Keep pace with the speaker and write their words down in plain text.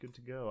good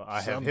to go.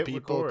 I Some have hit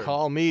people record.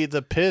 call me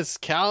the piss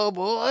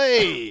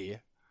cowboy.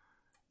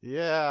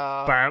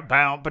 Yeah. Bow,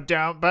 bow, ba,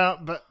 down, bow,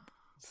 but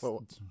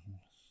Well,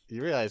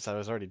 you realize I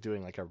was already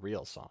doing like a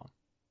real song.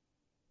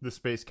 the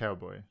space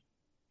cowboy.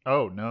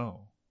 Oh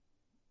no!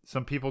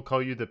 Some people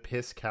call you the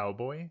piss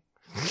cowboy.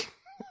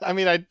 I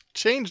mean, I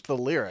changed the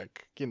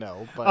lyric,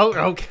 but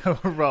Okay,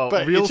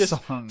 but real it's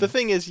just, song. The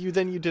thing is, you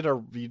did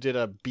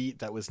a beat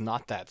that was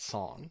not that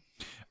song.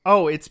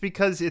 Oh, it's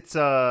because it's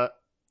what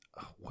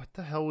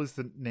the hell was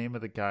the name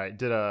of the guy?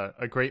 Did a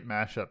great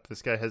mashup.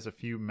 This guy has a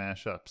few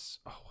mashups.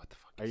 Oh, what the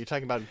fuck? Are you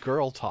talking about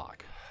Girl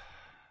Talk?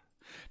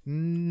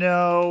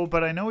 No,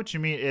 but I know what you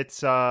mean.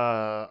 It's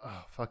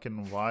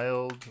fucking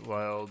Wild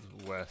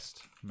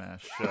West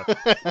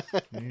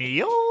mashup.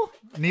 Neil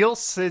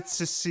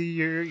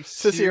Cicierega,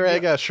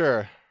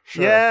 sure.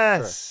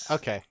 Yes. Sure.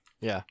 Okay.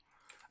 Yeah.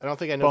 I don't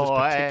think I know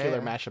Boy. this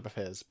particular mashup of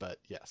his, but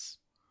yes.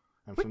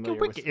 I'm familiar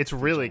with it. It's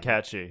really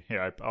catchy.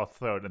 Here, I'll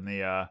throw it in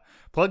the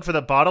plug for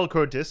the Bottle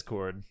Crow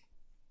Discord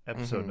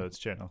episode notes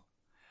channel.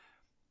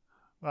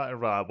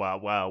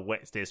 Wow,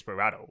 West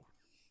Desperado.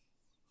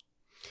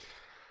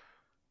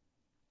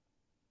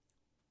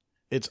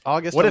 It's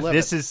August 11th. What if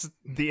this is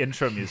the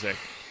intro music?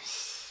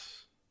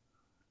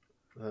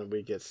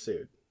 We get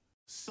sued.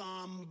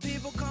 Some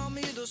people call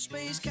me the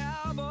space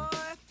cowboy.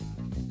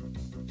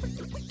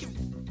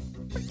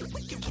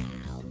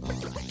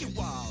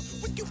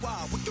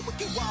 Wild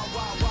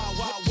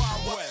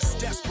West,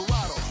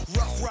 desperado,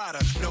 rough rider.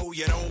 No,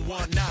 you don't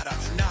want nada.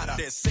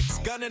 There's 6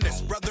 gunning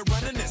this, brother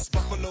running this.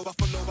 Buffalo. No.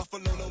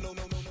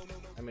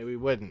 I mean, we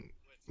wouldn't.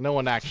 No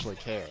one actually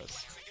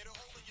cares.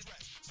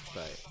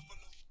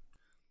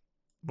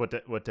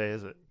 But What day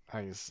is it?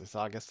 I guess it's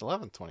August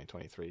 11th,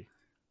 2023.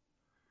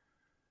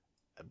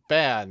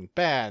 Ban,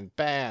 pick,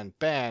 ban.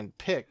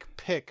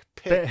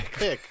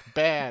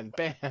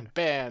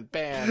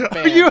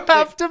 You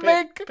have to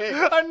make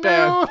a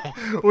new.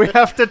 We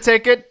have to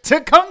take it to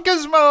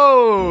Conker's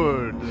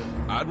mode.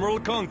 Admiral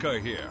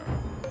Conker here.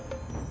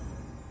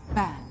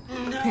 Ban.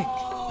 Pick.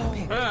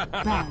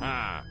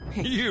 Ban.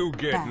 Pick. You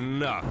get ban.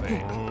 nothing.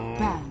 Pick.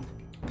 Ban.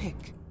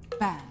 Pick.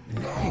 Ban.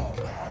 Pick.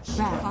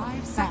 Ban.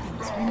 5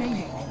 seconds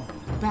remaining.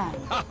 Ban.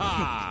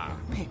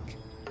 Pick.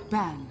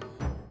 Ban.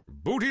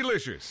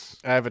 Bootylicious.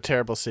 I have a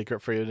terrible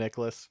secret for you,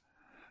 Nicholas.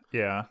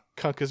 Yeah.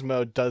 Kunka's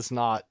mode does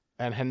not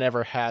and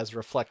never has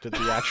reflected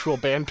the actual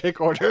band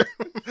pick order.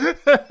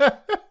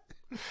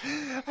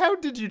 How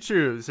did you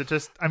choose?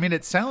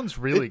 It sounds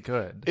really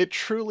good. It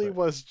truly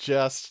was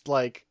just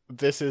like,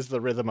 this is the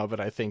rhythm of it,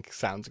 I think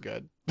sounds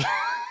good.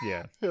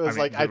 Yeah. It was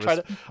I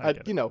tried to,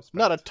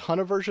 not a ton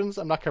of versions.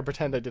 I'm not going to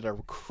pretend I did a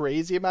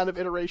crazy amount of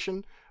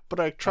iteration, but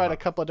I tried a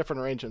couple of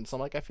different arrangements. I'm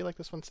like, I feel like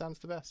this one sounds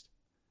the best.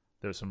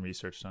 There's some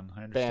research done.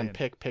 I understand.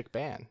 Ban, pick,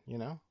 ban,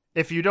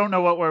 If you don't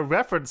know what we're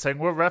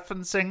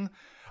referencing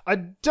a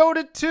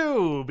Dota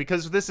 2,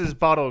 because this is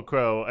Bottle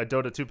Crow, a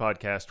Dota 2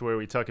 podcast where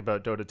we talk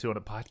about Dota 2 on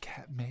a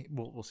podcast.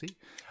 We'll see.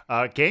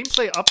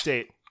 Gameplay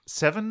update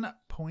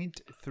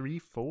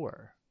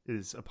 7.34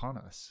 is upon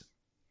us.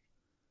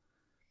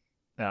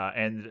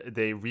 And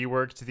they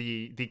reworked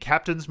the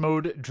captain's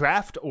mode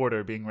draft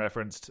order being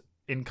referenced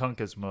in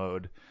Kunka's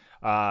mode.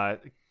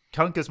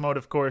 Kunka's mode,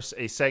 of course,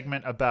 a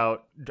segment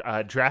about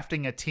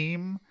drafting a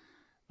team,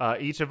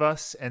 each of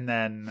us, and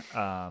then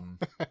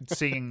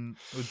seeing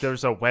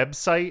there's a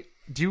website.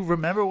 Do you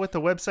remember what the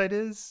website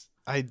is?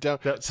 I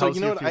don't. That So tells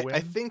you know if what? you I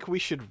win? think we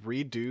should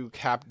redo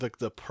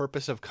the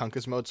purpose of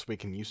Kunka's mode so we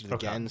can use it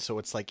again. So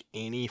it's like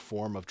any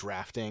form of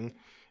drafting.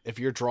 If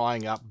you're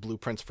drawing up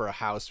blueprints for a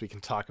house, we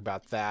can talk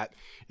about that.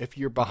 If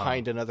you're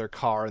behind another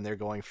car and they're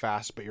going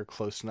fast, but you're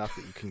close enough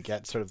that you can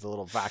get sort of the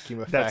little vacuum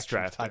effect, That's we can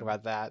drafting. talk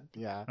about that.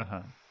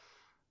 Yeah.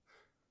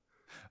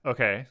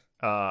 Okay.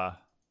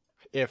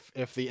 If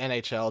the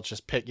NHL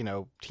just pick,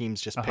 teams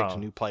just picked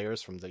new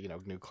players from the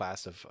new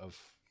class of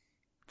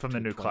From the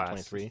new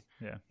class. 2023,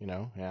 Yeah.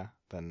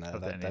 then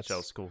Of the that's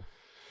NHL school.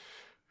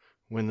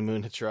 when the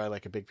moon hits your eye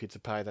like a big pizza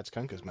pie. That's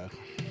Kunka's mode.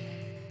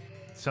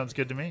 Sounds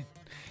good to me.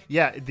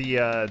 Yeah,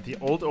 the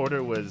old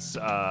order was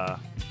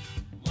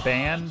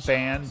ban,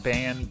 pick,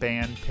 ban, pick,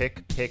 ban,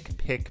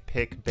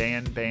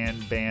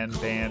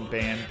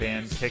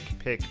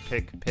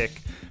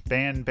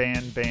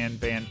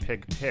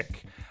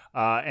 pick.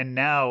 And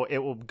now it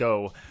will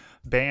go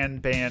ban,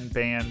 pick,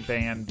 ban,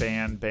 pick,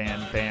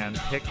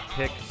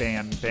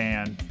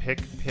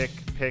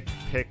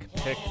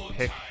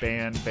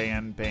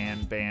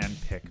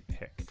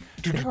 pick.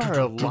 There are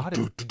a lot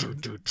of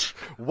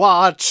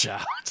Watch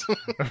out.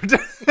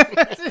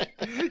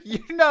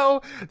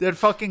 that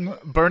fucking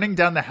burning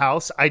down the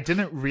house. I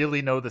didn't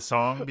really know the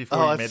song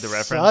before you made the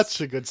reference.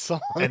 Such a good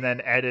song. And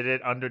then edit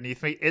it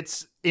underneath me.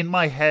 It's in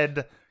my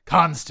head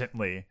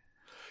constantly.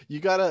 You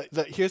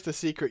here's the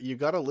secret. You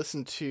gotta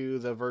listen to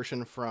the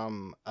version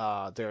from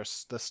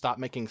there's the Stop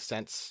Making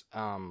Sense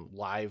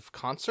live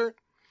concert.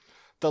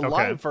 The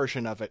live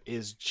version of it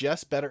is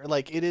just better.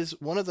 Like, it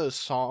is one of those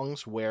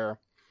songs where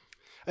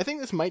I think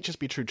this might just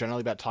be true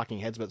generally about Talking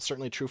Heads, but it's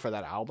certainly true for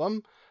that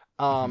album.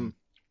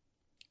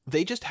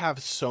 they just have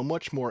so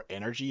much more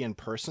energy in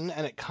person,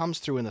 and it comes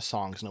through in the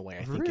songs in a way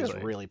I think is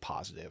really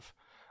positive.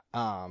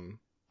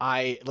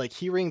 I like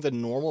hearing the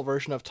normal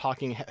version of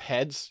Talking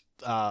Heads,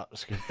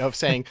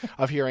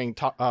 of hearing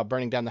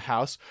Burning Down the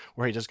House,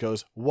 where he just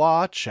goes,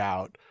 "Watch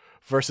out,"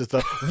 versus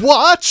the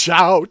 "Watch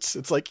out."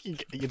 It's like, you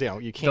can't.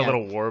 The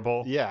little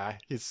warble. Yeah,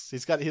 he's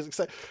excited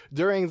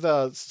during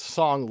the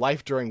song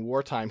 "Life During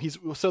Wartime."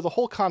 So the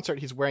whole concert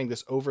he's wearing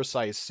this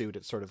oversized suit.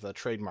 It's sort of the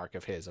trademark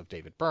of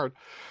David Byrne,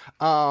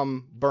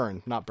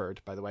 Byrne, not Bird,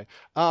 by the way.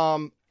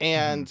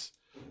 And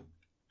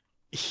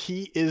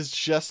he is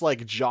just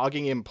like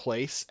jogging in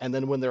place, and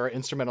then when there are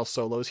instrumental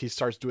solos, he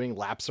starts doing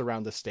laps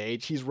around the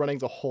stage. He's running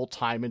the whole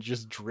time and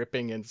just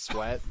dripping in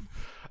sweat.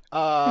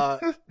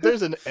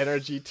 There's an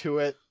energy to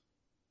it.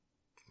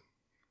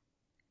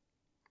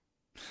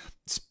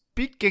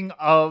 Speaking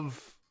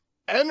of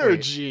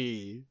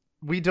energy,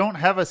 we don't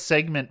have a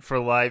segment for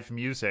live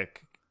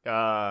music.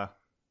 I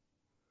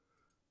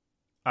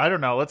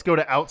don't know. Let's go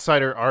to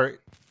Outsider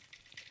Art.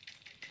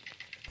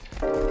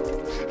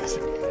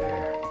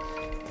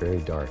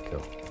 Very dark,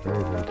 though.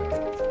 Very, very dark.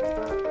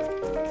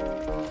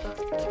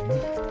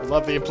 I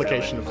love the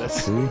implication of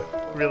this. See?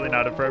 Really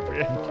not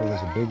appropriate. Okay,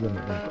 there's a big one.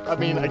 I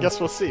mean, I guess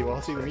we'll see.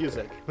 We'll see the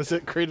music. Was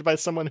it created by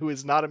someone who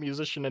is not a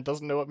musician and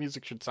doesn't know what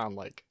music should sound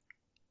like?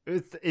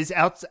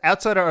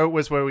 Outsider Art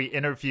was where we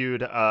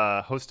interviewed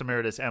host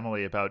emeritus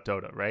Emily about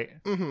Dota,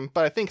 right? Mm-hmm.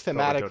 But I think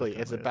thematically, Dota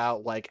it's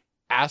about like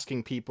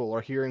asking people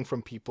or hearing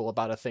from people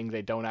about a thing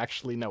they don't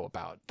actually know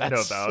about.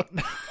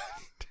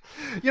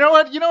 You know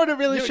what it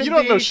really should be? You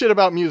don't know shit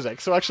about music,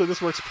 so actually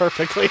this works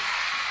perfectly.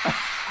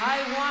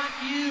 I want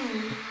you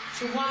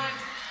to want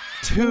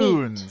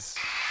tunes.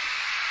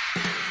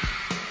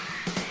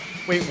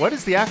 Wait, what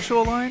is the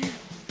actual line?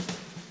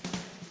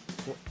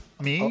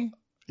 Me? Oh,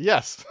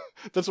 yes.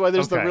 That's why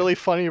there's the really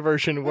funny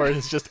version where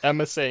it's just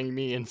Emma saying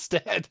me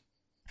instead.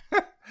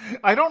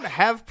 I don't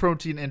have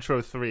Protein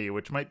Intro 3,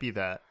 which might be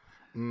that.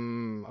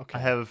 Okay. I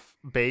have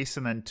bass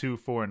and then 2,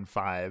 4, and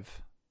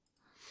 5.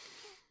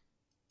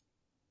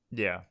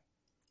 Yeah.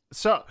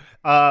 So,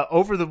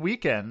 over the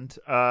weekend,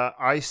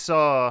 I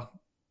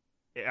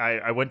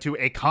went to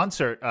a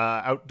concert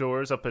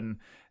outdoors up in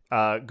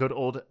good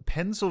old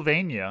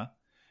Pennsylvania.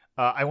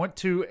 I went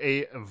to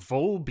a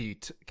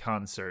Volbeat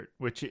concert,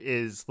 which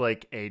is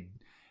like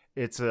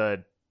it's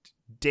a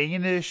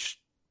Danish,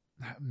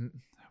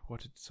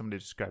 what did somebody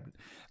describe it?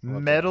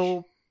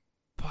 Metal,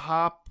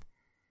 pop,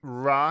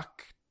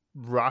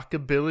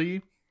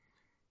 rockabilly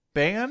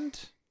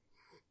band.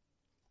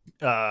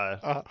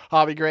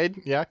 Hobby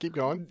grade. Yeah, keep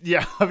going.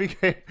 Yeah, hobby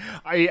grade.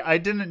 I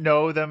didn't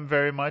know them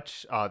very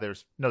much.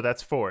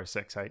 That's 4,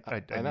 6. I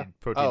need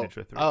Protein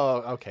Intro 3. Oh,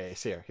 okay.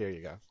 So here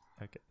you go.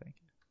 Okay, thank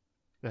you.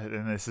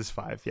 And this is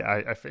 5.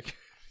 Yeah, I figured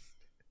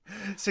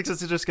 6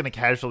 is just going to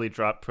casually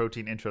drop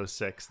Protein Intro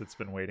 6 that's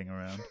been waiting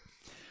around.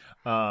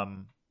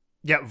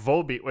 Yeah,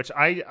 Volbeat, which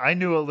I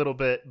knew a little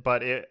bit,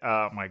 but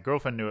my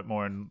girlfriend knew it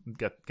more and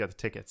got the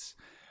tickets.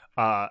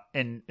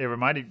 And it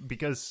reminded,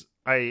 because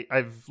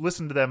I've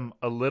listened to them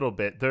a little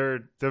bit.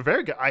 They're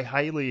very good. I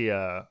highly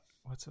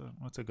what's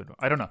a good one?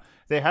 I don't know.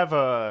 They have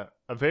a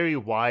very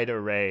wide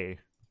array,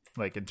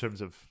 like in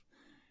terms of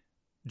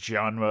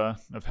genre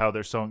of how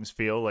their songs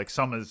feel. Like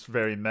some is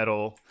very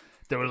metal.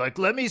 They were like,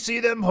 "Let me see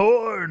them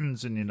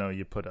horns," and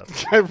you put up.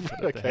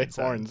 Okay,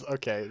 horns.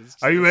 Okay.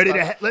 Are you ready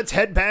to let's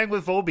headbang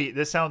with Volbeat?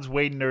 This sounds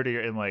way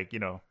nerdier and like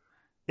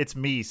it's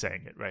me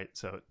saying it, right?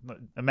 So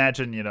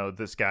imagine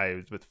this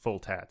guy with full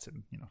tats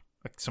and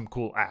like some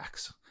cool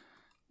axe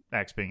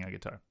being a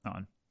guitar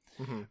on.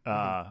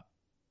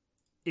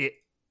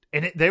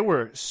 They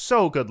were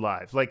so good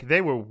live. Like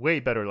they were way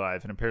better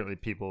live, and apparently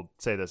people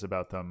say this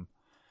about them.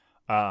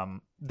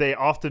 They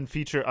often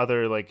feature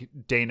other like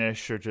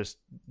Danish or just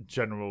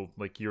general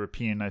like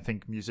European, I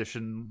think,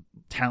 musician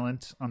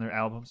talent on their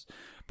albums,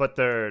 but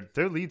their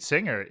lead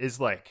singer is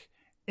like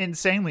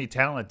insanely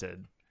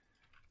talented.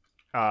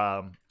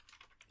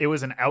 It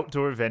was an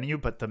outdoor venue,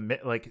 but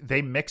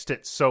they mixed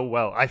it so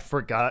well. I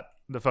forgot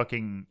the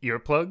fucking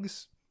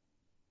earplugs,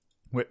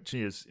 which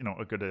is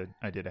a good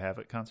idea to have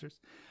at concerts.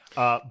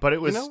 But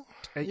it was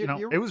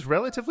it was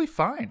relatively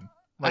fine.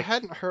 I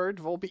hadn't heard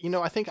Volbeat.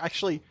 I think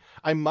actually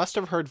I must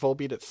have heard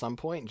Volbeat at some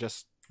point,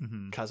 just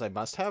because I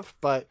must have.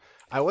 But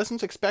I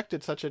wasn't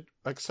expected such a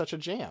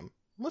jam.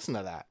 Listen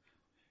to that.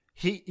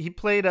 He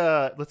played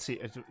let's see,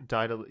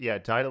 Die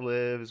to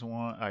Live is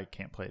one. I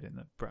can't play it in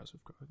the browser,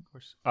 of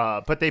course.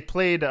 But they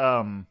played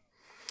hold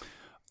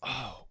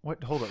on.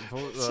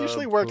 This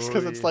usually works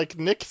because it's like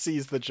Nick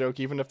sees the joke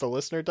even if the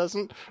listener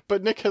doesn't.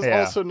 But Nick has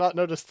also not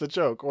noticed the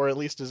joke, or at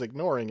least is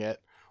ignoring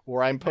it.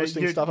 Or I'm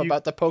posting stuff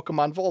about the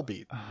Pokemon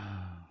Volbeat.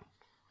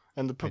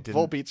 And the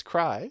Volbeats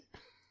cry.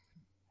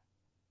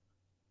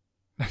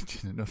 I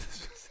didn't know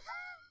this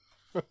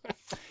was...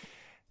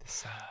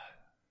 This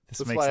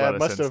That's makes why a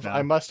lot of sense now.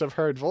 I must have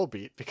heard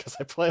Volbeat, because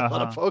I play a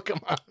lot of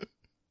Pokemon.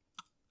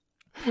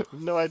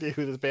 No idea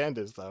who this band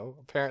is, though.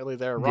 Apparently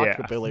they're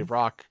rockabilly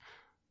rock.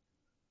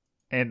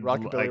 And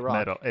rockabilly like rock.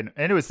 metal. And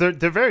anyways, they're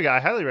very good.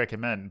 I highly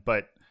recommend,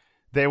 but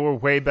they were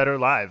way better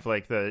live.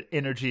 Like the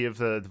energy of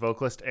the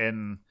vocalist,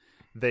 and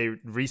they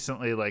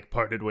recently like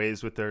parted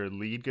ways with their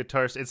lead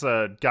guitarist. It's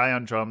a guy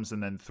on drums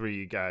and then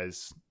three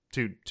guys,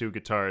 two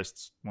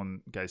guitarists,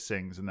 one guy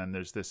sings, and then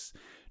there's this,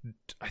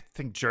 I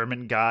think,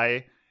 German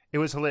guy. It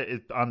was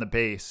hilarious on the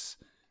bass.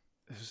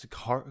 It was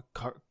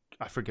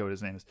I forget what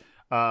his name is.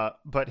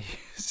 But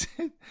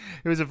it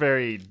was a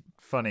very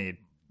funny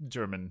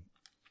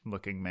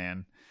German-looking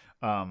man.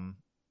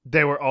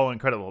 They were all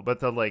incredible, but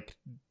the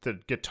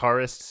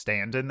guitarist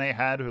stand-in they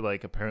had, who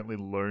like apparently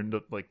learned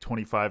like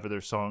 25 of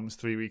their songs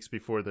 3 weeks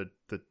before the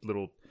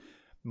little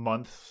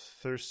month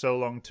or so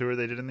long tour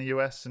they did in the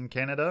U.S. and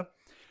Canada,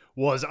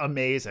 was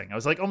amazing. I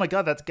was like, oh my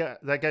god,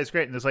 that guy's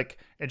great. And there's like,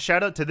 and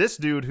shout out to this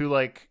dude who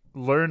like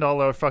learned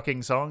all our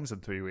fucking songs in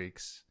 3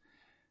 weeks.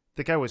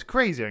 The guy was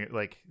crazy.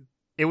 Like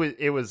it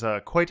was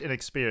quite an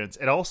experience.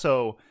 It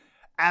also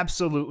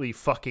absolutely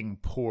fucking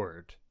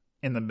poured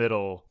in the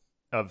middle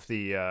of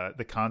the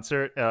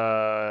concert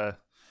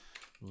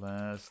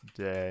last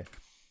day.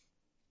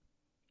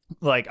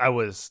 Like I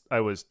was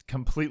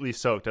completely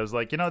soaked. I was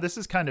like, this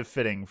is kind of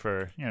fitting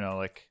for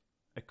like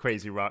a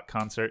crazy rock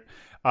concert.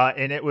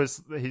 And it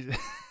was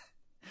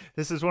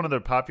this is one of their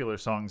popular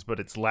songs, but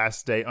it's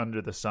Last Day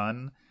Under the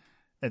Sun.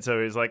 And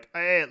so he's like,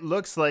 hey, it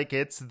looks like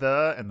it's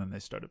the... And then they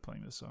started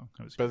playing this song.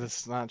 But great.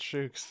 It's not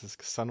true because the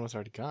sun was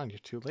already gone. You're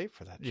too late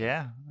for that.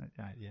 Yeah.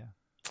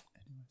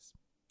 Anyways.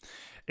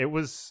 It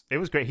was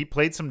great. He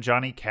played some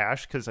Johnny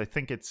Cash because I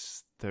think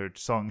it's their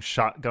song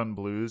Shotgun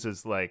Blues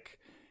is like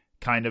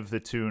kind of the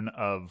tune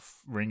of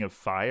Ring of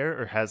Fire,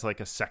 or has like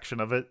a section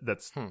of it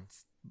that's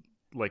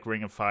like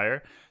Ring of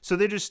Fire. So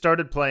they just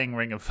started playing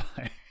Ring of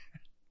Fire.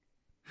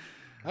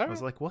 I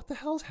was like, what the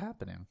hell's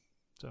happening?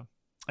 So...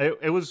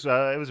 It was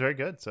very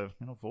good. So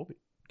Volbeat,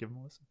 give him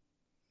a listen.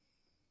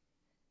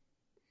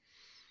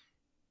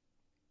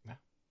 Yeah,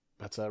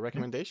 that's a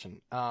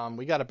recommendation.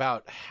 We got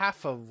about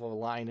half of a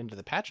line into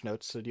the patch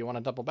notes. So do you want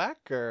to double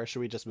back, or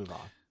should we just move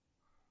on?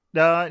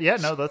 Yeah,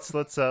 no. Let's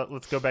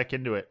go back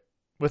into it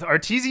with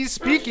Arteezy's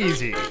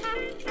Speakeasy.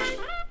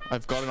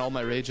 I've gotten all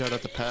my rage out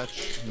at the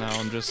patch. Now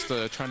I'm just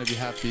trying to be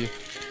happy,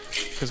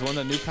 because when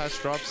the new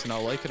patch drops and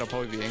I'll like it, I'll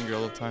probably be angry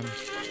all the time.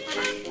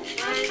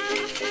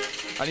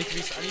 I need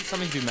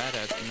something to be mad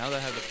at. And now that I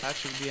have the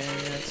patch to be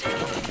angry at.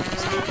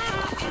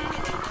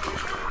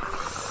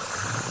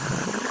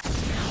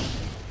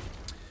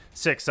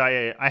 6.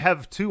 I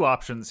have two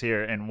options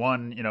here, and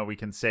one we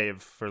can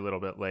save for a little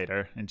bit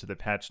later into the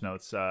patch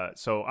notes.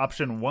 So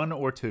option 1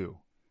 or 2.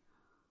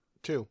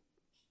 2.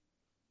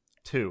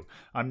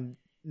 I'm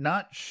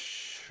not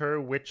sure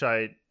which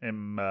I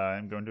am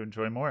going to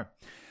enjoy more.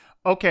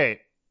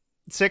 Okay,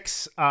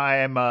 6.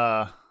 I'm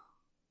like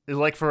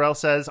Pharrell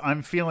says,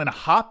 I'm feeling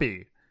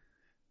hoppy.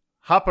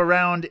 Hop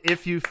around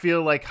if you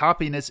feel like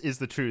hoppiness is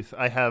the truth.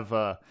 I have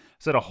was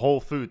at a Whole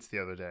Foods the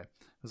other day. I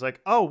was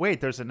like, oh wait,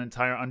 there's an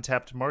entire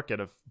untapped market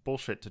of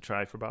bullshit to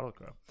try for Bottle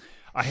Grow.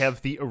 I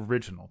have the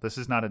original. This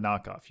is not a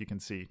knockoff. You can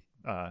see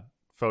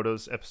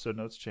photos, episode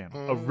notes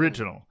channel.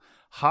 Original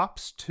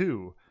Hops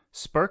 2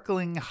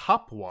 sparkling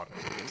hop water.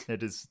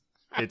 It's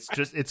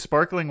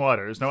sparkling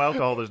water. There's no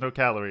alcohol. There's no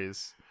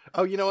calories.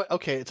 Oh, you know what?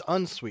 Okay, it's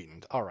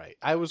unsweetened. All right.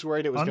 I was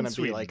worried it was going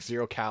to be like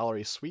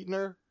 0-calorie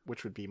sweetener,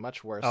 which would be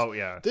much worse. Oh,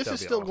 yeah. This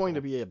is still going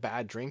to be a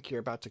bad drink you're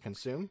about to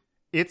consume.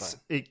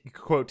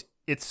 Quote,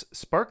 it's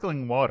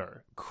sparkling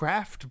water,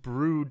 craft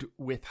brewed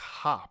with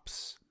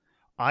hops,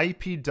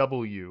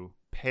 IPW,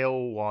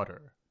 pale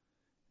water.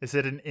 Is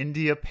it an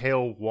India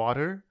pale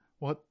water?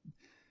 What?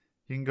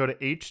 You can go to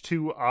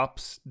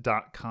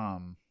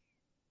h2ops.com.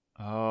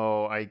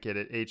 Oh, I get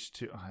it.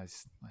 H2.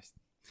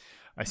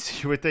 I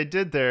see what they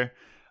did there.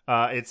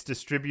 It's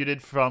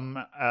distributed from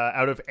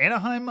out of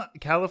Anaheim,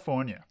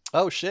 California.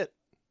 Oh, shit.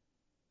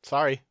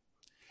 Sorry.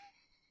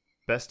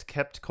 Best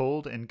kept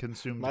cold and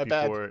consumed My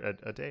before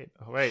a date.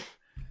 All right.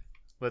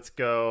 Let's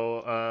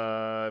go.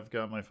 I've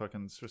got my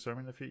fucking Swiss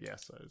Army knife.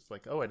 Yes. I was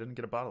like, oh, I didn't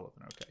get a bottle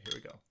opener. Okay, here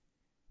we go.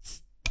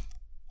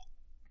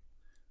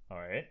 All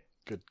right.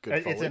 Good.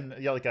 It's in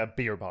like a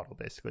beer bottle,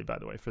 basically, by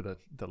the way, for the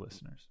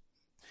listeners.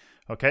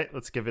 Okay,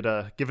 let's give it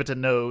a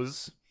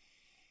nose.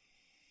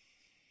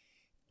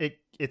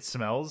 It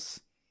smells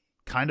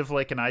kind of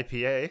like an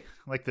IPA,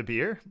 like the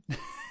beer.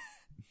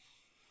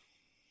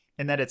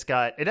 And that it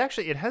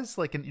has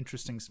like an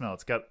interesting smell.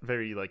 It's got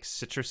very like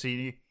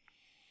citrusy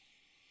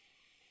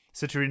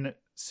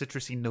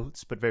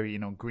notes, but very,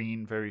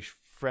 green, very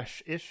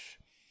fresh-ish.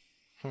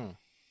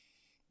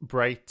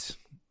 Bright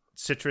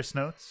citrus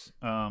notes.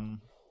 So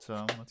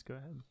let's go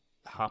ahead.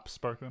 Hop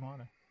sparkling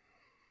water.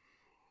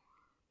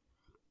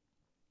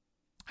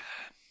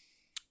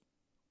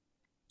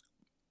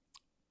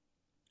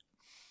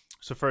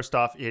 So first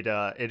off, it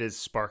is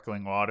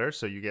sparkling water,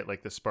 so you get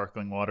like the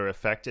sparkling water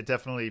effect. It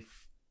definitely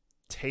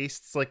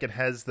tastes like it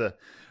has the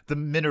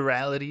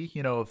minerality,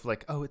 of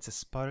like, oh, it's a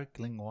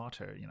sparkling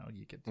water.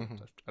 You get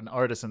an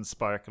artisan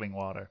sparkling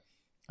water.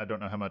 I don't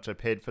know how much I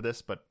paid for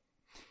this, but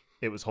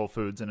it was Whole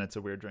Foods and it's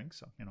a weird drink,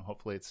 so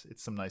hopefully it's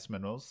some nice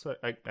minerals. So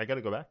I got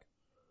to go back.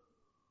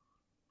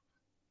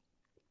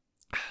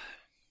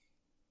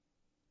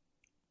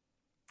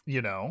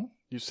 You know,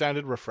 You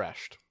sounded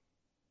refreshed.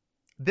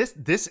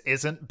 this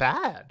isn't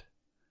bad.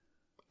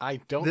 I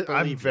don't believe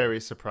I'm you. very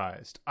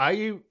surprised.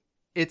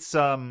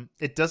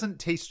 It doesn't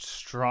taste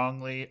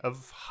strongly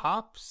of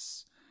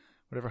hops,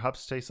 whatever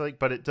hops taste like,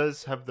 but it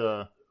does have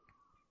the,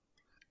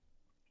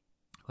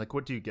 like,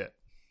 what do you get?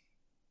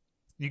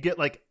 You get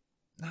like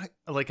not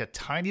like a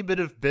tiny bit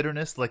of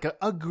bitterness, like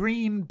a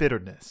green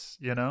bitterness,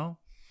 you know?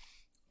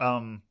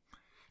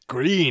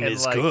 Green and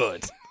is like-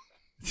 good.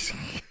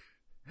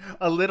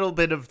 A little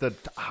bit of the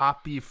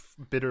hoppy,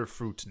 bitter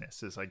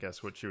fruitness is, I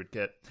guess, what you would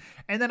get.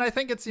 And then I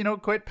think it's,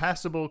 quite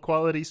passable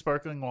quality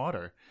sparkling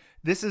water.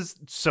 This is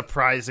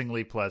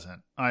surprisingly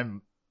pleasant.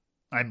 I'm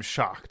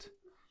shocked.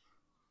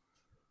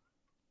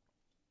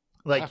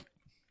 Like,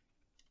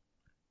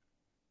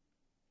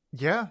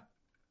 yeah,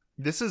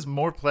 this is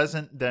more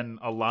pleasant than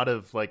a lot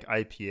of like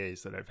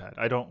IPAs that I've had.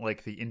 I don't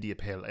like the India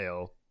Pale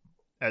Ale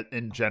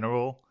in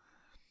general.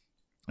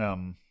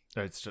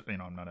 It's just,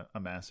 I'm not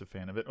a massive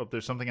fan of it. Oh,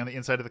 there's something on the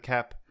inside of the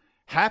cap.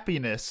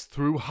 Happiness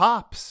through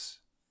hops.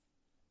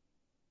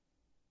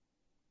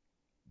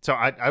 So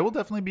I will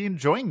definitely be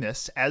enjoying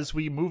this as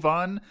we move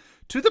on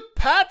to the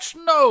patch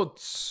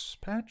notes.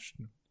 Patch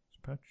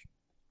notes.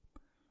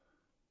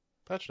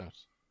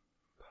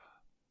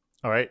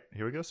 All right,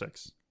 here we go,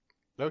 6.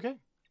 Okay.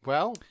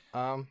 Well,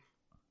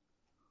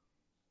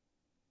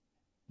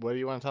 what do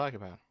you want to talk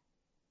about?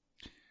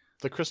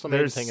 The Crystal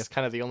Maiden thing is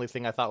kind of the only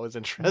thing I thought was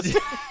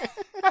interesting.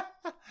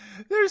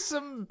 There's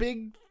some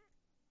big,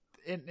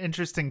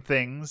 interesting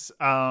things.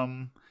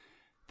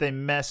 They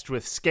messed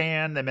with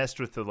scan. They messed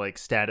with the like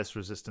status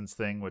resistance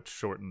thing, which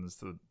shortens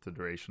the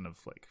duration of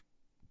like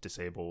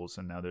disables,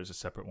 and now there's a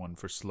separate one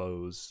for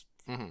slows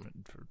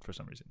for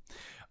some reason.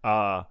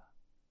 A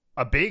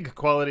big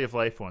quality of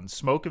life one,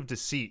 Smoke of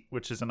Deceit,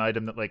 which is an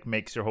item that like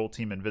makes your whole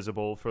team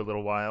invisible for a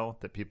little while,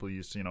 that people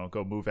used to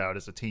go move out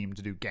as a team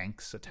to do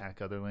ganks, attack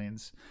other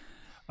lanes.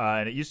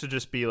 And it used to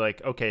just be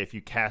like, okay, if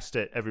you cast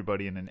it,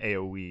 everybody in an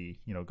AoE,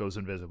 goes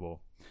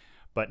invisible.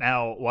 But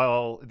now,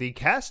 while the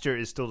caster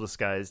is still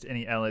disguised,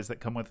 any allies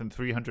that come within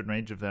 300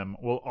 range of them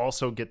will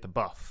also get the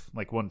buff,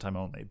 like one time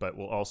only, but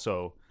will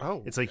also...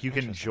 Oh, it's like you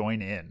can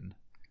join in.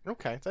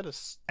 Okay, that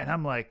is... And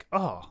I'm like,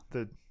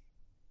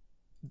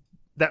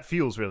 that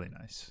feels really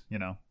nice,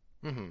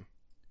 Mm-hmm.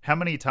 How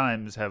many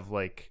times have,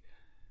 like,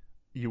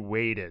 you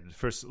waited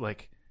for,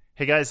 like...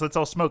 Hey guys, let's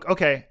all smoke.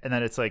 Okay. And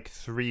then it's like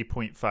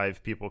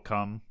 3.5 people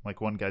come. Like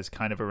one guy's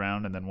kind of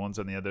around and then one's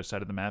on the other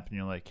side of the map and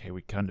you're like, hey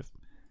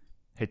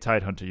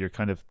Tidehunter, you're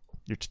kind of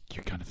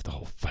the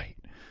whole fight.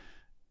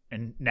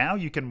 And now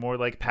you can more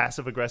like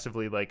passive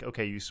aggressively like,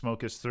 okay, you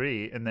smoke as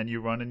 3 and then you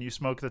run and you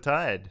smoke the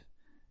Tide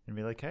and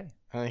be like, hey.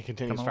 And then he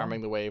continues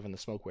farming the wave and the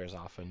smoke wears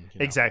off. And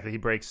Exactly. He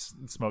breaks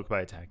smoke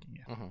by attacking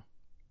you. Mm-hmm.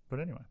 But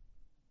anyway.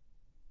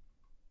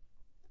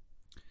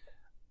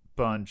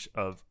 Bunch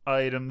of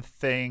item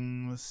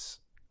things.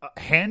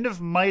 Hand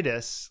of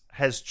Midas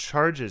has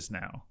charges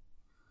now.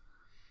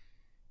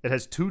 It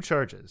has 2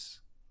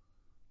 charges.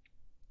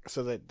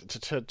 So that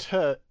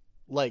to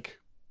like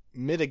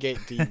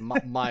mitigate the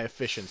my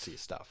efficiency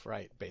stuff,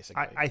 right?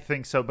 Basically, I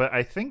think so, but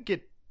I think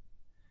I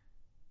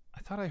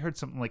thought I heard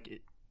something like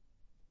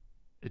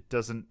it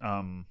doesn't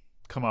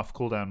come off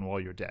cooldown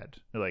while you're dead.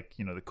 Like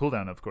the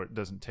cooldown, of course,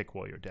 doesn't tick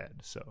while you're dead.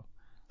 So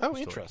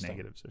interesting. Like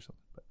negatives or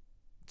something, but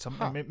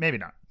something maybe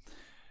not.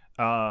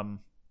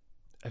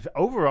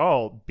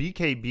 Overall,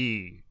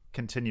 BKB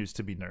continues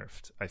to be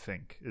nerfed. I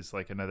think is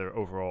like another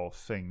overall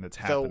thing that's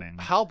happening.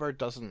 So Halberd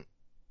doesn't.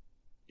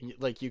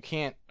 Like, you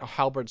can't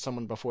halberd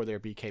someone before their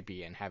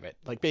BKB and have it.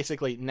 Like,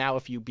 basically, now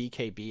if you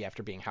BKB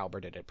after being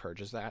halberded, it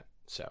purges that.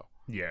 So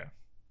yeah,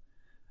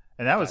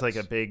 and that was like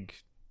a big,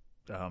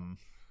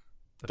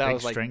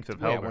 strength of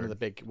Halberd. one of the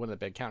big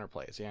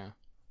counterplays. Yeah,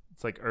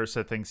 it's like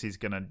Ursa thinks he's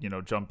gonna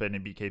jump in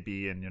and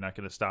BKB, and you're not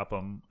gonna stop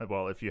him.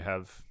 Well, if you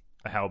have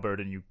a Halberd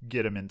and you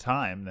get him in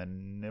time,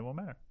 then it won't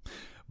matter.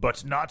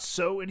 But not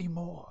so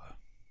anymore.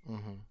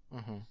 Mm-hmm.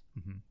 Mm-hmm.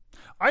 Mm-hmm.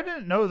 I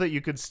didn't know that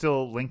you could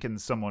still link in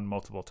someone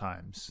multiple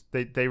times.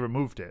 They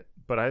removed it,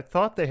 but I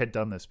thought they had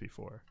done this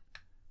before.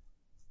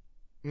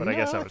 But I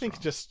guess I think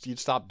wrong. Just you'd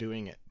stop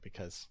doing it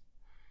because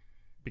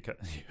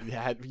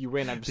you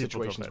ran out of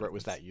situations where it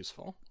was that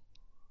useful.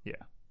 Yeah,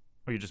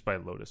 or you just buy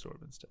Lotus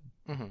Orb instead.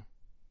 Mm-hmm.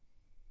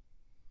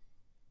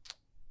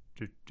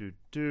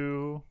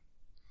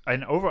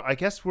 And I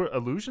guess were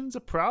illusions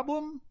a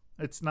problem?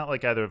 It's not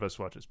like either of us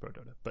watches Pro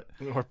Dota, but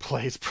or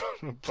plays Pro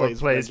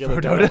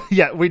Dota.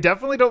 Yeah, we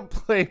definitely don't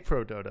play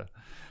Pro Dota.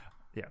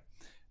 Yeah,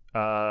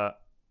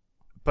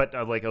 but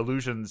like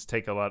illusions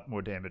take a lot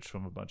more damage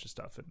from a bunch of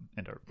stuff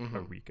and are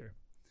weaker.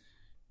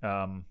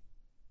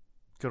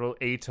 Good old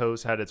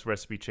Atos had its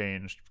recipe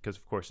changed because,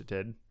 of course, it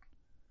did.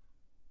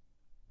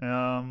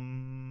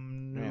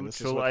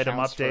 Neutral item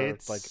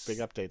updates, like big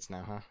updates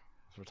now, huh?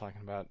 We're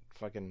talking about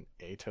fucking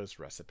Atos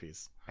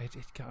recipes.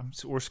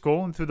 We're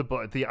scrolling through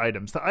the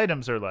items. The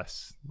items are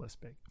less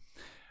big.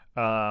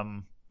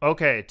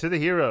 Okay, to the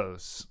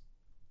heroes.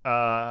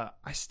 I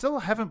still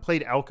haven't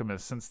played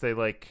Alchemist since they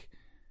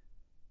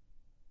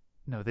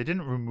No, they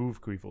didn't remove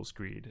Grievel's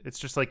Greed. It's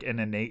just like an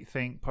innate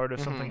thing, part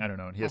of something. I don't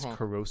know. And he has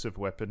corrosive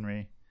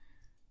weaponry.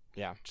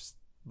 Yeah. Just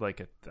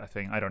like a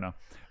thing. I don't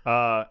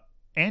know.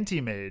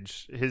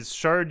 Anti-Mage, his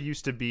shard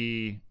used to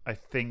be, I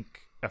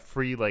think, a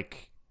free,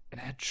 like, it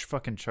had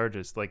fucking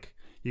charges. Like,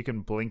 you can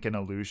blink an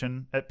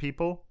illusion at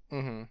people,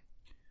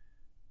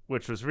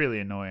 which was really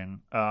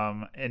annoying.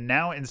 And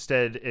now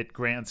instead it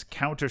grants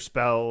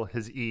Counterspell,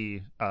 his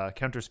E,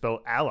 Counterspell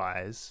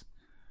allies,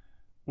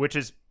 which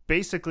is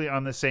basically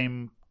on the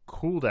same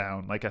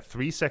cooldown, like a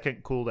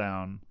 3-second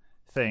cooldown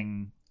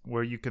thing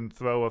where you can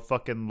throw a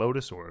fucking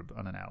Lotus Orb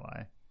on an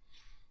ally.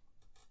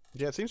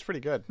 Yeah, it seems pretty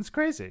good. It's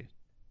crazy.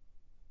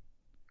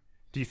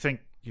 Do you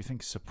think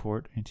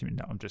support anti-mage?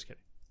 No, I'm just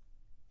kidding.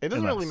 It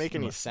doesn't really make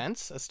any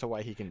sense as to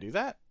why he can do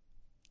that.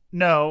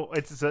 No,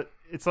 it's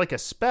like a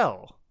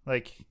spell,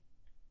 like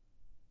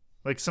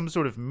some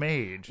sort of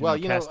mage. Well,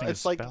 you know,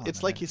 it's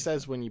like he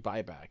says when you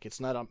buy back. It's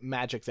not a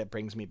magic that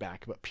brings me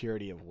back, but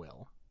purity of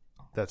will.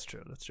 That's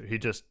true.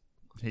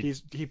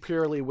 He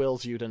purely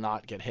wills you to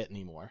not get hit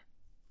anymore.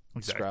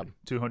 Exactly. Scrub.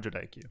 200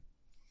 IQ.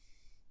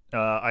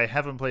 I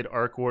haven't played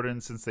Arc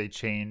Warden since they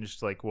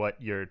changed like what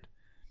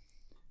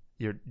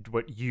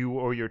what you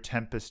or your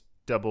Tempest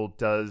double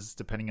does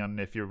depending on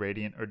if you're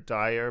Radiant or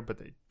Dire, but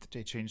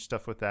they changed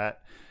stuff with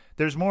that.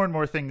 There's more and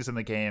more things in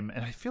the game,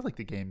 and I feel like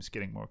the game's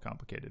getting more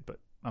complicated, but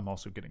I'm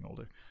also getting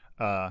older.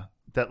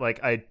 That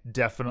like I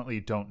definitely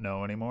don't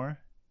know anymore.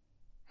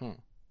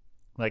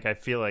 Like I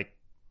feel like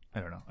I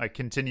don't know.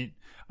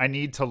 I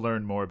need to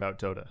learn more about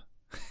Dota.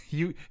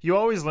 You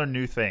always learn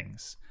new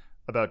things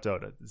about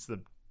Dota. It's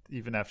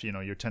even after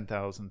your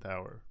 10,000th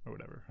hour or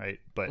whatever, right?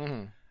 But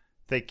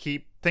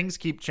things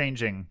keep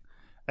changing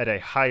at a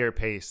higher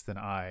pace than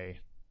I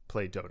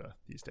play Dota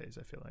these days,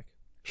 I feel like.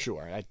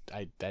 Sure,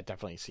 I that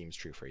definitely seems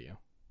true for you.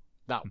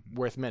 Not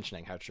worth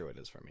mentioning how true it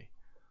is for me.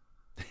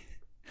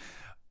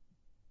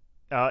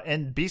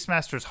 And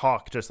Beastmaster's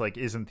Hawk just like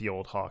isn't the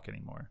old Hawk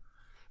anymore.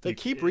 They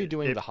keep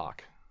redoing the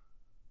Hawk.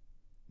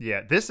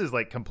 Yeah, this is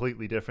like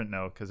completely different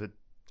now because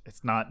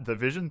it's not the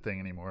vision thing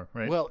anymore,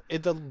 right? Well,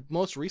 the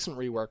most recent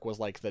rework was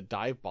like the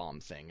dive bomb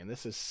thing, and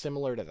this is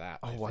similar to that.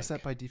 Oh, was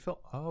that by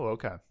default? Oh,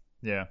 okay.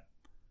 Yeah.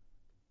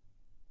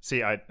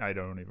 See, I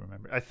don't even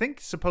remember. I think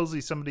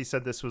supposedly somebody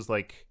said this was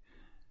like,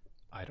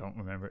 I don't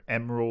remember,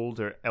 Emerald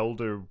or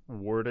Elder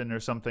Warden or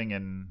something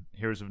in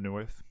Heroes of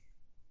Newerth.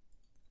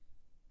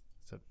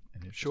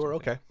 Sure,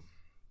 okay.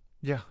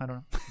 Yeah, I don't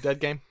know. Dead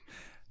game.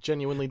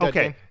 Genuinely dead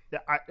game.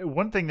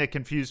 One thing that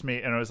confused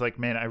me, and I was like,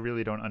 man, I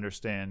really don't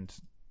understand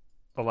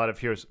a lot of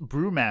heroes.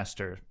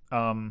 Brewmaster.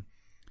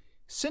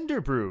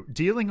 Cinder Brew.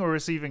 Dealing or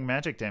receiving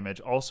magic damage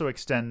also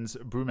extends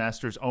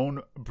Brewmaster's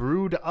own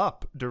brewed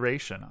up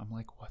duration. I'm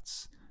like,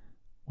 what's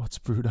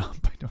brewed up?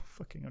 I don't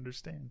fucking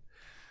understand.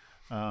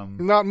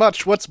 Not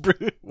much. What's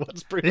brewed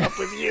up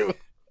with you?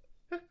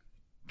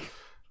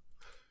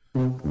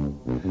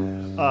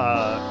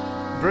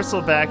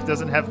 Bristleback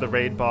doesn't have the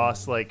raid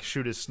boss like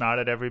shoot his snot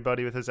at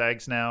everybody with his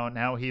eggs now.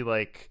 Now he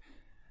like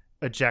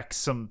ejects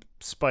some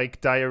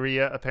spike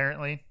diarrhea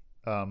apparently.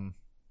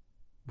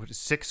 Which is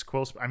 6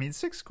 quill sprays. I mean,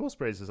 6 quill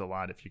sprays is a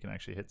lot if you can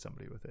actually hit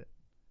somebody with it.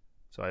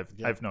 So I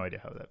have no idea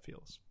how that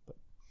feels. But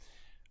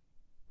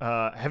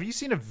have you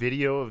seen a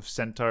video of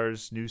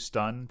Centaur's new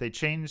stun? They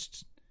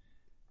changed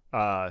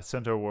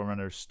Centaur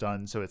Warrunner's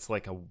stun, so it's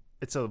like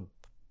it's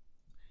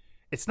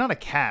not a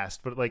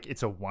cast, but like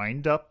it's a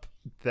wind up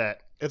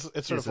that it's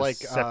sort of like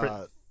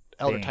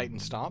Elder Titan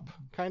Stomp,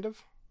 kind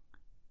of.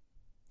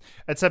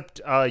 Except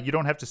you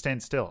don't have to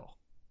stand still.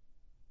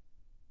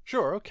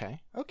 Sure.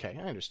 Okay. I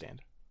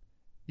understand.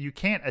 You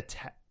can't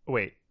attack.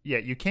 Wait, yeah,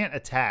 you can't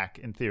attack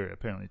in theory.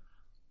 Apparently,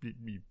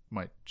 you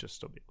might just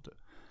still be able to.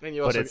 And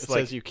you also it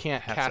says you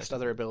can't cast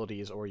other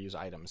abilities or use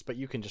items, but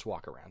you can just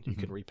walk around. You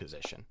can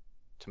reposition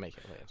to make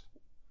it land.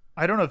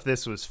 I don't know if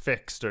this was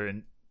fixed or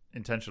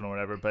intentional or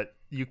whatever, but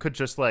you could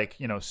just like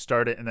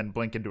start it and then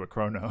blink into a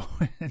chrono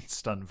and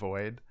stun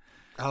void.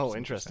 Oh,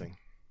 interesting.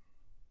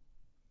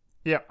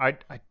 Yeah, I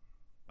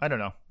don't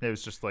know. It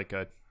was just like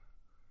a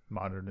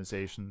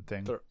modernization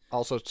thing. They're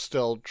also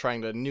still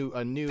trying to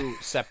a new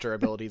scepter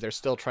ability. They're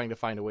still trying to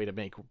find a way to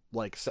make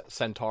like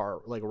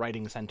Centaur, like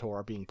riding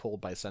Centaur being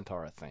pulled by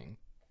Centaur a thing.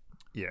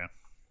 Yeah,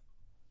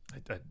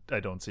 I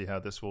don't see how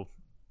this will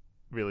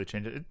really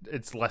change it.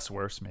 It's less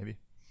worse, maybe.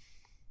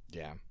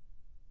 Yeah,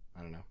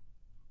 I don't know.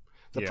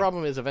 The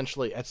problem is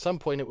eventually, at some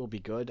point, it will be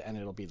good, and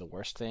it'll be the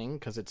worst thing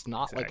because it's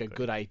not like a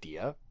good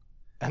idea,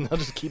 and they'll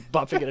just keep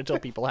buffing it until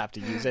people have to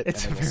use it.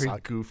 It's and a very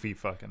goofy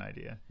fucking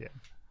idea. Yeah.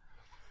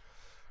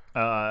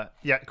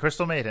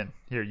 Crystal Maiden.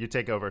 Here, you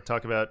take over.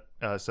 Talk about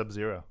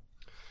Sub-Zero.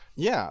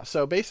 Yeah.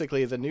 So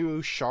basically, the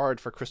new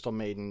shard for Crystal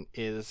Maiden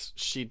is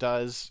she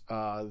does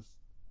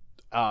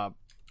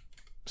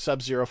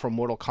Sub-Zero from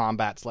Mortal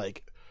Kombat's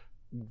like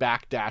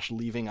backdash,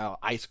 leaving a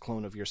ice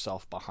clone of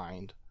yourself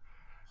behind.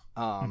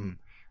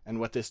 And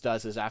what this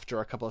does is after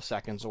a couple of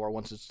seconds or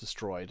once it's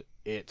destroyed,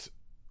 it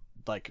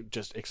like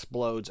just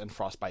explodes and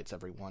frostbites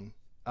everyone.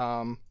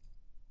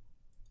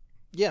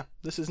 Yeah,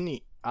 this is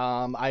neat.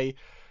 I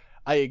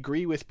I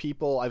agree with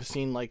people. I've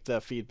seen like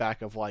the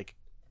feedback of like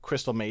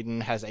Crystal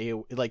Maiden has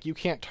like you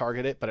can't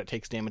target it, but it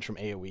takes damage from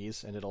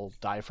AoEs and it'll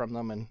die from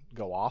them and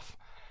go off.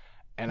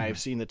 And I've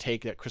seen the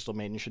take that Crystal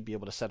Maiden should be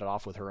able to set it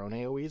off with her own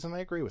AoEs, and I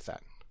agree with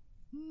that.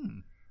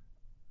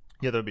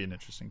 Yeah, that'd be an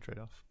interesting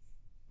trade-off.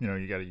 You know,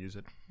 you got to use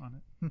it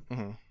on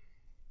it.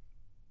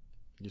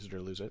 Use it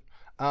or lose it.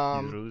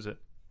 Use it or lose it.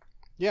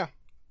 Yeah.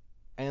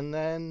 And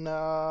then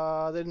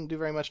they didn't do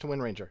very much to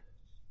Wind Ranger.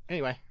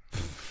 Anyway,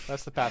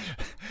 that's the patch.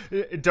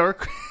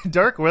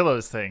 Dark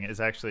Willow's thing is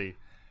actually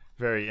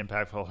very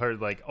impactful. Her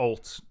like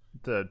ult,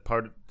 the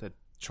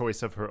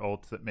choice of her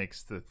ult that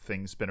makes the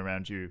thing spin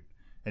around you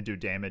and do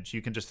damage.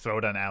 You can just throw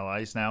it on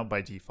allies now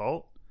by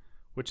default,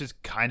 which is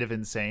kind of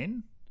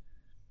insane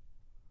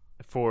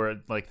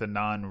for like the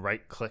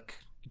non-right click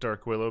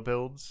Dark Willow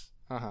builds.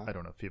 I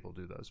don't know if people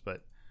do those,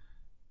 but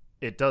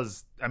it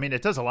does. I mean,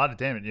 it does a lot of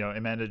damage. You know,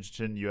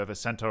 imagine you have a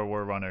Centaur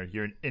War Runner.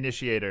 Your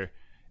initiator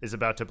is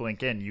about to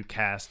blink in. You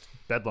cast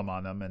Bedlam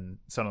on them, and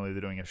suddenly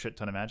they're doing a shit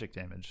ton of magic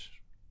damage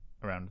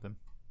around them.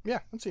 Yeah,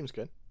 that seems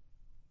good.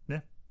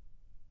 Yeah.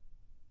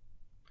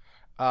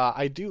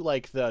 I do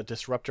like the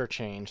disruptor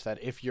change that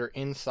if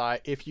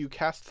you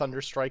cast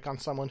Thunderstrike on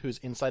someone who's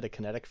inside a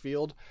kinetic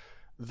field,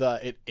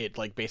 it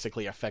like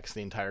basically affects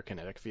the entire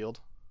kinetic field.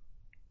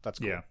 That's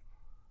cool. Yeah,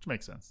 which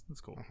makes sense.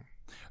 That's cool.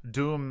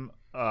 Doom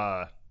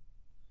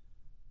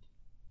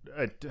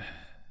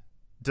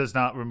does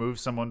not remove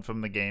someone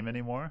from the game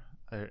anymore.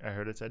 I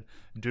heard it said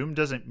Doom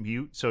doesn't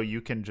mute, so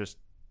you can just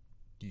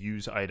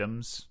use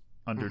items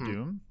under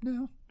Doom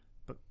now,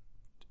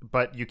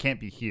 but you can't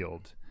be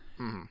healed.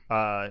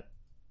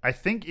 I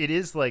think it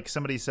is like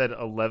somebody said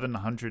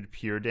 1100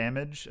 pure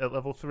damage at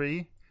level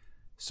 3.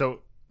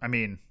 So I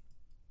mean,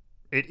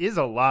 it is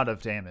a lot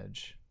of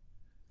damage,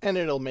 and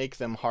it'll make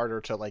them harder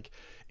to like.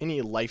 Any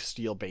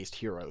lifesteal based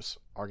heroes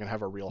are gonna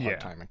have a real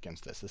hard time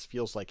against this. This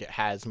feels like it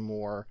has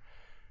more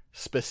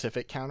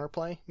specific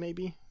counterplay,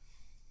 maybe.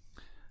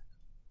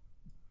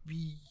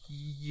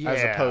 Yeah.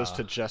 As opposed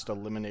to just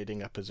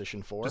eliminating a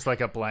position 4. Just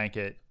like a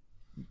blanket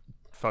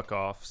fuck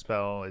off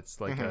spell. It's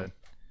like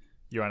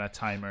you're on a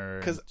timer.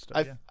 Because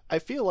I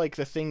feel like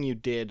the thing you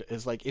did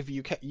is like if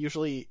you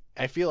usually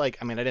I feel like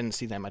I didn't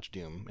see that much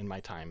Doom in my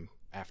time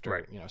after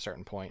a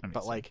certain point,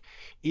 but like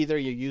either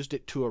you used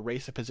it to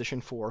erase a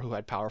position 4 who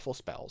had powerful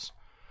spells,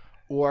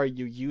 or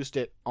you used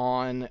it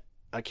on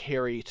a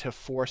carry to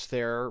force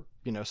their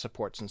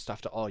supports and stuff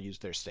to all use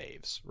their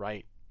saves,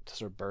 right, to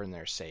sort of burn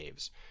their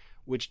saves,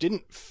 which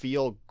didn't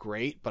feel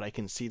great, but I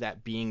can see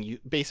that being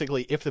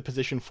basically if the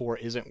position 4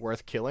 isn't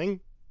worth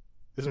killing,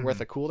 isn't worth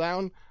a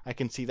cooldown, I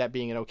can see that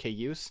being an okay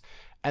use.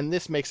 And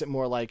this makes it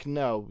more like,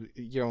 no,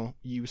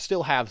 you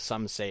still have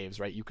some saves,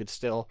 right? You could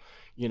still,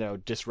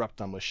 disrupt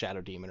them with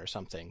Shadow Demon or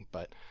something.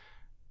 But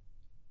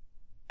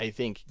I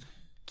think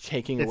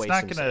taking away some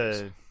saves. It's not going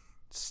to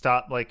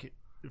stop, like,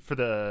 for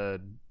the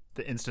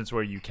instance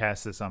where you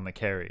cast this on the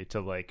carry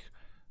to, like,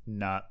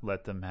 not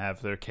let them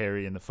have their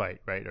carry in the fight,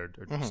 right? Or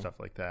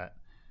stuff like that.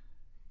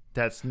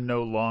 That's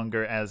no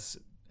longer as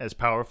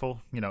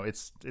powerful.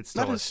 It's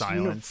still not a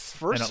silence.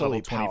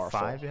 Universally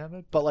powerful, you have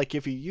it? But like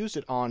if you use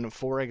it on,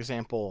 for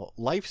example,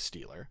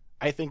 Lifestealer,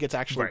 I think it's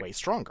actually way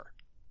stronger.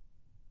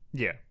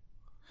 Yeah,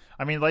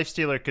 I mean,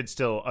 Lifestealer could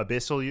still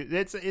abyssal you.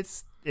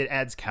 It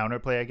adds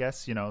counterplay, I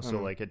guess.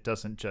 So like it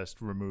doesn't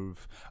just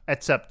remove.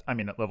 Except, I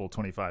mean, at level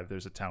 25,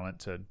 there's a talent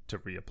to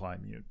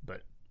reapply mute,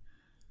 but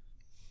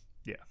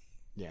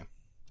yeah.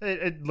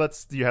 It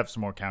lets you have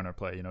some more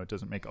counterplay. It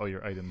doesn't make all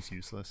your items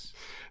useless.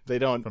 They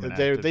don't.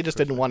 They just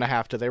didn't want to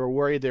have to. They were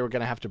worried they were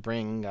going to have to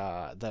bring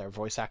their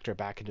voice actor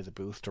back into the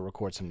booth to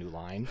record some new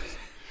lines.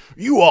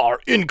 You are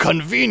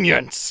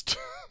inconvenienced.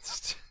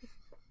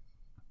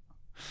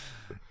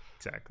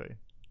 Exactly.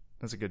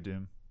 That's a good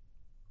Doom.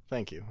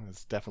 Thank you.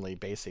 It's definitely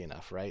bassy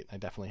enough, right? I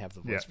definitely have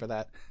the voice for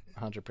that.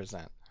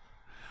 100%.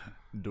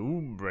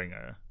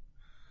 Doombringer.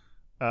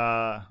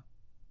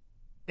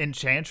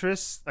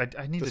 Enchantress,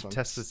 I need to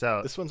test this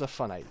out. This one's a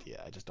fun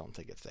idea. I just don't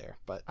think it's there.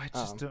 But I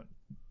just don't.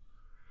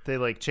 They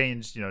like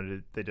changed.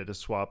 They did a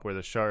swap where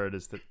the shard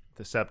is the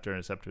scepter and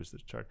the scepter is the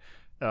shard.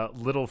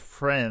 Little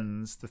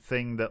Friends, the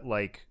thing that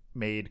like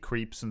made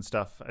creeps and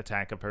stuff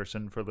attack a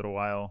person for a little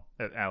while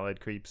at allied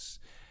creeps,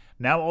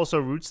 now also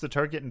roots the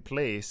target in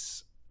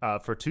place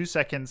for 2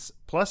 seconds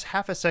plus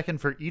half a second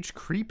for each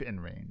creep in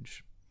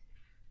range,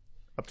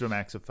 up to a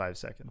max of 5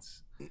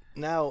 seconds.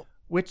 Now,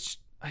 which.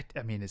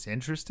 I mean, it's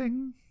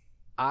interesting.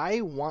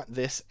 I want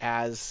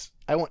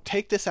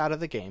take this out of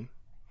the game.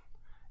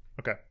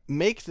 Okay.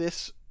 Make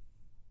this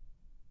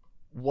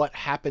what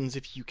happens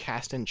if you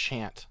cast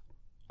Enchant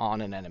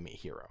on an enemy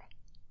hero.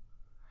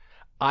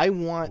 I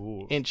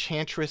want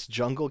Enchantress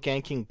jungle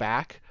ganking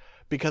back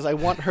because I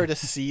want her to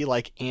see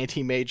like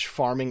anti-mage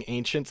farming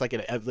ancients, like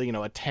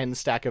a 10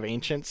 stack of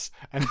ancients,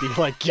 and be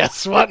like,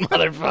 guess what,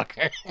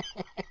 motherfucker?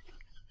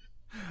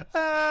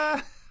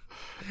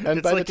 And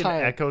it's by like the time,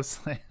 an Echo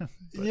Slam.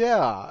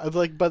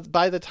 But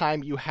by the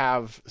time you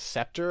have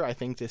Scepter, I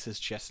think this is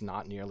just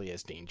not nearly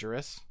as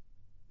dangerous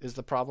is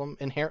the problem.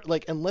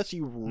 Like, unless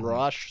you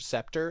rush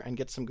Scepter and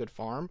get some good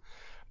farm,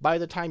 by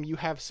the time you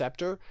have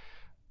Scepter,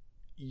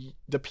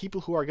 the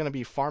people who are going to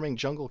be farming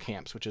jungle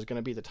camps, which is going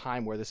to be the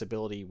time where this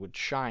ability would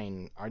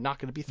shine, are not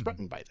going to be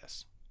threatened by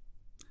this.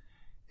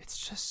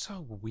 It's just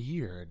so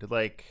weird.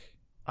 Like,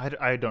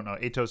 I don't know.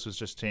 Atos was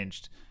just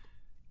changed.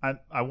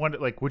 I wonder,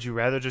 like, would you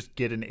rather just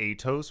get an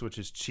Atos, which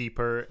is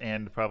cheaper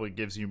and probably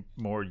gives you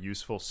more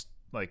useful,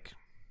 like,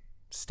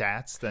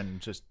 stats than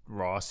just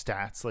raw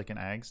stats like an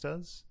Ags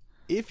does?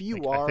 If you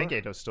like, are I think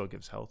Atos still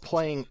gives health.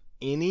 playing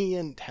any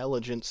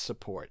intelligence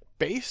support,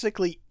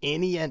 basically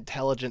any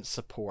intelligence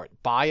support,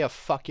 buy a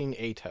fucking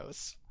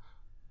Atos.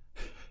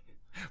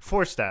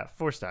 Four staff,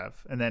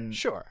 and then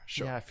Sure.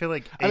 Yeah, I feel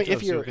like I mean, if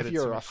Atos, you're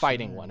you'll a get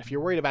fighting one, if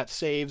you're worried about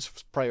saves,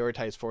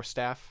 prioritize Force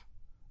Staff,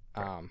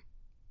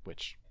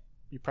 which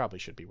you probably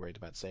should be worried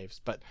about saves.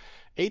 But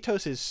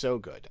Atos is so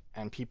good,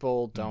 and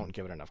people don't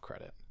give it enough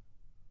credit.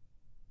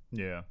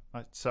 Yeah,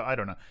 so I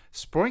don't know.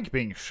 Spoink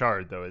being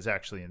shard though is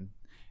actually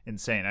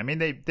insane. I mean,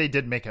 they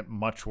did make it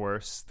much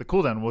worse. The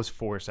cooldown was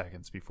 4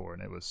 seconds before,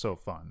 and it was so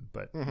fun.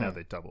 But now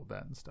they doubled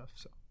that and stuff.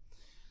 So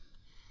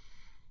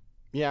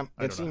yeah,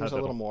 it seems a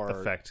little more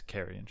affect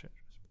carry and changes.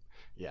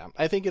 Yeah,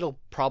 I think it'll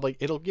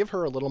give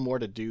her a little more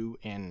to do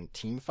in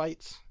team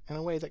fights in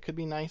a way that could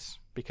be nice,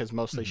 because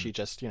mostly she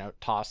just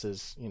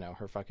tosses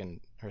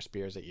her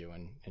spears at you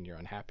and you're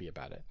unhappy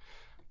about it.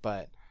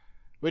 But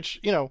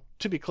which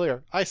to be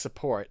clear, I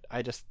support.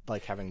 I just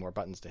like having more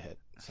buttons to hit.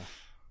 So.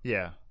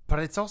 Yeah, but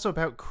it's also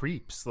about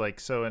creeps. Like,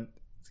 so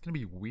it's gonna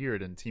be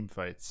weird in team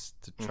fights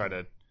to try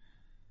to.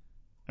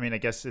 I mean, I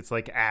guess it's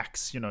like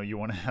Axe. You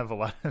want to have a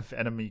lot of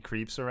enemy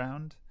creeps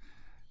around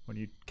when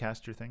you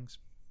cast your things.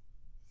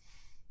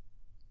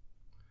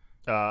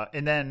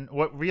 And then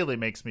what really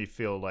makes me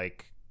feel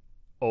like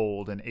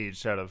old and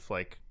aged out of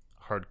like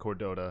hardcore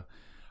Dota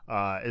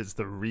is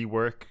the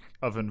rework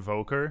of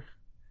Invoker,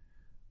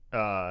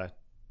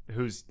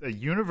 who's a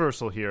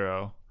universal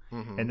hero,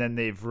 and then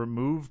they've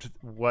removed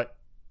what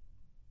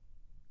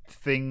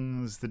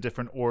things the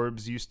different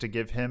orbs used to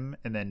give him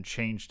and then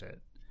changed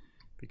it.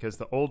 Because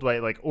the old way,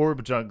 like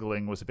orb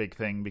juggling was a big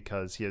thing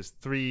because he has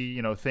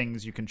 3,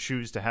 things you can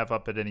choose to have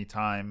up at any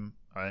time,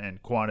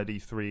 and quantity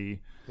 3.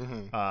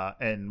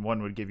 And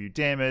one would give you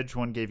damage,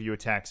 one gave you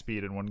attack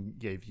speed, and one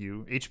gave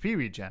you HP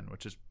regen,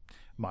 which is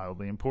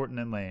mildly important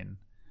in lane.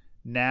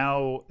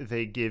 Now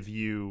they give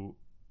you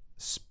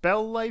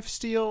spell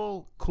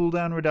lifesteal,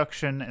 cooldown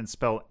reduction, and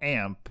spell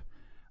amp.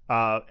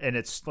 And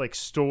it's like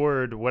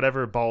stored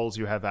whatever balls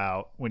you have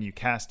out when you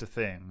cast a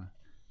thing.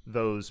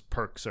 Those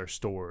perks are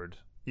stored,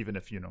 even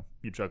if you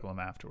juggle them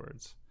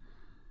afterwards.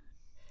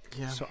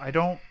 Yeah. So I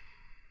don't.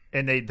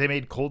 And they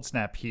made Cold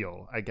Snap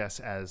heal, I guess,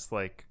 as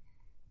like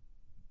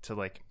to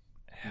like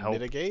help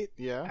mitigate,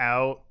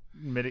 out,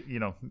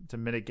 to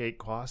mitigate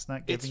cost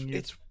not giving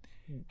you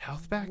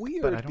health back.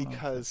 Weird,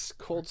 because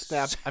Cold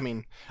Snap. I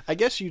mean, I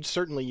guess you'd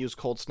certainly use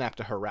Cold Snap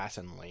to harass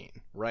in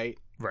lane, right?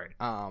 Right.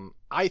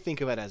 I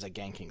think of it as a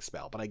ganking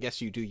spell, but I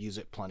guess you do use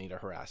it plenty to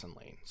harass in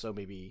lane, so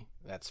maybe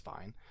that's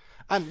fine.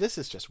 This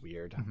is just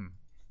weird.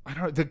 I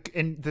don't know.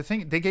 The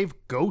thing, they gave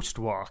Ghost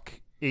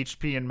Walk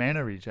HP and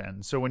mana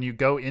regen, so when you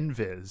go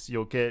invis,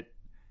 you'll get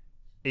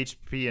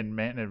HP and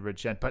mana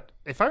regen. But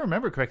if I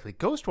remember correctly,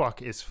 Ghost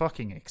Walk is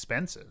fucking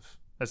expensive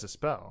as a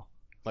spell.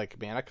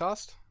 Like mana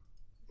cost?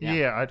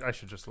 Yeah, I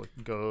should just look.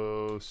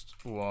 Ghost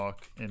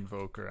Walk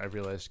Invoker. I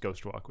realized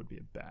Ghost Walk would be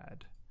a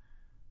bad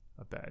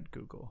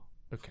Google.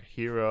 Okay,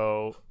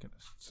 hero.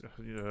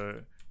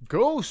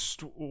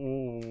 Ghost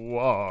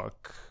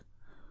Walk.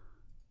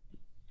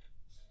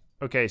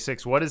 Okay,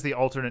 6. What is the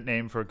alternate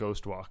name for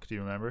Ghost Walk? Do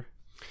you remember?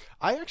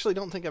 I actually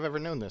don't think I've ever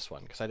known this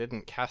one because I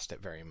didn't cast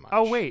it very much.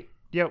 Oh wait,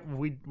 yeah,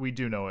 we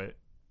do know it.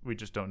 We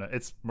just don't know.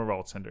 It's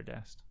Moralt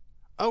Cindergast.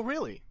 Oh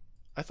really?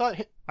 I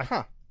thought.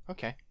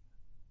 Okay.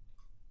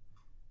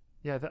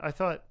 Yeah, I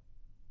thought.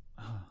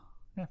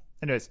 Yeah.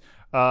 Anyways,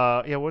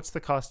 yeah. What's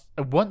the cost?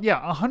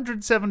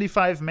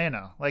 175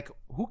 mana. Like,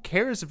 who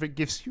cares if it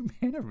gives you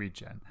mana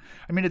regen?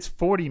 I mean, it's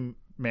 40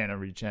 mana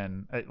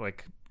regen at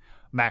like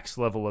max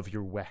level of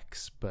your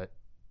Wex, but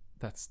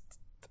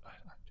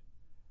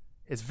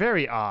it's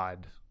very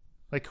odd.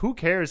 Like, who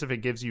cares if it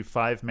gives you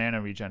 5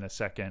 mana regen a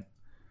second?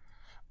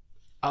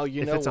 Oh,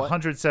 if it's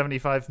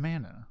 175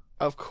 mana.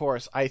 Of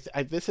course,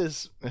 this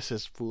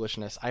is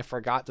foolishness. I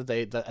forgot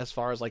that as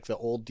far as like the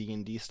old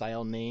D&D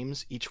style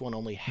names, each one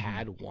only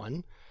had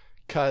one,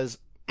 because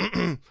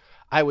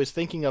I was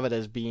thinking of it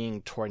as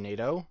being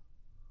Tornado,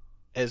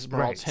 as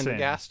Moralt's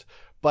Hindergast,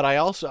 but I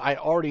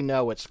already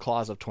know it's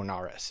Claws of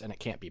Tornaris, and it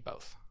can't be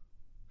both.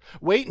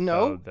 Wait,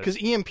 no, because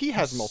EMP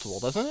has multiple,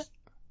 doesn't it?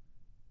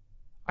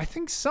 I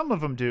think some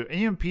of them do.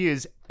 EMP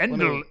is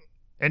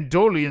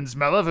Endolian's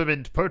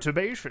Malevolent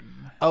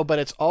Perturbation. Oh, but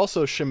it's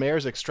also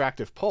Shemer's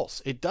Extractive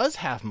Pulse. It does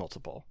have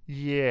multiple.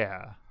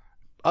 Yeah.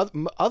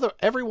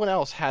 Everyone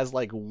else has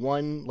like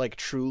one like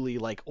truly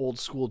like old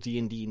school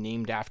D&D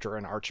named after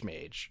an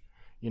archmage,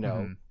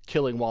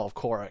 killing Wall of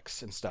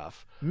Korix and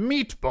stuff.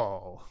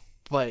 Meatball.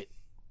 But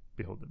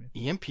behold the meat.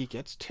 EMP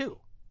gets 2.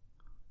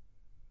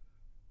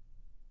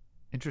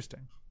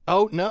 Interesting.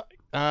 Oh, no.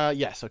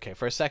 Yes, okay.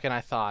 For a second,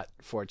 I thought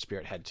Forge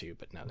Spirit had 2,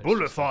 but no.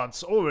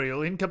 Bullifon's Oriel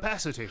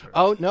Incapacitator.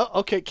 Oh, no.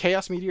 Okay,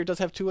 Chaos Meteor does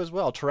have 2 as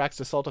well. Tarak's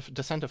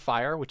Descent of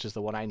Fire, which is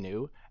the one I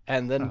knew.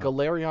 And then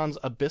Galerion's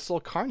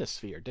Abyssal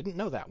Carnosphere. Didn't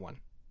know that one.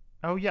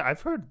 Oh, yeah.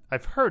 I've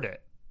heard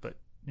it, but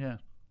yeah.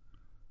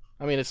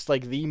 I mean, it's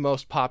like the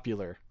most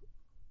popular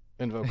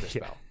Invoker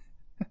spell.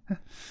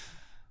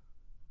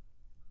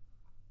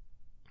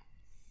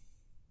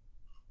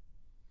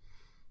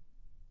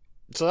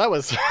 So that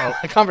was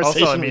a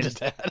conversation also, I mean, we just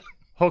had.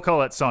 He'll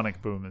call it Sonic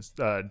Boom is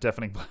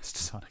Deafening Blast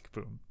Sonic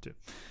Boom too.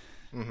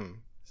 Mm-hmm.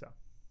 So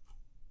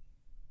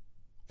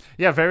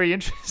yeah, very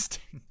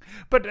interesting.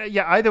 But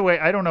yeah, either way,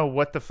 I don't know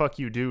what the fuck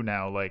you do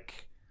now.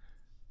 Like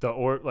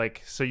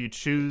so you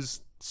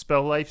choose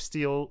spell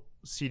Lifesteal,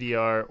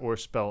 CDR, or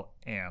spell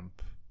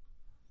Amp.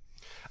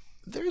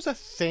 There's a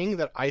thing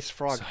that Ice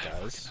Frog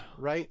does,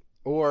 right?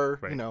 Or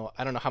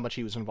I don't know how much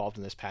he was involved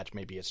in this patch.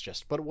 Maybe it's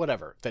just, but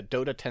whatever that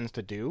Dota tends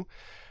to do.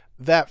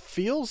 That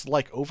feels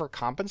like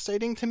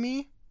overcompensating to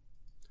me,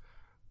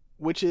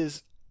 which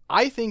is,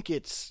 I think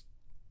it's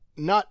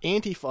not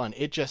anti-fun,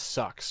 it just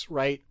sucks,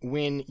 right?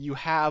 When you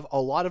have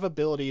a lot of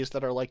abilities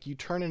that are like you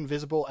turn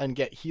invisible and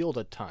get healed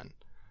a ton.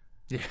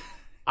 Yeah.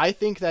 I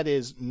think that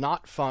is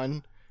not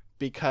fun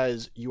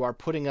because you are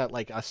putting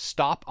a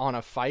stop on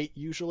a fight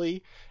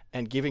usually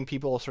and giving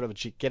people sort of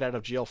a get out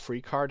of jail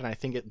free card, and I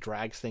think it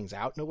drags things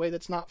out in a way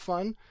that's not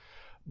fun.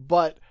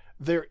 But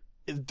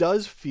it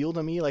does feel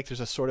to me like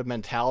there's a sort of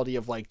mentality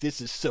of like, this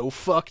is so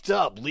fucked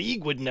up.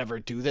 League would never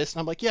do this.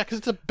 And I'm like, yeah, because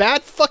it's a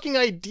bad fucking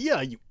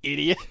idea, you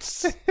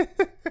idiots.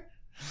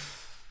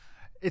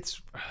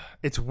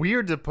 It's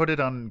weird to put it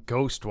on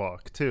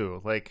Ghostwalk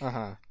too. Like,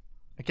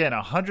 again,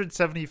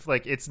 170.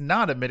 Like, it's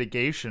not a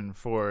mitigation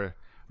for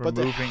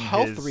removing but the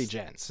health his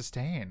regen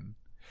sustain.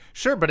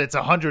 Sure, but it's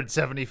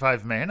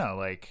 175 mana.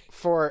 Like,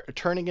 for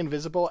turning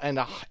invisible and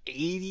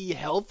 80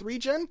 health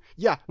regen.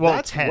 Yeah, well,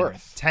 that's 10,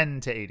 worth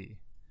 10 to 80.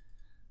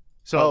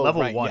 So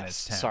level right, 1 yes.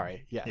 is 10.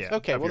 Sorry, yes. Yeah,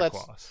 okay, well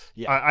that's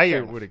yeah.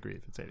 I would agree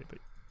if it's 80, but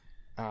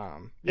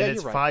and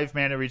it's right. 5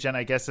 mana regen.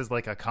 I guess is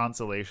like a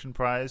consolation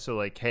prize. So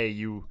like, hey,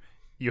 you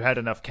had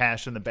enough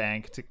cash in the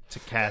bank to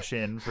cash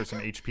in for some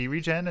HP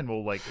regen, and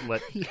we'll like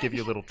give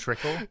you a little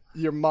trickle.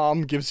 Your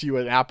mom gives you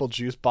an apple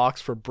juice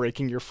box for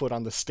breaking your foot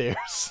on the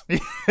stairs.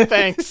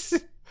 Thanks.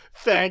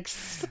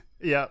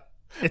 Yeah,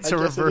 it's a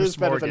reverse it is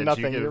better mortgage. Than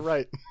nothing. You're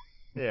right.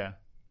 Yeah.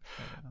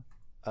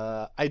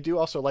 I do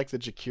also like the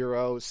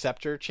Jakiro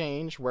Scepter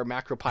change, where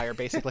Macropyre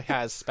basically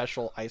has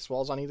special ice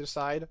walls on either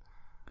side.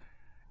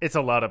 It's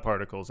a lot of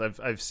particles.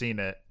 I've seen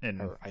it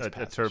in a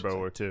turbo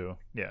or two.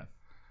 Yeah.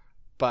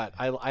 But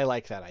I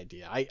like that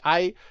idea.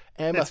 I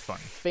am it's a fun.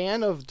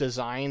 fan of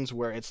designs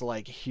where it's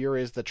like, here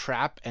is the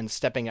trap, and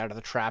stepping out of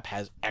the trap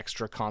has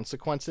extra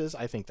consequences.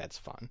 I think that's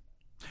fun.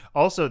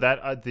 Also,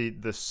 that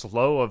the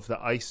slow of the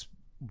ice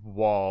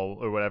wall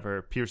or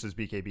whatever pierces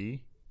BKB,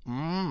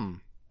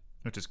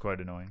 which is quite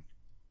annoying.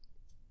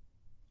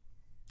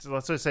 So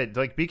let's just say,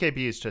 like,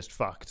 BKB is just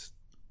fucked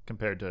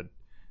compared to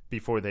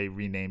before they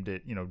renamed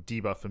it,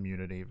 debuff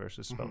immunity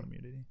versus spell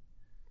immunity.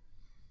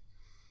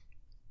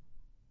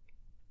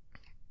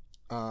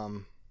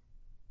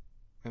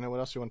 What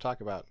else do you want to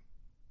talk about?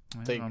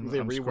 They I'm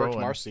reworked scrolling.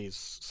 Marcy's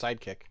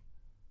sidekick.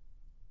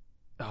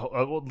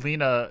 Well,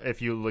 Lena,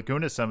 if you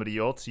Laguna somebody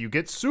else, you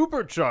get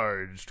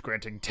supercharged,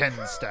 granting 10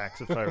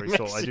 stacks of Fiery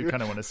Soul. I do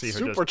kind of want to see her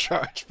just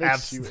supercharged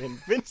makes you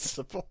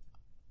invincible.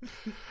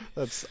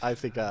 That's, I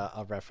think,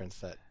 a reference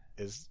that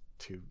is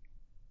to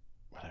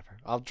whatever.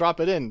 I'll drop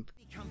it in.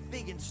 Become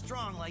big and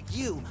strong like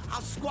you. I'll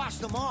squash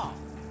them all.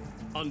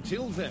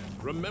 Until then,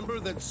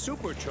 remember that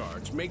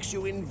Supercharge makes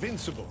you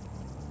invincible.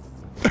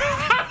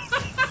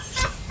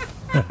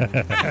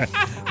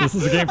 This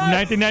is a game from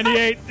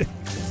 1998.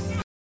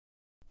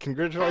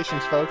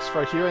 Congratulations, folks,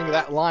 for hearing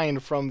that line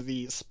from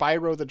the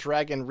Spyro the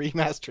Dragon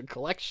Remastered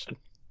Collection.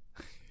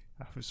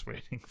 I was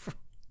waiting for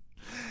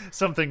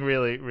something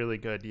really, really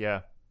good.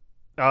 Yeah.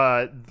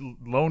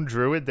 Lone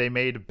Druid, they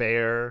made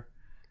Bear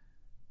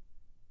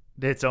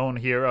its own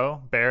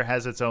hero. Bear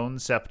has its own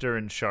scepter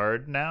and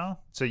shard now.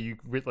 So you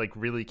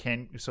really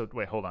can. So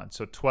wait, hold on.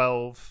 So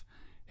 12,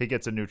 he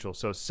gets a neutral.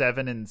 So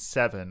 7 and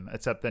 7,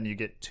 except then you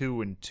get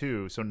 2 and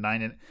 2. So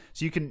 9 and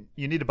so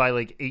you need to buy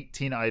like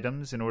 18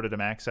 items in order to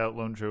max out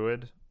Lone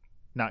Druid,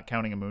 not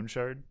counting a moon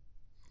shard.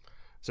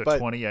 So but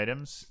 20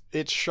 items.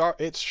 It's shard.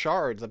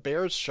 The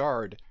Bear's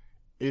shard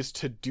is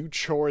to do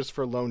chores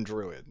for Lone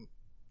Druid.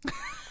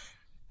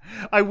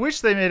 I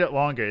wish they made it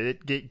longer.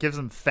 It gives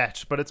them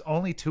fetch, but it's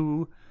only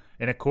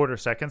 2.25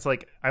 seconds.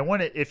 Like, I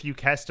want it, if you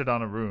cast it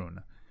on a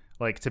rune,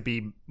 like, to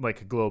be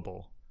like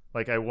global.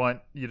 Like, I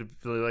want you to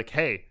be like,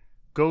 hey,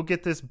 go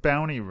get this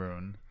bounty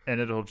rune, and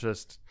it'll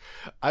just.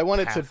 I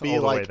want it to be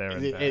like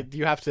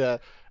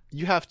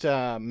you have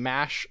to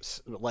mash,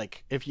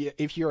 like,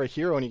 if you're a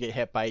hero and you get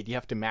hit by it, you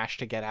have to mash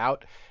to get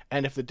out,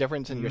 and if the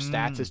difference in your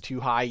stats is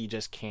too high, you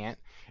just can't.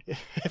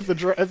 If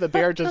the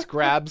bear just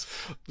grabs,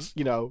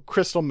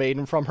 Crystal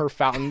Maiden from her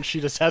fountain,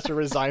 she just has to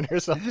resign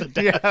herself to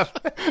death.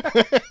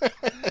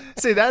 Yeah.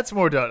 See, that's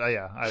more done.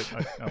 Yeah,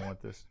 I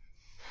want this.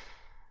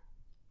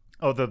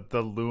 Oh,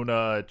 the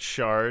Luna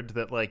shard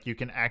that like you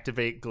can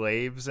activate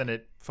glaives and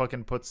it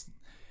fucking puts.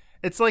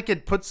 It's like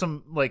it puts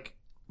some like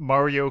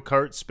Mario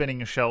Kart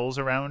spinning shells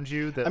around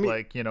you that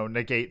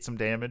negate some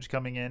damage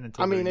coming in.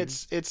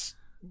 It's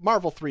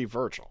Marvel 3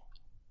 Virgil.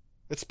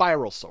 It's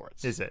spiral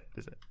swords. Is it?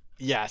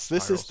 Yes,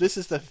 this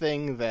is the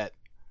thing that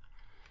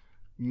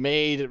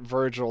made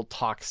Virgil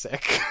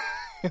toxic.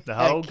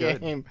 Oh,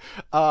 good. Game.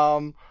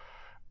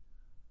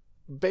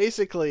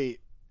 Basically,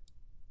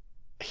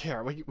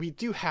 here we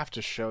do have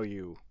to show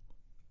you,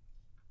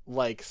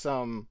 like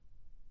some.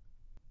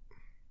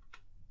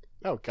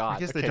 Oh God! I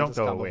guess they don't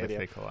go away if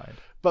they collide.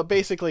 But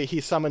basically, he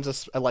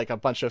summons a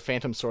bunch of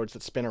phantom swords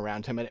that spin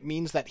around him, and it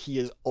means that he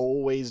is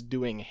always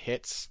doing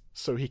hits,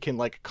 so he can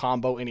like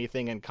combo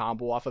anything and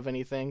combo off of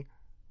anything.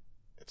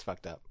 It's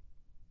fucked up.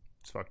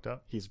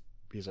 He's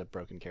a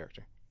broken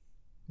character.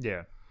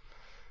 Yeah.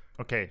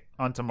 Okay,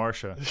 on to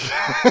Marsha.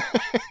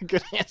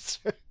 Good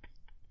answer.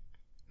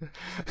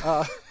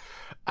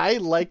 I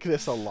like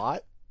this a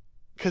lot.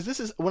 Because this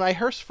is, when I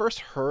first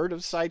heard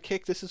of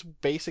Sidekick, this is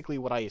basically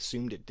what I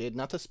assumed it did.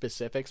 Not the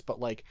specifics, but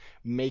like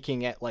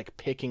making it like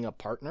picking a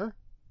partner.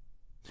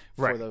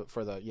 Right.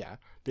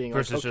 Being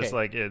versus like, okay. just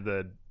like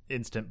the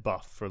instant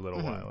buff for a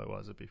little while. It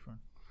was before.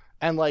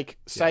 And like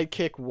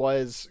Sidekick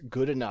was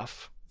good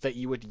enough that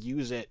you would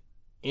use it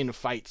in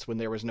fights when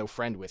there was no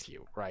friend with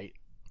you, right?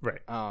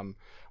 Right.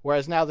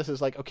 Whereas now this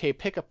is like, okay,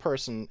 pick a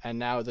person, and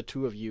now the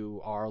two of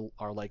you are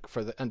like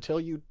until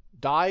you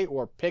die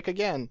or pick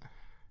again.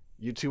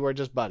 You two are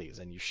just buddies,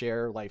 and you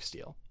share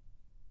lifesteal.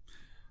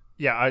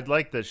 Yeah, I'd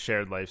like the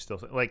shared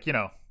lifesteal. Like,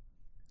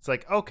 it's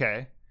like,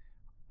 okay,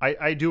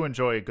 I do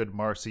enjoy a good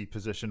Marcy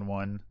position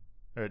 1.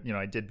 Or,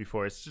 I did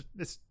before.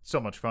 It's so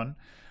much fun.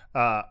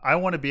 I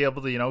want to be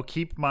able to,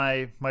 keep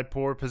my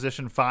poor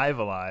position 5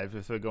 alive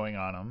if they're going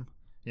on them.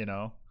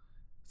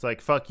 It's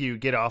like, fuck you,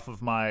 get off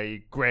of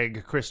my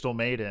Greg Crystal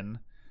Maiden,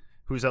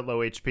 who's at low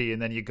HP,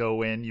 and then you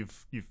go in,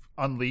 you've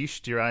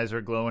unleashed, your eyes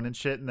are glowing and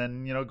shit, and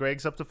then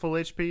Greg's up to full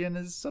HP and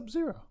is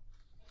Sub-Zero.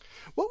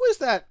 What was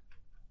that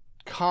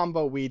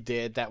combo we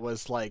did that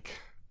was like?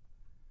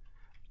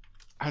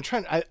 I'm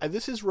trying.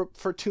 This is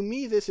to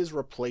me. This is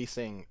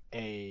replacing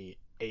a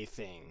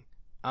thing.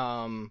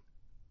 Oh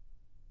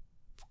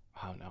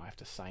no, I have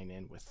to sign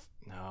in with.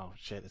 No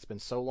shit, it's been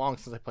so long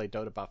since I played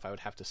Dota Buff. I would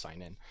have to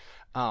sign in.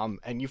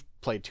 And you've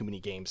played too many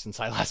games since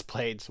I last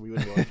played, so we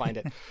wouldn't be able to find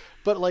it.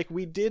 But like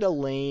we did a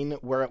lane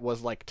where it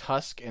was like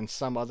Tusk and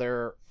some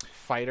other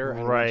fighter,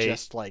 and we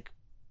just like,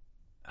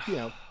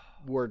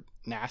 were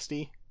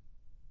nasty.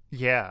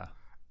 Yeah.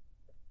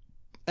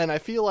 And I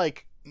feel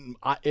like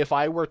if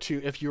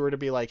you were to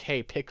be like,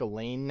 hey, pick a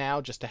lane now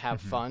just to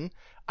have fun,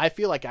 I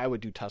feel like I would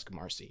do Tusk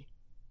Marcy.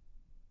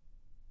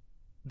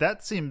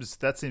 That seems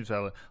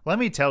valid. Let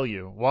me tell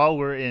you, while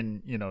we're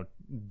in,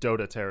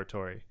 Dota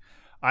territory,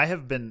 I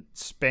have been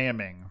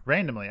spamming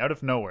randomly out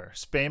of nowhere,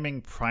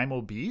 spamming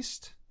Primal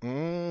Beast.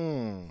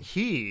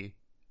 He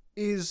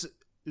is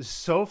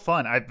so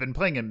fun. I've been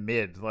playing him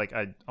mid, like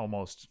I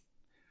almost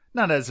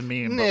not as a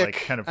meme, Nick, but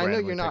like kind of. I know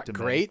you're not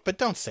great, but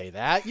don't say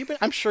that.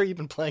 I'm sure you've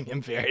been playing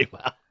him very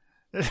well.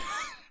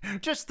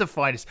 Just the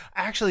finest.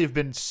 I actually have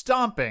been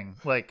stomping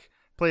like.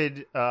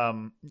 Played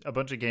a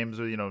bunch of games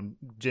with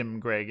Jim,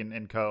 Greg,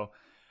 and co.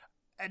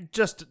 And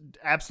just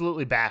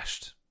absolutely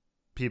bashed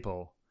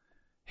people.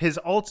 His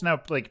ult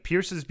now like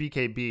pierces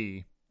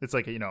BKB. It's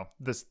like he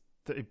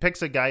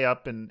picks a guy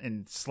up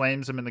and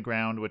slams him in the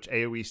ground, which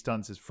AoE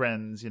stuns his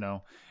friends.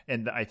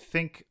 And I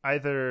think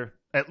either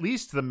at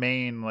least the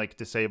main like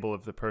disable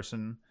of the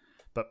person,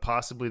 but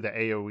possibly the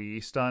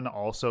AoE stun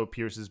also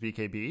pierces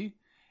BKB,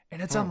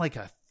 and it's on like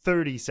a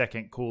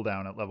 30-second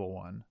cooldown at level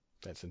 1.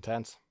 That's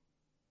intense.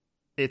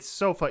 It's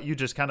so fun. You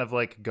just kind of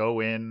like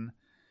go in.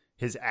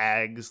 His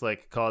Ags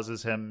like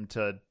causes him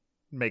to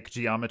make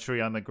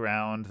geometry on the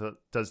ground that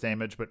does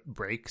damage but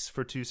breaks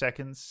for 2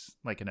 seconds,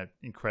 like an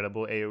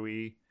incredible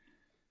AoE.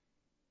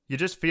 You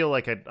just feel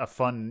like a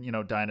fun,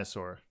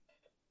 dinosaur,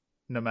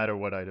 no matter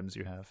what items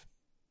you have.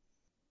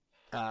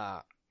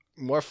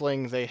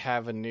 Morphling, they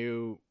have a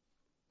new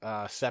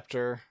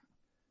scepter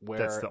where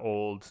that's the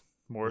old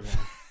morph.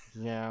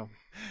 Yeah.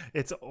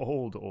 It's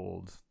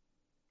old.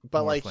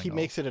 But like he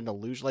makes it an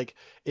illusion, like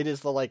it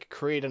is the like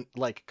create an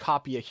like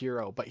copy a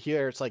hero, but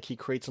here it's like he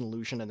creates an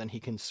illusion and then he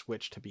can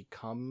switch to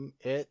become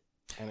it,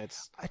 and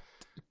it's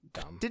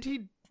dumb.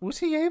 Was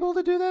he able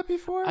to do that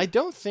before? I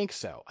don't think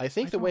so. I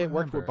think the way it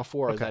worked remember.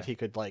 before is that he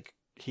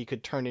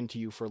could turn into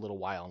you for a little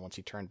while, and once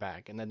he turned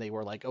back, and then they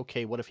were like,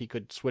 okay, what if he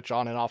could switch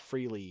on and off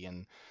freely?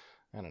 And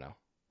I don't know.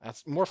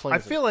 That's Morphling. I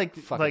feel like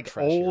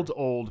old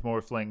hero.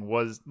 Morphling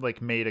was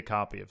like made a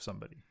copy of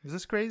somebody. Is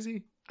this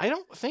crazy? I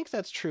don't think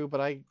that's true,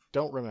 but I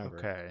don't remember.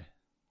 Okay.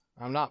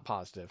 I'm not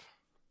positive.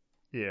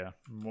 Yeah.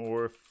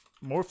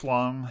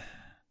 Morphlong.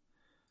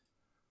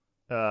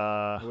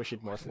 I wish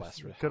he'd morph less.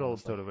 Good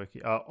old Dota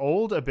Wiki.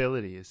 Old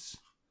abilities.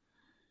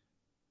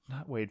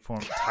 Not wave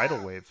form.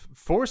 Tidal wave.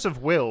 Force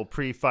of will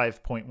pre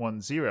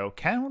 5.10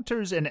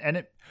 counters an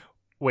enemy.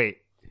 Wait.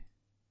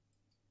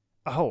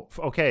 Oh,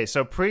 okay.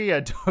 So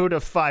pre-Dota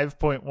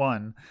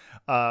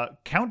 5.1,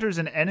 counters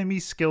an enemy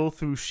skill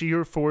through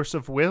sheer force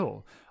of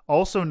will,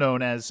 also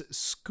known as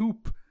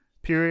Scoop.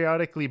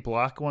 Periodically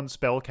block one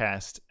spell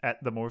cast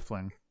at the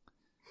Morphling.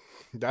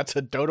 That's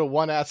a Dota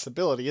 1 ass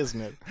ability,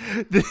 isn't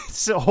it?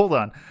 So hold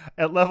on.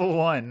 At level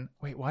 1,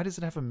 wait, why does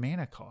it have a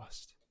mana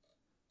cost?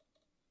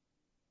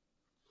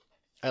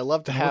 I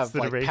love to have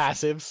like duration?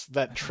 passives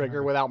that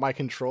trigger without my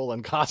control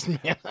and cost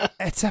mana.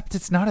 Except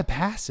it's not a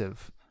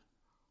passive.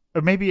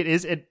 Or maybe it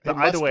is.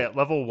 Either way, at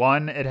level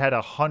 1, it had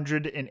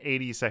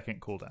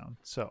 180-second cooldown.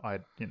 So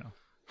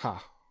Huh.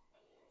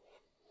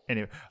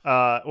 Anyway,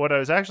 what I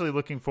was actually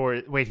looking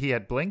for. Wait, he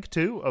had blink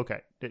too.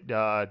 Okay,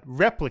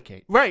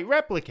 replicate. Right,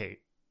 replicate.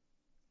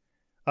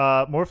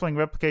 Morphling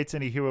replicates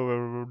any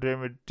hero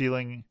damage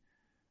dealing.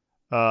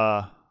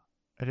 I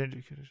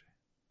didn't.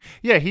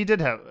 Yeah, he did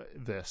have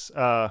this.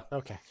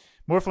 Okay.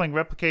 Morphling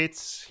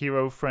replicates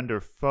hero, friend,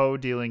 or foe,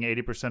 dealing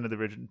 80% of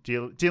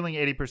the dealing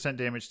 80%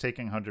 damage,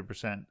 taking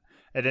 100%.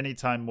 At any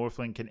time,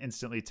 Morphling can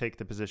instantly take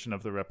the position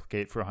of the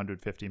replicate for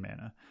 150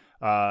 mana.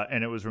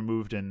 And it was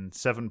removed in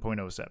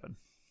 7.07.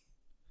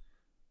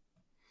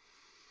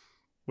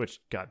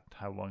 Which, God,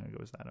 how long ago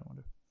was that? I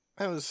wonder.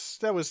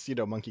 That was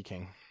Monkey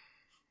King.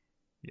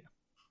 Yeah.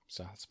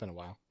 So it's been a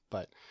while.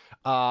 But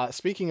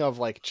speaking of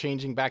like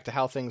changing back to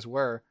how things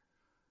were,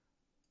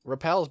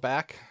 Repel's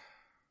back.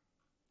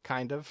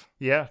 Kind of.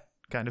 Yeah,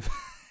 kind of.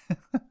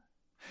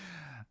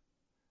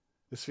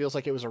 This feels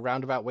like it was a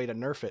roundabout way to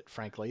nerf it,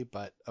 frankly,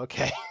 but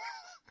okay.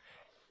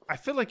 I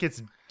feel like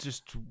it's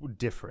just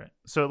different.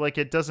 So, like,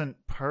 it doesn't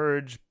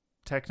purge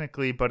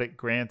technically, but it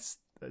grants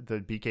the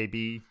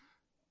BKB.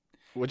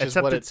 Which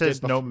except is what it says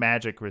did no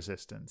magic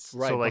resistance.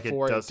 Right. So, like,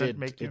 before it doesn't did,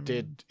 make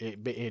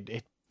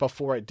you...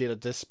 before it did a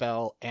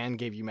dispel and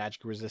gave you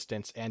magic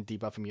resistance and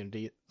debuff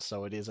immunity,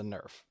 so it is a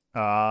nerf.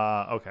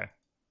 Okay.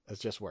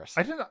 It's just worse.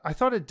 I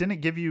thought it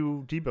didn't give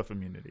you debuff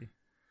immunity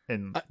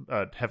in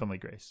Heavenly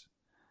Grace.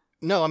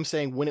 No, I'm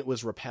saying when it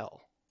was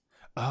Repel.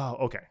 Oh,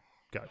 okay.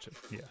 Gotcha.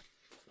 Yeah.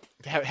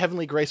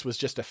 Heavenly Grace was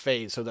just a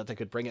phase so that they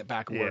could bring it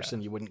back worse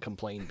and you wouldn't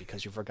complain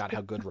because you forgot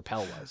how good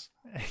Repel was.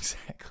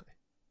 Exactly.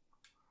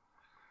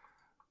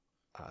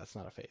 It's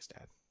not a phase,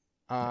 Dad.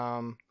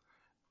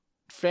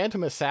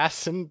 Phantom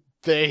Assassin,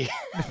 they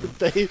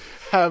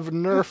have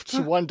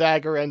nerfed one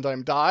dagger and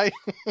I'm die.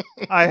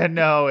 I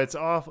know, it's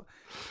awful.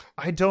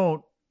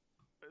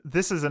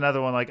 This is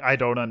another one, like, I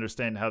don't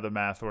understand how the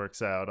math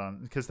works out on,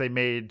 because they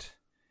made,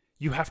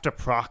 you have to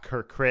proc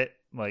her crit,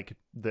 like,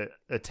 the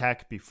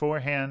attack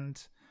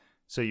beforehand,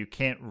 so you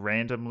can't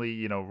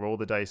randomly, roll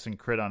the dice and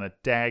crit on a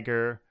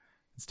dagger.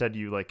 Instead,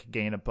 you, like,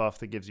 gain a buff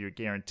that gives you a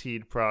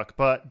guaranteed proc,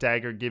 but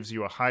dagger gives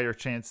you a higher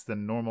chance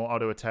than normal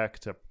auto attack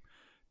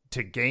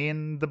to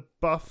gain the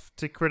buff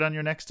to crit on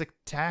your next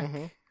attack.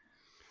 Mm-hmm.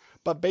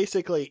 But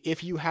basically,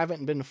 if you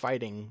haven't been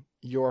fighting,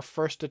 your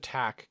first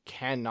attack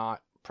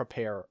cannot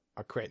prepare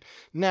a crit.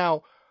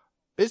 Now,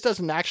 this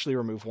doesn't actually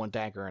remove one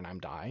dagger and I'm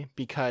die,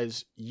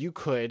 because you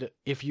could,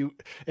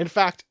 in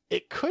fact,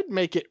 it could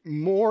make it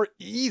more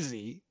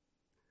easy,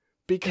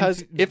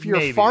 because if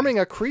you're farming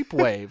a creep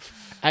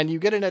wave and you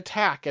get an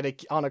attack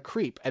on a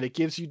creep and it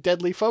gives you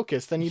deadly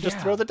focus, then you just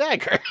throw the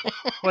dagger.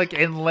 Like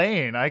in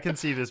lane, I can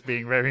see this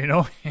being very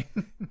annoying.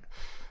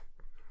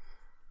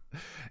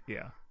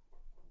 Yeah.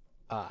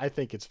 I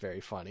think it's very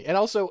funny. And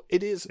also,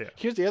 it is,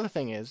 here's the other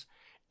thing is,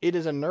 it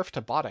is a nerf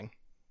to botting.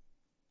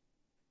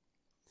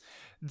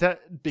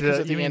 Because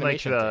of the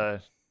animation thing.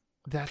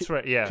 That's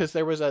right, yeah. Because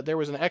there was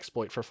an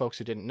exploit for folks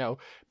who didn't know.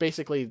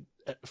 Basically,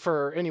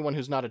 for anyone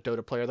who's not a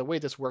Dota player, the way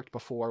this worked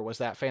before was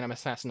that Phantom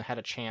Assassin had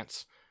a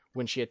chance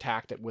when she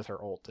attacked it with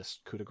her ult, this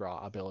coup de grace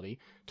ability,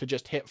 to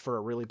just hit for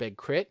a really big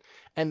crit,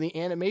 and the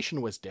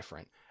animation was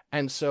different.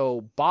 And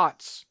so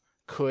bots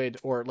could,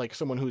 or like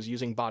someone who's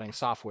using botting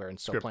software and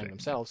still playing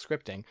themselves,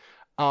 scripting,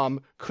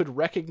 could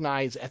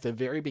recognize at the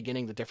very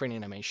beginning the different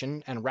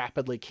animation and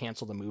rapidly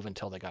cancel the move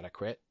until they got a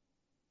crit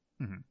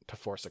to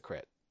force a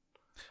crit.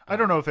 I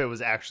don't know if it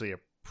was actually a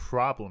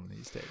problem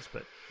these days,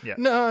 but yeah.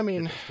 No, I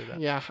mean,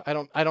 yeah, I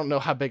don't know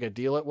how big a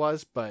deal it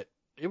was, but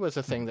it was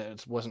a thing that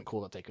it wasn't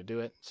cool that they could do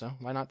it, so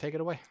why not take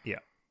it away? Yeah.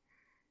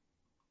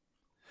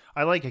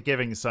 I like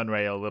giving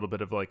Sunray a little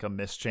bit of like a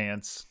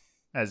mischance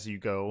as you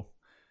go.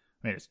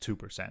 I mean, it's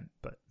 2%,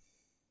 but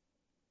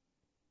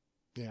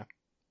yeah.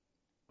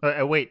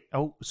 Wait.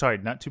 Oh, sorry,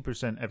 not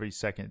 2% every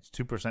second. It's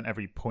 2%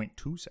 every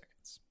 0.2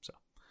 seconds. So.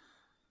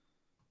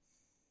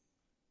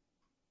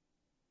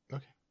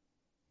 Okay.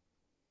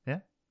 Yeah.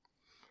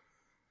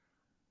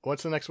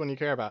 What's the next one you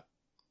care about?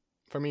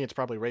 For me, it's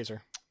probably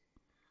Razor.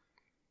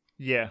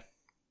 Yeah.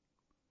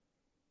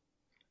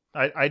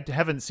 I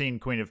haven't seen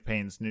Queen of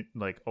Pain's new,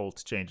 like,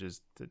 ult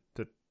changes.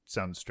 That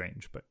sounds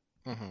strange, but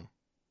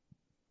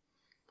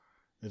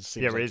it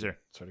seems like Razor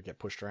sort of get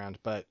pushed around.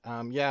 But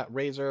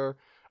Razor.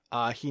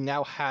 He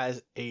now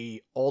has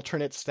a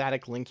alternate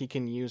static link he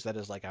can use that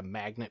is like a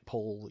magnet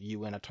pull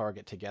you and a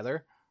target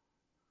together.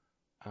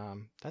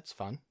 That's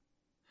fun.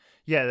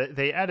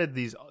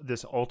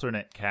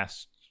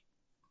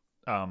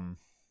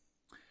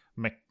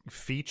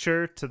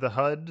 feature to the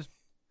HUD.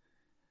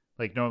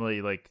 Like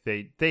normally, like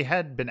they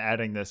had been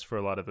adding this for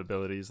a lot of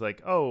abilities,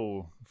 like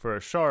for a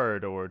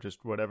shard or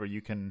just whatever,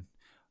 you can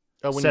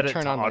when set you it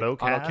turn to on like,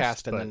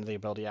 autocast, and then the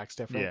ability acts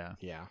different.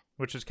 Yeah.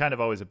 Which is kind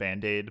of always a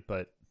band-aid,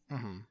 but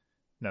Mm-hmm.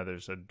 now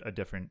there's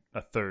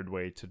a third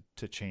way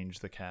to change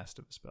the cast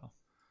of a spell.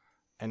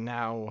 And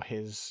now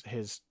his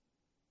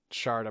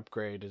shard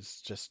upgrade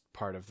is just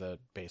part of the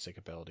basic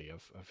ability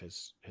of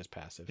his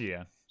passive.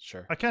 Yeah,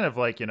 sure. I kind of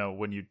like,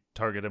 when you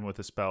target him with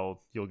a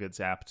spell, you'll get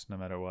zapped no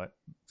matter what.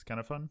 It's kind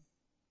of fun,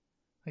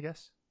 I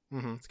guess.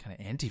 Mm-hmm. It's kind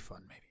of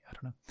anti-fun, maybe. I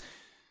don't know.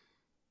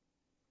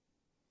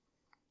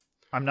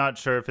 I'm not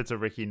sure if it's a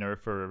Ricky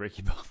nerf or a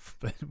Ricky buff,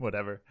 but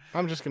whatever.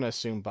 I'm just gonna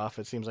assume buff.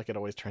 It seems like it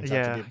always turns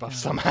out to be a buff yeah.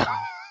 somehow.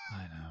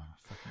 I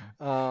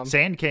know.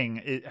 Sand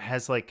King, it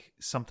has like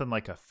something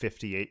like a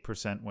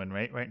 58% win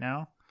rate right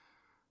now.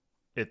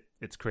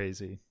 It's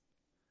crazy.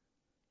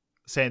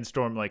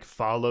 Sandstorm like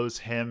follows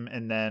him,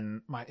 and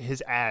then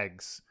his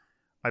Ags.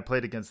 I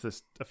played against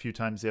this a few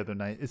times the other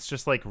night. It's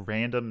just like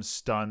random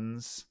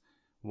stuns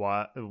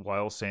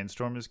while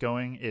Sandstorm is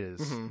going. It is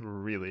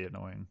really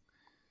annoying.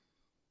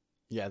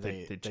 Yeah,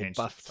 they changed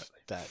buffed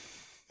that,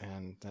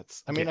 and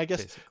that's. I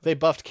guess basically. they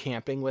buffed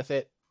camping with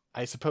it.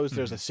 I suppose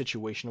there's a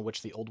situation in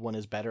which the old one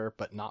is better,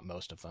 but not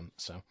most of them.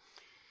 So,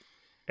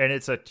 and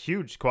it's a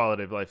huge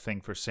quality of life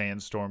thing for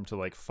Sandstorm to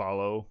like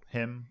follow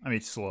him. I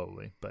mean,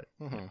 slowly, but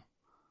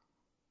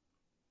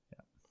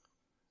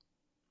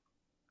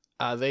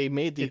yeah. They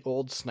made the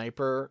old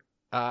sniper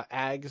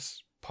Ags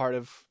part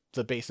of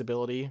the base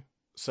ability.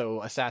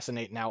 So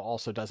Assassinate now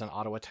also does an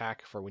auto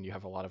attack for when you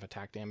have a lot of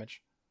attack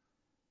damage.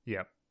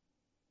 Yep.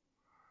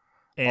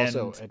 And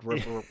also, it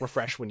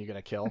refresh when you get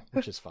a kill,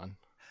 which is fun.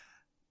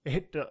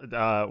 We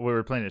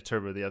were playing a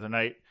turbo the other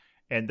night,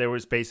 and there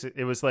was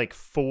it was like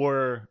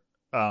four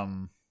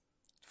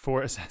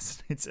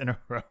assassinates in a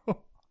row.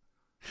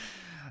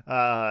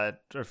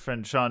 Our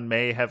friend Sean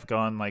may have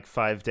gone like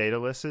 5 data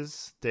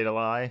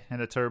lie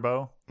in a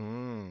turbo.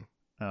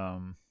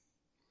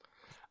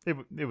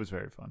 It was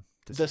very fun.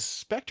 The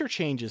Spectre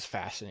change is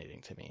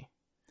fascinating to me.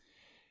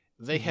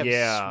 They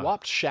have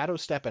swapped Shadow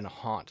Step and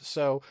Haunt.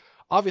 So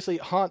obviously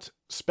Haunt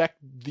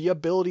the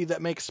ability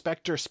that makes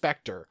Spectre,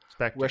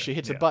 where she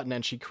hits a button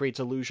and she creates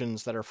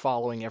illusions that are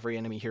following every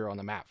enemy hero on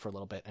the map for a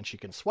little bit, and she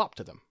can swap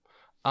to them.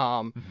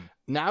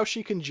 Now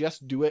she can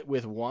just do it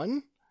with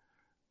one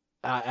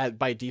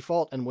by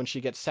default, and when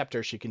she gets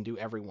Scepter, she can do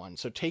every one.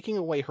 So taking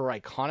away her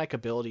iconic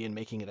ability and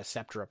making it a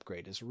Scepter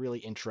upgrade is really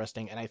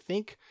interesting, and I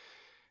think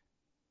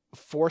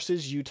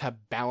forces you to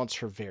balance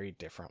her very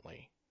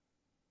differently.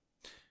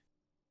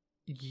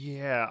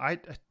 Yeah,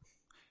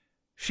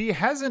 she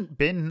hasn't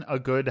been a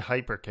good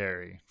hyper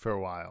carry for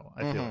a while.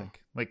 I feel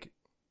like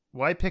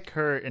why pick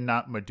her and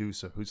not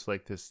Medusa, who's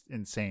like this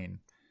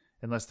insane,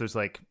 unless there's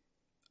like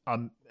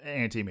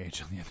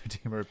anti-mage on the other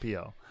team or a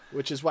PL,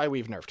 which is why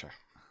we've nerfed her.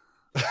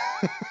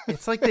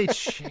 It's like they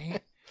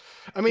change.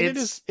 I mean,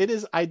 it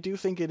is. I do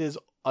think it is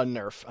a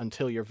nerf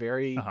until you're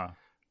very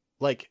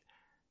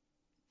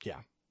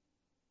yeah.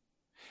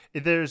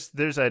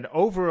 There's an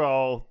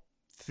overall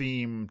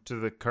theme to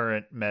the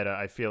current meta,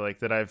 I feel like,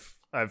 that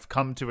I've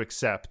come to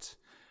accept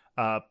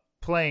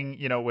playing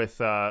with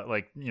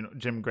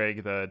Jim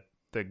Gregg, the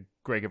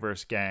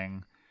Greggiverse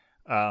gang.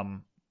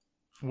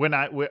 When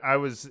I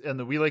was in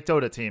the We Like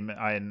Dota team,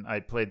 I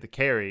played the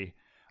carry.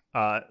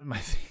 My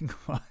thing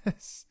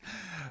was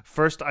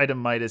first item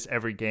Midas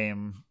every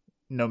game,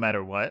 no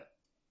matter what.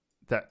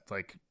 That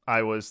like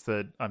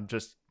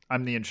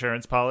I'm the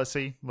insurance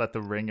policy. Let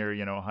the ringer,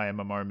 high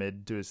MMR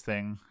mid do his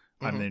thing.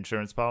 I'm the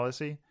insurance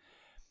policy.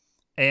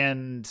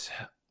 And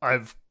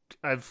I've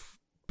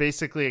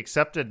basically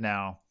accepted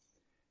now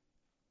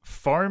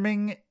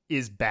farming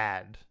is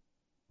bad.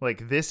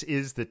 Like, this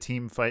is the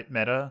team fight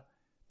meta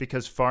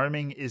because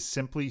farming is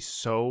simply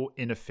so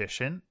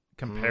inefficient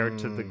compared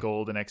to the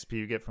gold and XP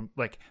you get from,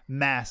 like,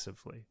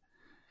 massively.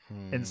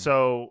 And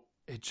so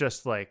it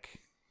just like,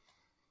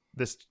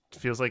 this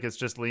feels like it's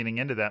just leaning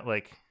into that,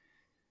 like,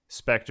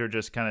 Spectre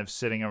just kind of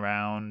sitting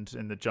around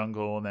in the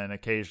jungle and then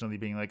occasionally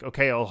being like,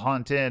 okay, I'll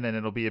haunt in and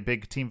it'll be a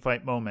big team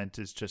fight moment,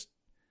 is just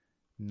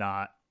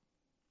not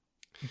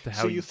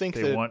how so you think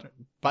that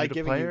by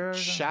giving you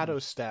Shadow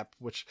Step,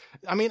 which,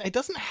 I mean, it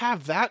doesn't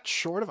have that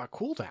short of a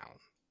cooldown.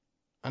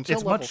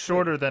 It's much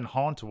shorter than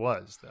Haunt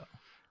was, though.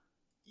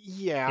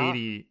 Yeah.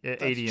 80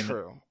 that's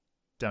true.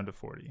 Down to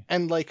 40.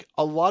 And like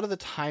a lot of the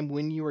time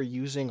when you were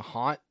using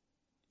Haunt,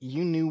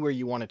 you knew where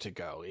you wanted to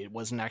go. It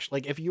wasn't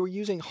actually like if you were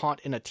using Haunt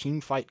in a team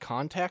fight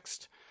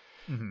context,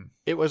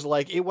 it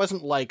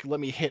wasn't like, let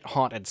me hit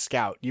Haunt and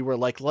Scout. You were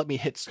like, let me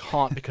hit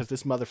Haunt because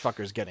this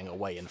motherfucker's getting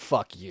away and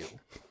fuck you.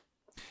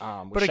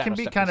 But it can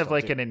be kind of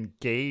like an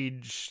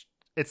engage.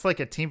 It's like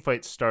a team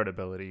fight start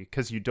ability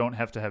because you don't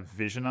have to have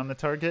vision on the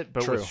target.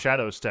 But with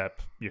Shadow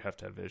Step, you have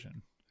to have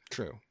vision.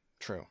 True.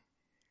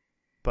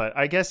 But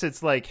I guess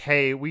it's like,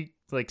 hey,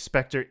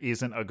 Spectre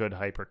isn't a good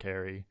hyper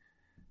carry.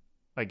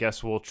 I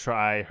guess we'll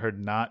try her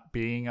not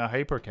being a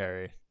hyper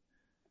carry.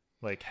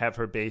 Like, have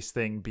her base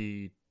thing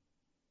be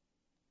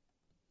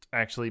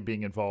actually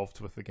being involved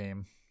with the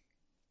game.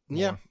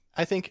 Yeah,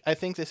 I think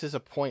this is a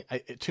point.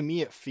 To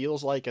me, it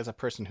feels like, as a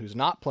person who's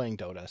not playing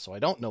Dota, so I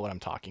don't know what I'm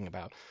talking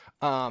about,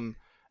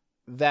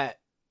 that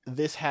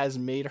this has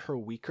made her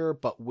weaker,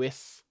 but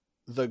with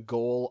the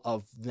goal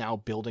of now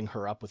building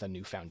her up with a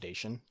new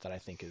foundation that I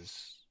think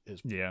is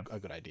a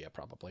good idea,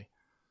 probably.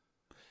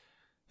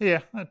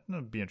 Yeah,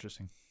 that'd be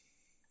interesting.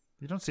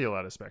 You don't see a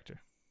lot of Spectre.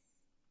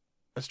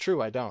 That's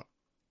true, I don't.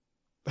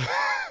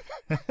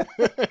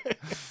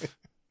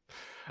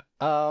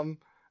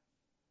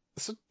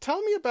 So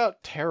tell me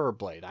about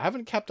Terrorblade. I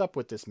haven't kept up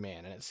with this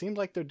man, and it seems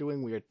like they're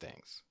doing weird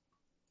things.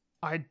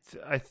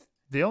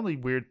 The only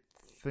weird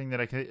thing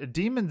that I can...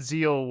 Demon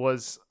Zeal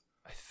was...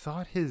 I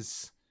thought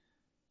his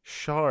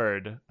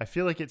shard... I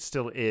feel like it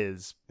still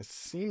is. It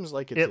seems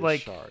like it's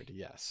his shard,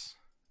 yes.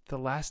 The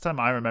last time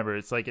I remember,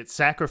 it's like it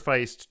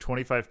sacrificed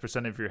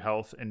 25% of your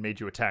health and made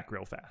you attack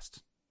real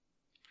fast.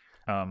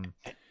 And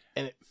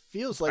it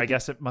feels like... I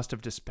guess it must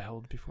have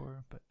dispelled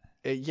before, but...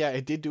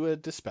 it did do a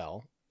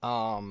dispel.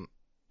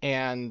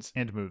 And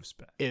moves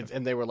back.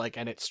 And they were like,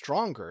 and it's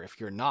stronger if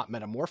you're not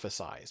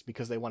metamorphosized,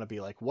 because they want to be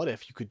like, what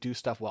if you could do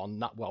stuff while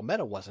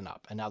meta wasn't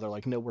up? And now they're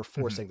like, no, we're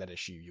forcing that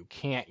issue. You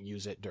can't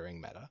use it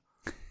during meta.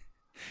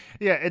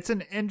 Yeah, it's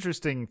an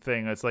interesting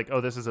thing. It's like,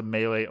 oh, this is a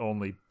melee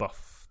only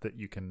buff that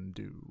you can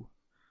do.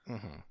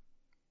 Mm-hmm.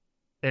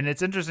 And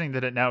it's interesting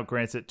that it now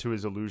grants it to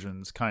his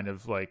illusions, kind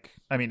of like,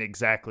 I mean,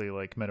 exactly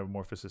like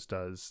Metamorphosis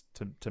does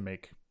to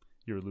make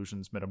your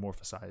illusions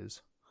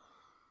metamorphosize.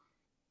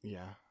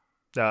 Yeah.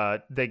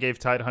 They gave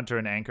Tidehunter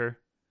an anchor.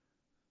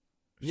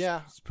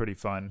 Yeah. It's pretty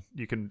fun.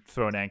 You can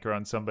throw an anchor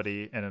on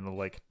somebody and it'll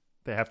like,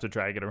 they have to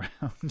drag it around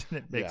and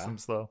it makes them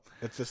slow.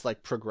 It's this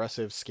like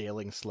progressive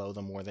scaling slow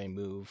the more they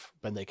move,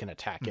 but they can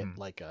attack it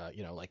like a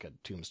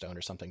tombstone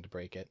or something to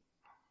break it.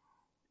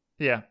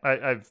 Yeah,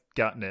 I've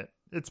gotten it.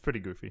 It's pretty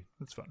goofy.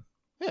 It's fun.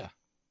 Yeah.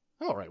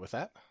 I'm all right with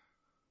that.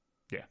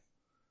 Yeah.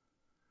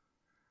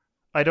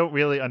 I don't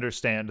really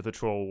understand the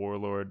Troll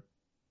Warlord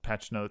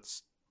patch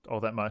notes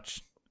all that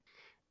much.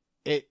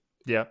 It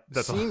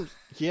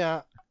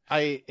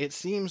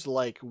seems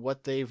like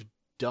what they've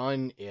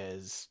done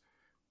is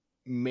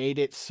made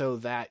it so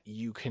that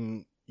you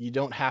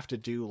don't have to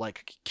do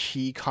like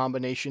key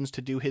combinations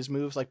to do his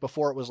moves. Like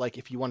before it was like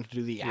if you wanted to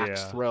do the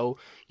axe throw,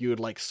 you would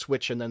like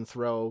switch and then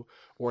throw,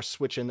 or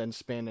switch and then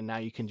spin, and now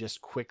you can just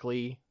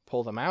quickly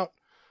pull them out.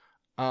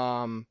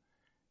 And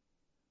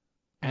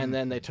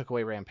then they took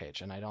away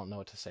Rampage, and I don't know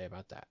what to say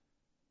about that.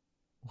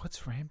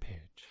 What's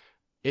Rampage?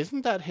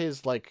 Isn't that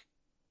his like...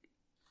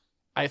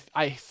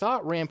 I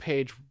thought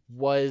Rampage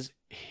was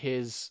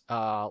his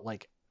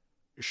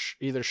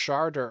either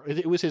shard or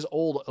it was his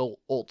old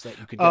ult that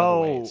you could get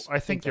other ways. I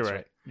think you're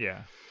right.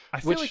 Yeah, I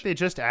feel like they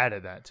just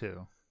added that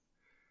too.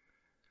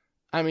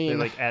 I mean, they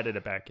like added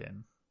it back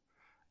in.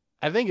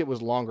 I think it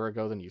was longer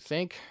ago than you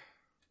think.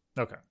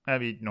 Okay, I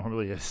mean,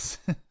 normally is.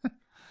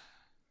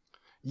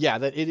 Yeah,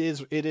 that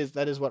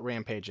is what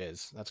Rampage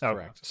is. That's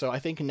correct. Okay. So I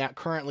think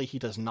currently he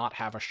does not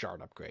have a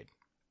shard upgrade.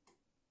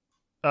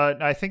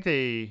 I think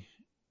they.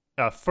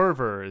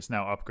 Fervor is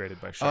now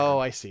upgraded by shard. Oh,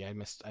 I see. I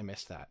missed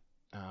that.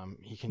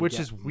 He can, which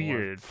is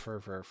weird.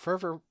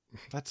 Fervor.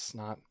 That's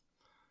not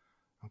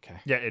okay.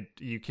 Yeah,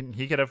 he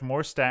could have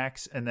more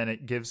stacks, and then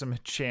it gives him a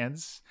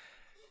chance,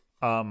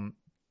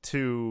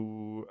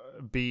 to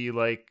be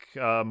like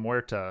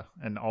Muerta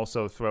and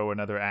also throw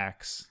another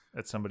axe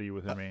at somebody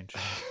within range.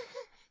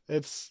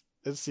 It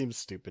seems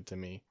stupid to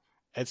me.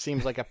 It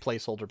seems like a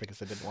placeholder because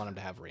they didn't want him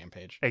to have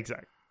Rampage.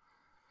 Exactly.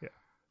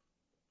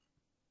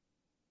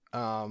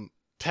 Yeah.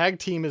 Tag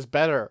team is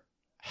better.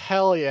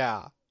 Hell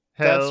yeah.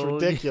 That's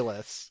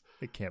ridiculous.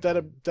 It can't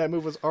that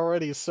move was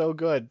already so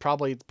good.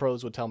 Probably the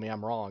pros would tell me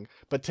I'm wrong,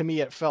 but to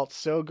me it felt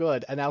so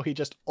good, and now he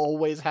just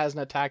always has an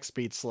attack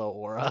speed slow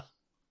aura.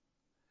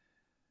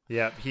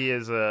 Yeah, he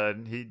is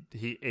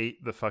he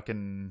ate the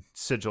fucking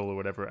sigil or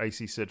whatever,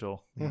 icy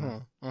sigil.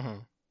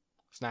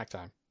 Snack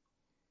time.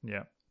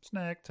 Yeah,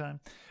 snack time.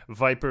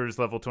 Viper's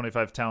level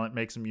 25 talent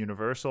makes him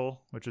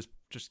universal, which is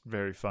just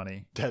very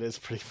funny. That is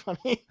pretty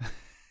funny.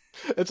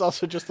 It's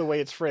also just the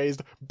way it's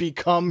phrased.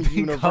 Become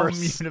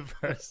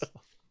universal.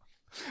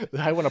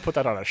 I want to put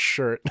that on a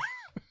shirt.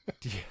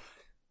 Yeah.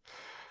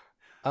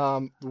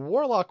 The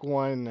Warlock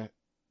one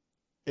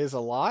is a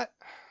lot.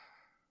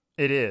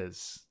 It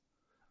is.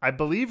 I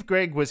believe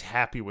Greg was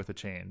happy with the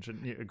change.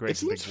 It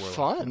seems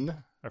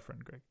fun. Our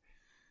friend Greg.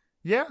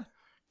 Yeah.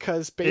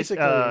 Because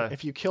basically,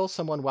 if you kill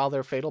someone while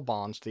they're Fatal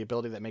Bonds, the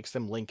ability that makes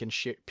them link and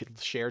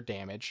share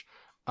damage,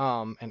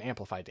 and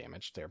amplify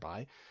damage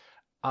thereby,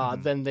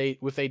 then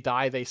if they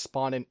die, they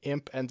spawn an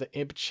imp, and the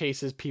imp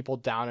chases people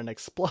down and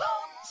explodes.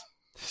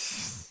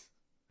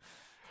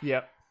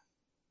 Yep.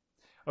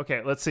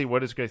 Okay, let's see.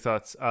 What is Greg's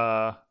thoughts?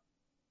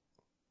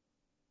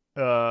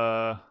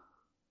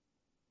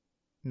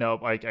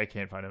 Nope, I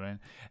can't find it, man.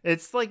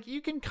 It's like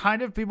you can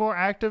kind of be more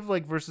active,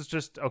 like versus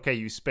just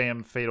you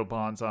spam Fatal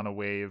Bonds on a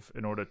wave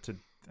in order to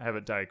have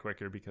it die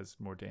quicker because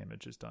more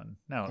damage is done.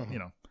 Now,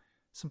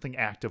 something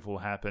active will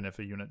happen if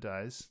a unit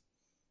dies,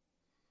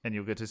 and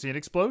you'll get to see an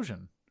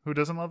explosion. Who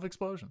doesn't love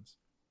explosions?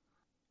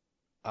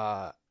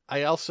 I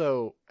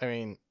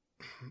mean,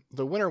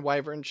 the Winter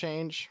Wyvern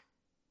change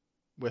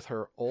with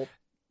her ult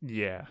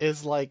Yeah.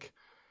 is like,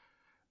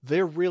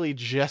 they're really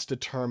just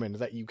determined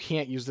that you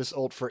can't use this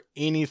ult for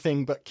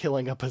anything but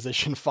killing a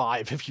position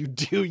 5. If you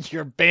do,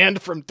 you're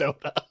banned from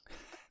Dota.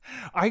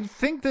 I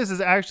think this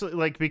is actually,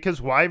 like, because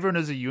Wyvern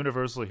is a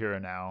universal hero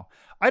now.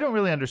 I don't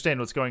really understand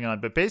what's going on,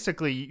 but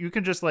basically you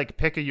can just, like,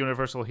 pick a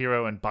universal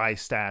hero and buy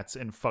stats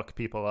and fuck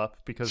people up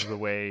because of the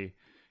way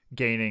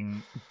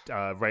gaining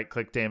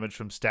right-click damage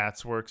from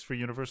stats works for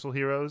universal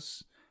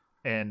heroes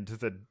and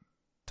the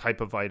type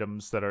of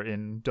items that are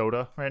in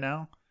Dota right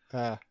now.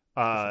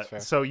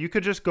 So you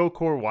could just go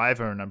core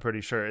Wyvern, I'm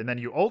pretty sure, and then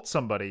you ult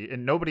somebody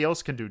and nobody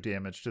else can do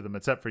damage to them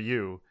except for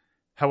you.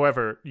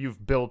 However,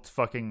 you've built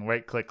fucking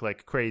right click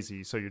like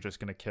crazy, so you're just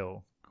gonna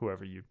kill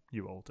whoever you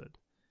ulted.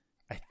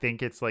 I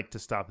think it's like to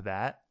stop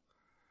that.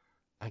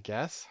 I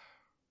guess.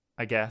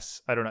 I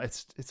don't know.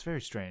 It's very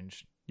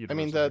strange. I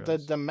mean,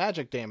 the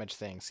magic damage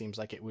thing seems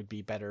like it would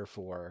be better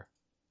for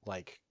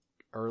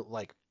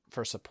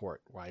for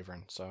support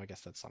Wyvern, so I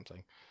guess that's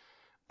something.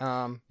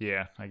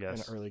 Yeah, I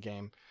guess. In an early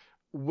game.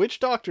 Witch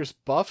Doctor's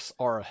buffs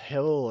are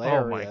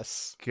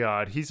hilarious. Oh my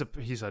god, he's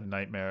a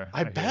nightmare.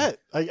 I bet.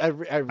 I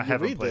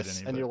read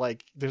this and you're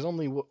like, there's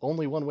only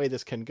one way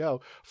this can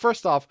go.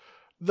 First off,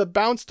 the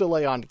bounce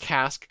delay on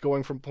Cask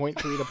going from 0.3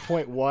 to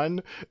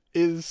 0.1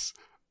 is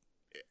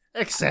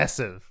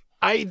excessive.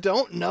 I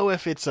don't know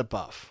if it's a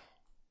buff.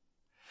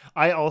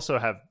 I also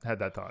have had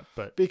that thought,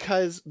 but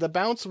because the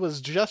bounce was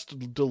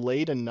just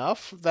delayed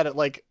enough that it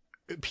like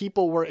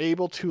people were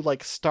able to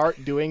like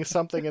start doing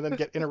something and then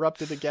get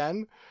interrupted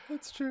again.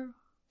 That's true.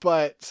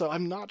 But so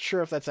I'm not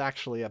sure if that's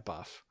actually a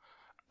buff.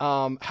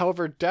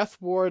 However, Death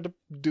Ward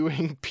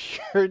doing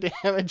pure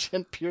damage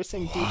and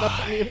piercing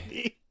debuff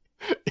immunity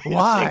is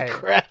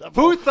incredible.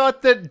 Who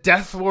thought that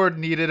Death Ward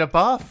needed a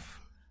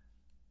buff?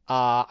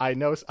 I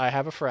know. I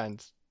have a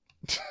friend.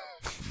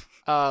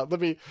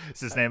 Is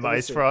his name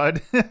Ice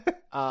Fraud?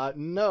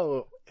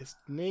 No. His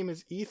name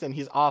is Ethan.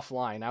 He's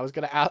offline. I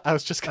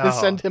was just gonna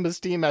send him a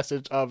Steam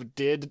message of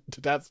did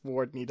Death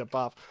Ward need a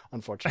buff?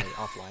 Unfortunately,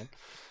 offline.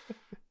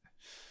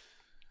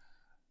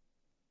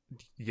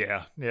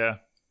 Yeah.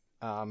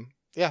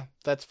 Yeah,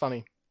 that's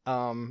funny.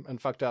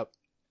 And fucked up.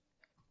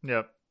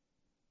 Yep.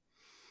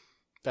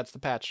 That's the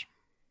patch.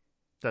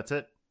 That's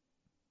it.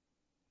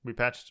 We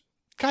patched.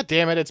 God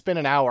damn it! It's been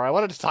an hour. I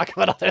wanted to talk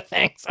about other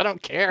things. I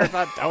don't care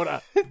about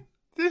Dota.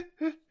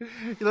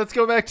 Let's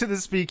go back to the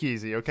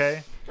speakeasy,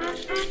 okay?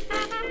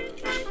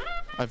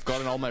 I've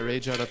gotten all my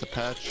rage out at the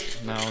patch.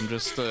 Now I'm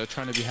just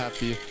trying to be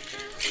happy.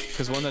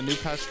 Because when the new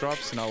patch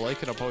drops and I'll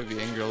like it, I'll probably be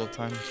angry all the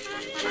time.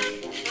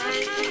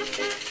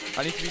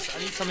 I need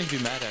something to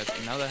be mad at.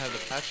 And now that I have the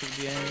patch to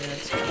be angry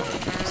at,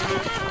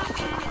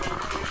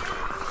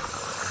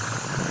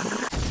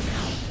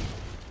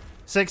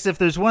 Six, if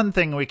there's one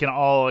thing we can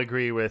all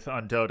agree with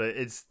on Dota,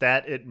 it's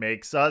that it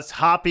makes us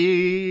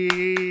hoppy.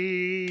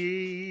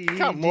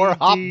 Got more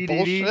hop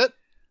bullshit?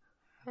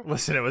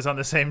 Listen, it was on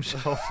the same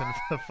shelf in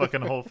the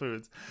fucking Whole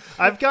Foods.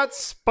 I've got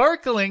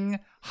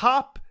sparkling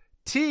hop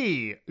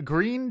tea,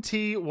 green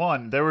tea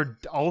 1. There were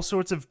all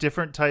sorts of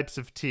different types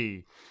of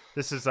tea.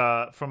 This is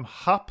from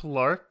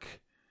Hoplark,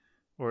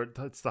 or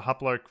it's the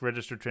Hoplark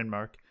registered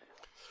trademark.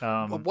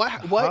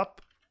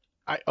 What?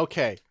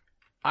 Okay,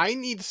 I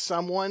need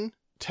someone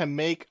to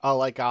make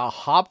a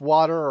hop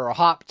water or a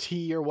hop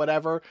tea or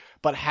whatever,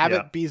 but have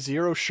it be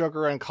 0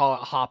 sugar and call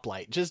it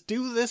Hoplite. Just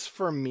do this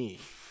for me.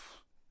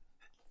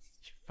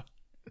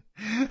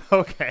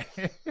 Okay.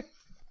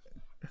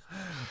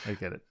 I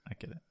get it.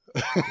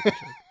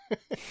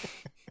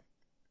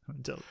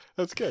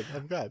 That's good.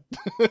 I'm glad.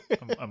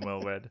 I'm well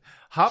read.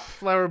 Hop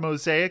flower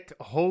mosaic,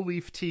 whole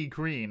leaf tea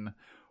green.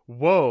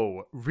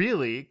 Whoa,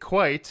 really?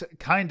 Quite,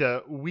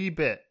 kinda, wee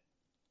bit.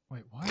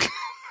 Wait, what?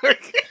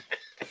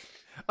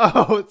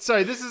 Oh,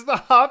 sorry. This is the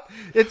hop.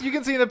 You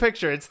can see in the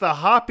picture. It's the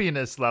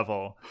hoppiness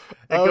level.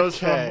 It goes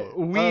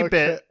from wee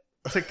bit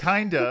to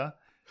kinda.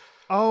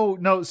 Oh,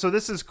 no. So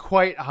this is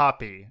quite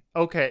hoppy.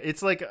 Okay.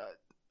 It's like,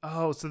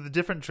 so the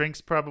different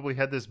drinks probably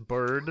had this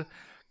bird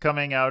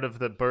coming out of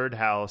the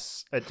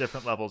birdhouse at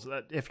different levels.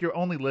 If you're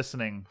only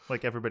listening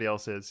like everybody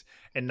else is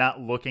and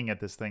not looking at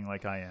this thing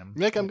like I am.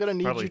 Nick, I'm going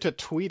to need you to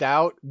tweet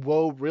out,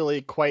 whoa,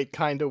 really quite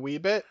kind of wee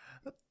bit.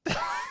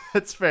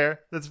 That's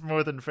fair. That's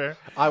more than fair.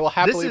 I will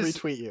happily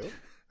retweet you.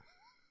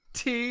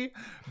 Tea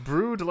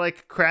brewed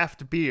like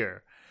craft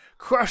beer.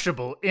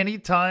 Crushable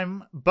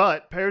anytime,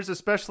 but pairs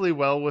especially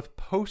well with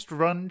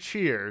post-run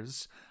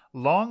cheers,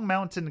 long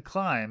mountain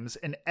climbs,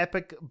 and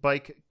epic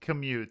bike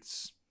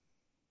commutes.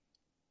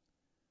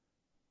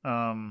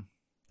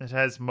 It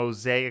has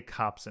mosaic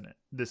hops in it.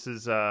 This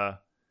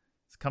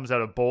comes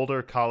out of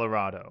Boulder,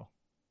 Colorado.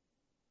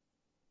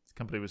 This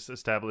company was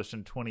established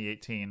in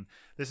 2018.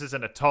 This is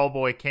in a tall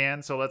boy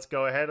can, so let's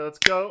go ahead. Let's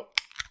go.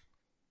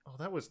 Oh,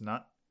 that was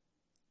not...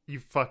 You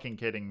fucking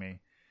kidding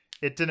me.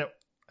 It didn't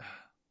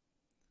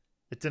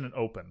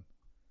open.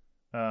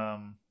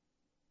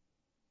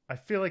 I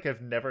feel like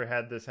I've never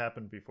had this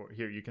happen before.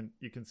 Here, you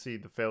can see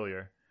the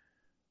failure.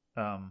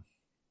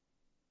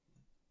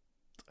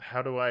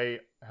 How do I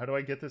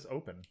get this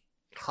open?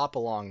 Hop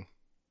along.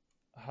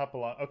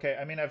 Okay,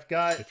 I mean, I've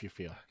got... If you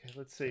feel. Okay,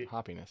 let's see.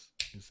 Hoppiness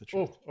is the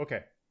truth. Oh,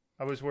 okay.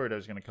 I was worried I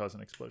was going to cause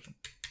an explosion.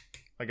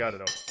 I got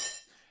it open.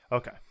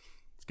 Okay,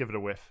 let's give it a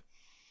whiff.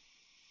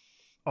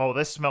 Oh,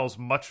 this smells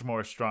much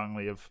more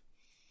strongly of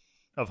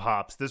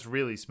hops. This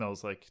really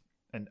smells like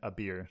a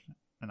beer,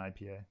 an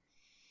IPA.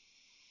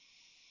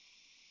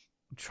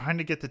 I'm trying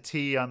to get the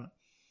tea on...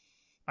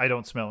 I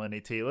don't smell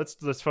any tea.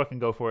 Let's fucking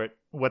go for it.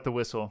 Wet the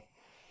whistle.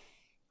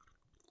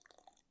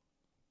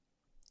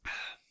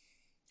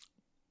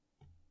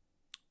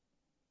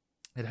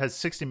 It has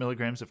 60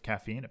 milligrams of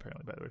caffeine,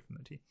 apparently, by the way, from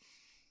the tea.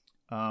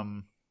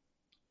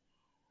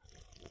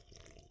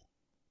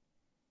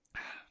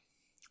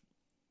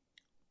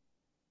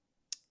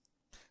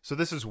 So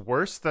this is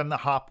worse than the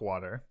hop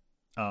water.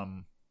 I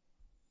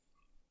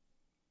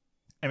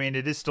mean,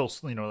 it is still,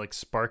 like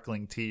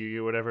sparkling tea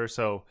or whatever.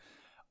 So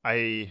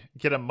I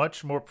get a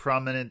much more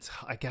prominent,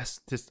 I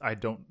guess, I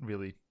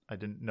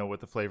didn't know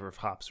what the flavor of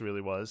hops really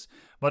was.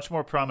 Much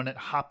more prominent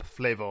hop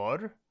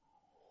flavor.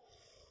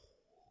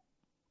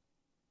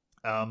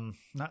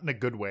 Not in a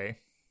good way.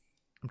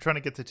 I'm trying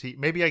to get the tea.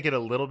 Maybe I get a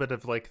little bit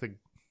of like the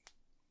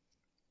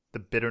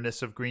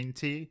bitterness of green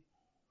tea.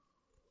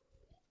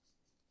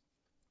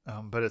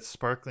 But it's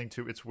sparkling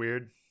too. It's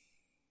weird.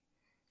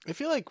 I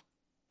feel like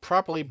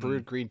properly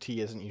brewed green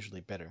tea isn't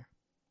usually bitter,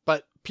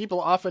 but people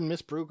often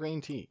misbrew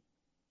green tea.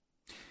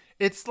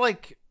 It's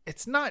like,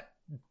 it's not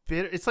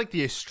bitter. It's like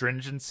the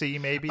astringency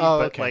maybe,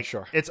 but okay, like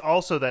sure. It's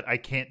also that I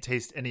can't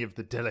taste any of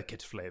the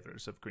delicate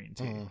flavors of green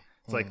tea.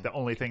 It's like the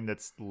only thing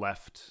that's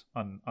left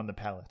on the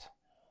palate.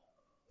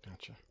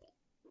 Gotcha.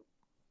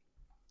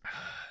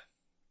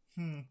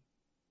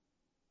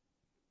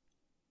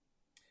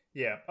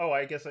 Yeah. Oh,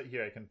 I guess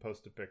here I can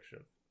post a picture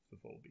of the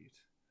full beat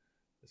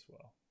as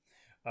well.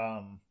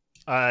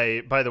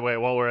 By the way,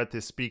 while we're at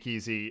this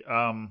speakeasy,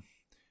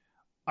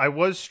 I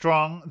was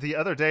strong the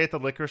other day at the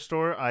liquor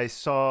store. I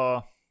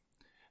saw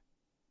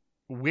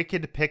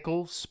Wicked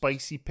Pickle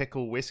Spicy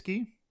Pickle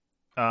Whiskey.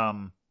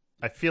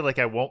 I feel like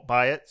I won't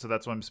buy it, so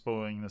that's why I'm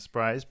spoiling the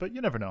surprise. But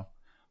you never know.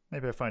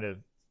 Maybe I find it.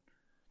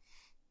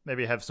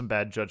 Maybe I have some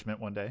bad judgment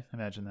one day.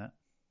 Imagine that.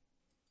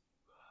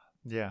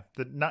 Yeah,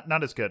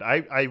 not as good.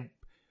 I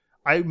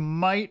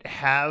might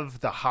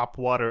have the hop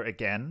water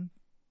again,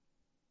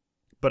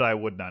 but I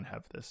would not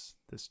have this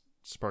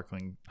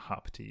sparkling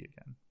hop tea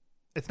again.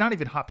 It's not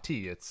even hop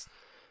tea. It's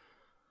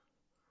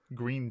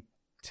green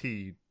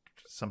tea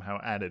somehow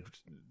added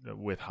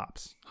with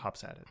hops.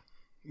 Hops added.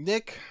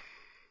 Nick,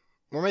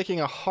 we're making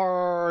a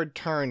hard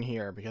turn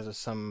here because of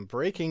some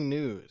breaking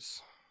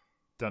news.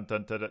 Dun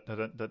dun dun dun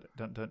dun dun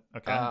dun dun.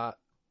 Okay.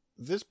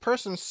 This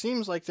person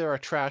seems like they're a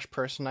trash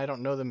person. I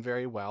don't know them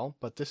very well,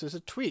 but this is a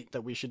tweet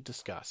that we should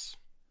discuss.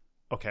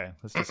 Okay,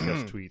 let's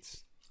discuss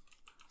tweets.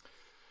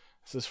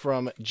 This is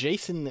from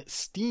Jason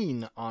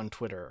Steen on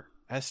Twitter.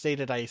 As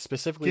stated, I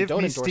specifically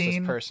don't endorse this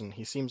person.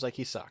 He seems like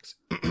he sucks.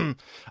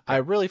 I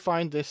really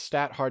find this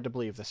stat hard to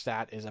believe. The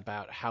stat is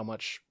about how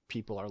much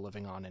people are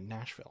living on in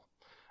Nashville.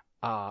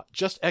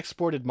 Just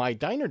exported my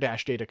Diner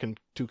Dash data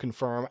to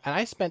confirm, and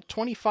I spent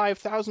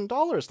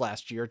 $25,000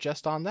 last year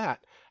just on that.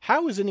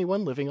 How is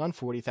anyone living on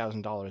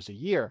 $40,000 a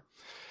year?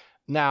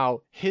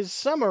 Now, his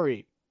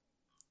summary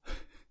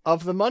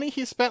of the money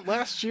he spent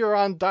last year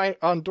on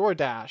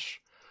DoorDash,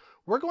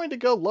 we're going to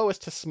go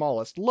lowest to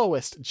smallest.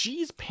 Lowest,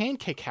 G's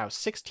Pancake House,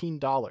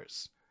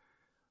 $16.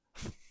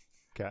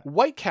 Okay.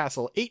 White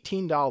Castle,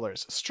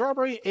 $18.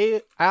 Strawberry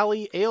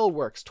Alley Ale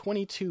Works,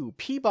 $22.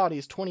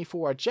 Peabody's,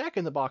 $24. Jack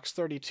in the Box,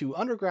 $32.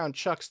 Underground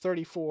Chuck's,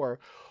 $34.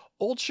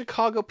 Old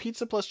Chicago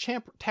Pizza Plus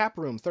Tap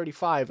Room,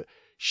 $35.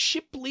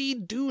 Shipley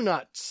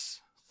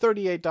Donuts,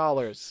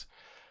 $38.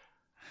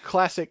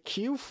 Classic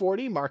Q,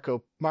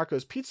 $40.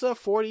 Marco's Pizza,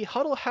 $40.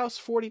 Huddle House,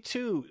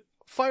 $42.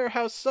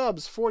 Firehouse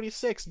Subs,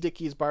 $46.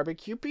 Dickie's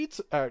Barbecue Pit,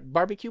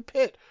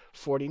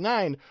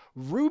 $49.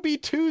 Ruby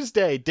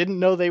Tuesday, didn't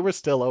know they were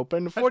still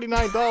open,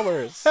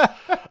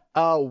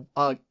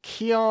 $49.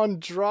 Keon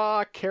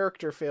Draw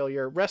Character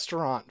Failure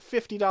Restaurant,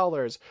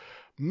 $50.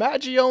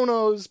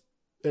 Maggiono's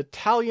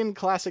Italian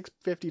Classics,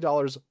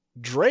 $50.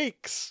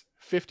 Drake's,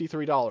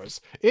 $53.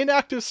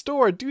 Inactive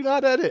Store, do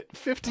not edit,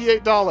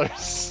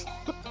 $58.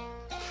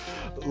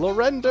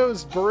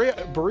 Lorendo's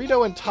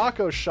Burrito and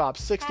Taco Shop,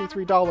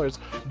 $63.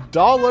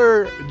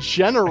 Dollar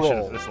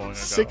General,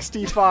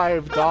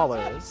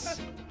 $65.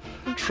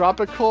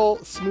 Tropical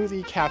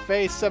Smoothie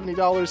Cafe,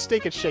 $70.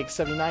 Steak and Shake,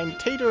 $79.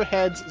 Tater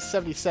Heads,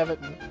 $77.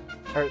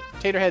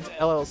 Tater Heads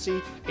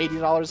LLC,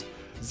 $80.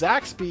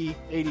 Zaxby,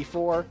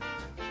 $84.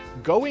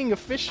 Going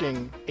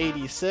Fishing,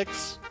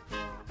 $86.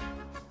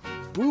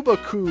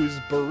 Boobacoos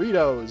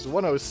Burritos,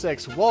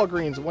 $106.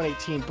 Walgreens,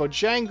 $118.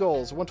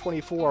 Bojangles,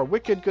 $124.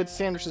 Wicked Good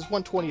Sandwiches,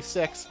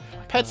 $126.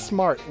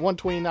 PetSmart,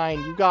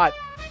 $129. You got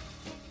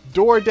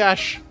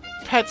DoorDash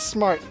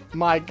PetSmart,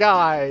 my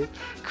guy.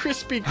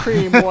 Krispy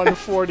Kreme,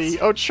 $140.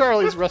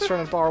 O'Charlie's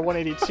Restaurant and Bar,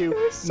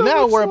 $182.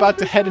 Now we're about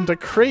to head into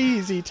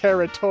crazy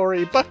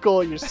territory.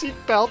 Buckle your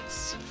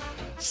seatbelts.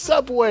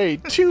 Subway,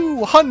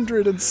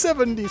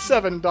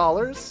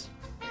 $277.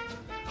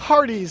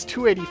 Hardee's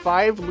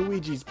 $2.85,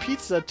 Luigi's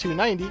Pizza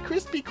 $2.90,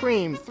 Krispy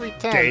Kreme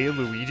 $3.10, Gay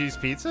Luigi's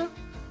Pizza?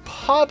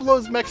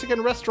 Pablo's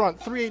Mexican Restaurant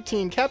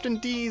 $3.18, Captain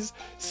D's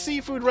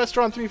Seafood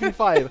Restaurant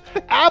 $3.55,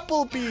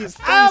 Applebee's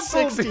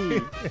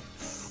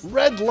 $3.60,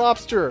 Red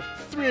Lobster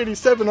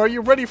 $3.87. Are you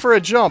ready for a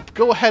jump?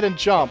 Go ahead and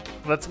jump.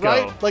 Let's go.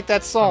 Right? Like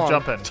that song.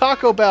 I'm jumping.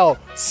 Taco Bell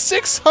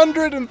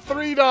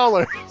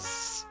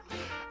 $603.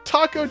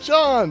 Taco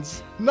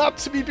John's, not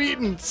to be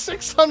beaten,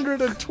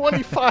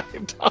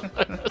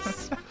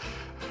 $625.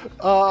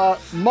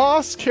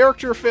 Moss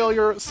Character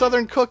Failure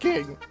Southern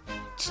Cooking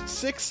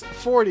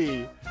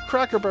 $640.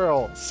 Cracker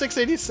Barrel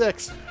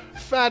 $686.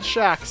 Fat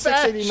Shack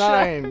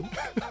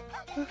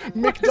 $689.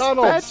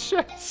 McDonald's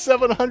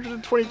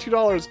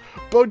 $722.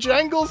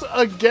 Bojangles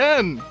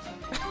again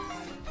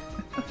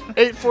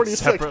 $846.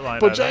 Separate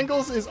line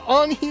Bojangles is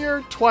on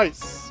here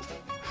twice.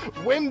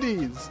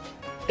 Wendy's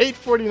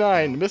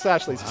 $849. Miss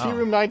Ashley's Tea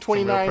Room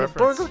 $929.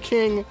 Burger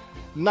King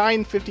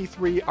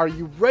 $953. Are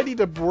you ready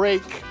to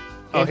break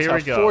into here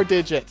we go. 4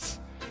 digits?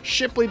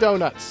 Shipley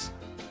Donuts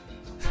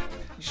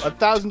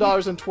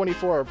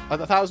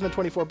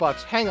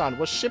 $1,024. Hang on,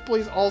 was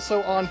Shipley's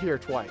also on here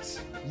twice?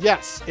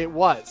 Yes, it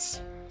was.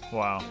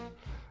 Wow.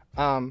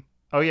 Oh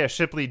yeah,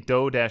 Shipley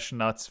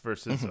Dough-Nuts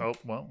versus. Oh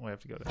well, we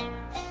have to go to.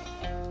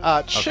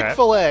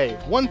 Chick-fil-A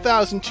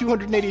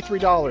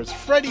 $1,283.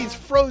 Freddy's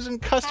Frozen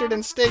Custard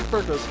and Steak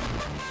Burgers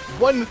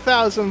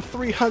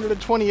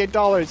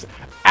 $1,328.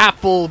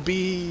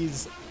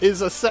 Applebee's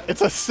is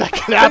it's a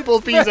second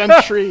Applebee's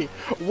entry.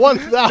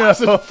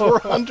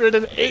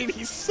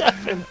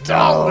 $1,487.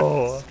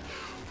 No.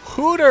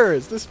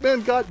 Hooters. This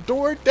man got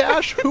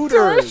DoorDash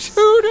Hooters.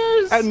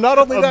 And not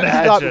only that,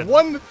 Imagine. he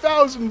got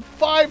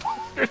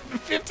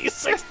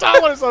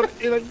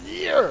 $1,556 in a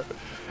year.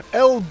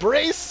 El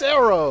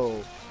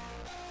Bracero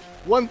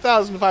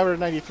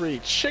 $1,593.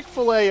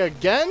 Chick-fil-A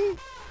again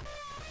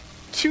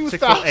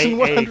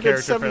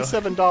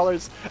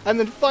 $2,177. And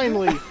then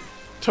finally,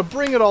 to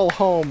bring it all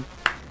home,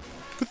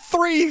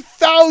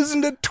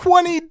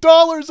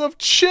 $3,020 of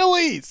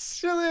Chili's.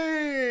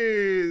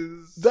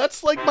 Chili's.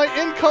 That's like my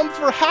income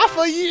for half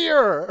a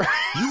year.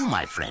 You,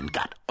 my friend,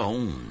 got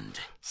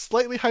owned.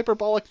 Slightly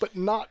hyperbolic, but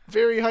not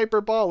very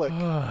hyperbolic.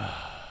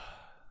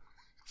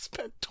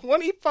 Spent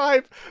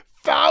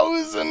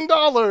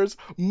 $25,000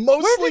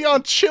 mostly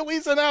on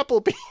Chili's and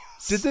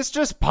Applebee's. Did this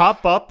just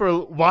pop up, or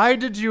why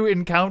did you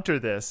encounter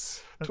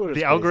this? Twitter's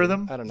the crazy.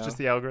 algorithm? I don't know. Just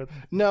the algorithm?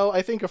 No,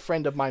 I think a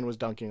friend of mine was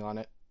dunking on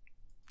it.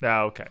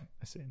 Oh, okay.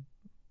 I see.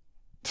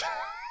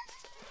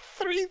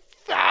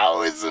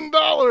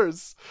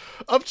 $3,000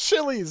 of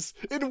Chili's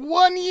in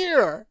 1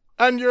 year.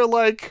 And you're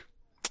like,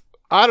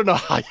 I don't know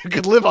how you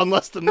could live on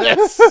less than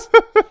this.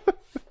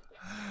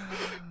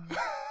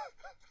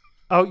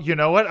 Oh, you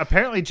know what?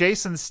 Apparently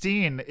Jason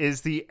Steen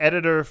is the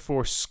editor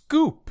for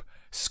Scoop.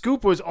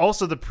 Scoop was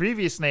also the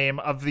previous name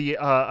of the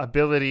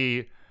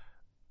ability,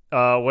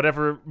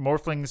 whatever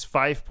Morphling's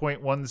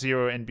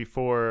 5.10 and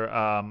before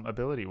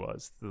ability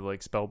was, the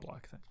like spell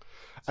block thing.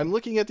 I'm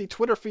looking at the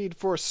Twitter feed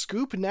for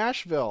Scoop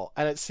Nashville,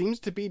 and it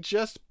seems to be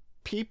just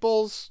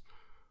people's,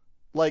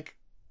 like,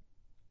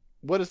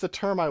 what is the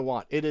term I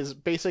want? It is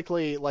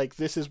basically like,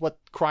 this is what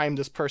crime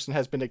this person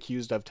has been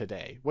accused of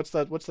today. What's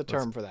the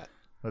term for that?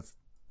 It's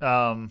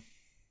a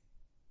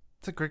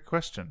great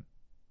question.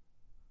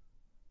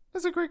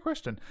 That's a great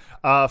question.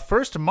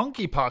 First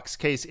monkeypox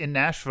case in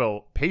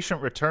Nashville.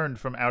 Patient returned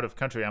from out of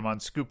country. I'm on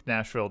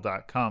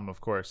scoopnashville.com,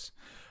 of course.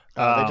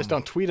 They just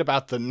don't tweet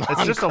about the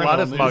It's just a lot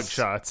of news.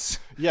 mugshots.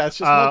 Yeah, it's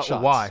just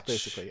mugshots, watch,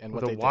 basically. And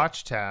what the they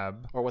watch did.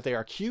 tab. Or what they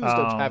are accused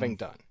of having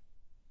done.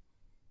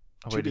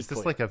 Oh, wait, is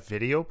this like a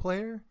video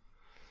player?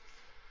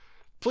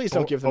 Please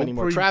don't give them any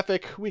more Oprah-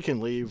 traffic. We can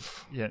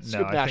leave. Yeah, no,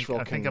 Scoop Nashville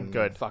I think I'm can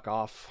good. Fuck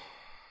off.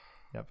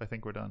 Yep, I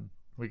think we're done.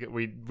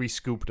 We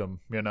scooped them,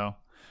 you know.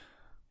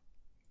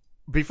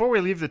 Before we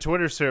leave the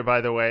Twitter sphere,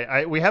 by the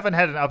way, we haven't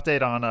had an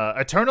update on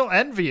Eternal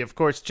Envy. Of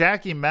course,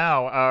 Jackie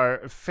Mao,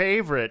 our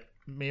favorite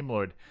meme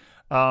lord,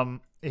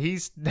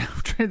 he's now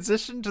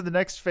transitioned to the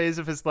next phase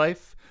of his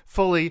life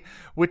fully,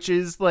 which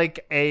is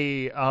like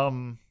a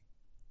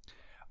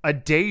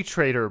day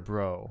trader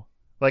bro,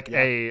 like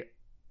a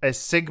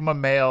Sigma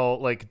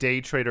male, like day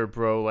trader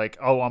bro, like,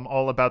 oh, I'm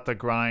all about the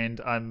grind.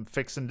 I'm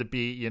fixing to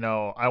be, you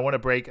know, I want to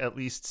break at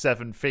least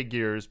 7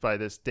 figures by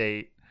this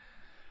date.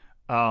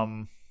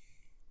 And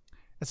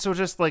so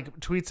just like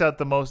tweets out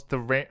the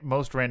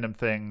most random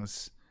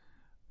things.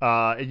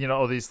 And, you know,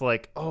 all these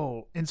like,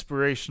 oh,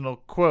 inspirational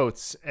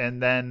quotes.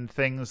 And then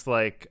things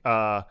like,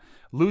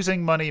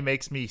 losing money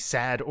makes me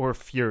sad or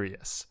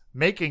furious.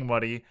 Making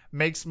money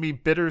makes me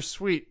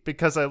bittersweet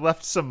because I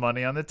left some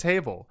money on the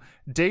table.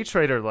 Day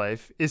trader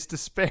life is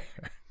despair.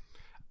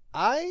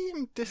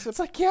 I'm disappointed. It's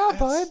like, yeah,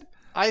 bud.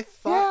 I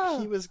thought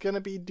he was going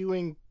to be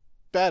doing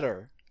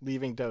better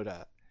leaving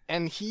Dota.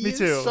 And he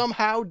is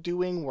somehow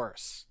doing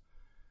worse.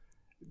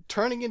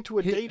 Turning into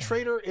a day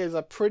trader is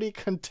a pretty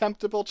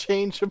contemptible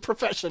change of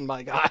profession,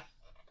 my guy.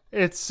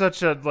 It's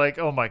such a, like,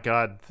 oh my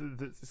god.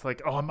 It's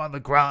like, oh, I'm on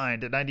the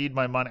grind and I need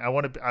my money.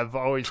 I've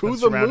always been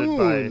surrounded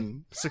by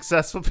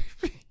successful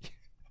people.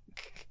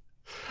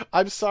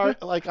 I'm sorry.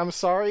 Like, I'm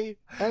sorry,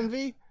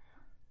 Envy.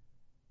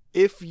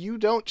 If you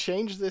don't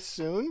change this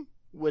soon,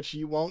 which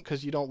you won't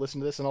because you don't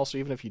listen to this, and also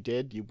even if you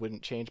did, you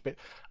wouldn't change. But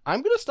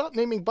I'm going to stop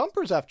naming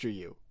bumpers after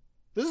you.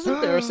 This is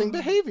embarrassing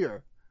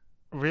behavior.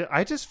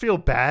 I just feel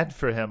bad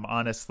for him,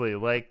 honestly.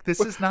 Like, this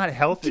is not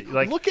healthy.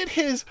 Like, look at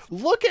his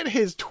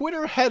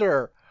Twitter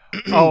header.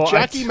 Oh,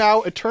 Jackie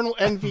Mao, Eternal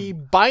Envy,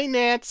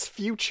 Binance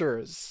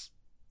Futures.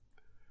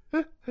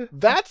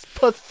 That's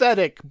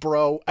pathetic,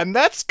 bro, and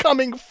that's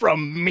coming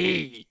from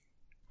me.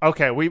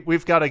 Okay,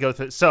 we've got to go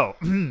through. So,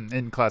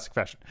 in classic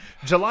fashion,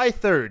 July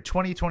 3rd,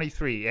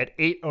 2023 at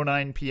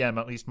 8:09 p.m.,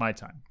 at least my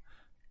time.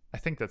 I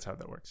think that's how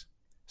that works.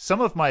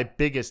 Some of my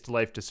biggest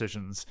life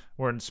decisions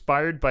were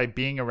inspired by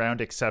being around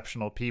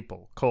exceptional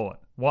people.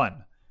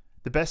 1.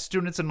 The best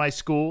students in my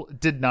school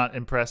did not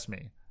impress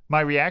me.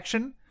 My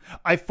reaction?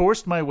 I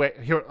forced my way.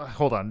 Here,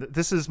 hold on.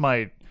 This is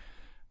my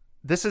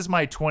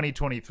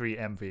 2023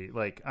 envy.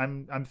 Like,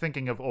 I'm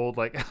thinking of old,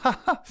 like,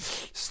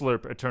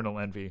 slurp, eternal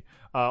envy.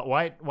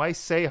 Why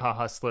say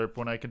haha slurp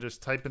when I can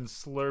just type in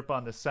slurp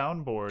on the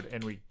soundboard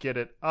and we get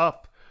it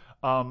up?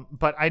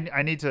 But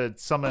I need to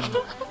summon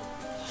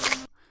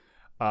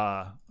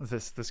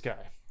this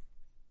guy.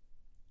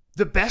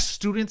 The best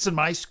students in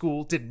my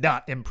school did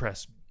not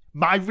impress me.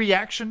 My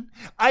reaction?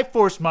 I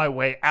forced my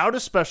way out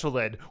of special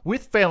ed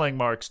with failing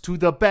marks to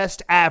the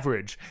best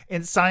average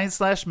in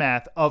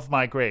science/math of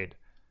my grade.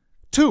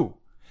 2.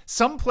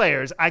 Some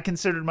players I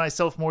considered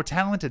myself more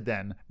talented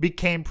than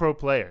became pro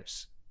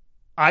players.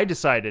 I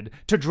decided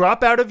to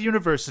drop out of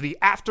university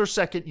after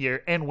second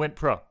year and went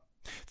pro.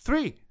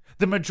 3.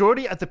 The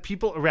majority of the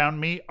people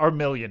around me are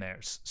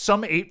millionaires.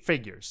 Some 8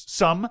 figures,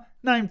 some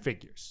 9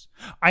 figures.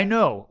 I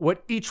know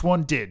what each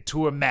one did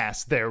to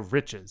amass their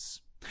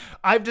riches.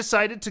 I've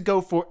decided to go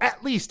for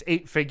at least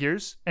 8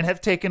 figures and have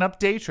taken up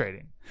day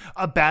trading,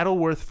 a battle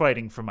worth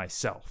fighting for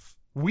myself.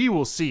 We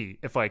will see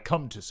if I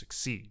come to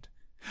succeed.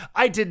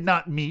 I did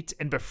not meet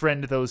and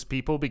befriend those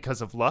people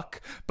because of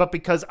luck, but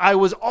because I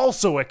was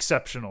also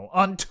exceptional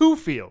on 2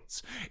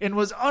 fields and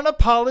was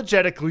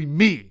unapologetically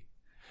me.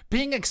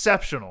 Being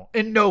exceptional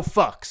and no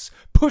fucks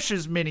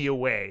pushes many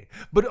away,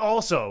 but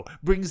also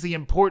brings the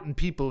important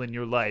people in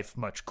your life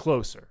much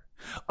closer.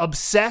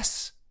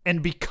 Obsess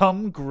and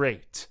become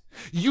great.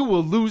 You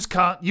will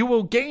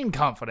gain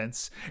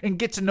confidence and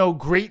get to know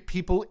great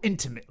people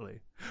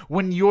intimately.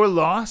 When you're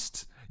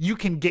lost, you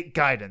can get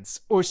guidance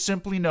or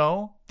simply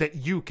know that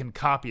you can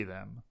copy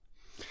them.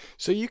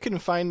 So you can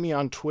find me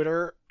on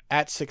Twitter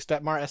at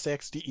Sixdettmar,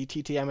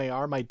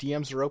 SAXDETTMAR. My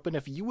DMs are open.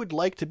 If you would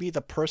like to be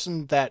the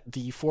person that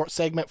the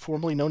segment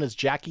formerly known as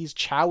Jackie's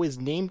Chow is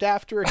named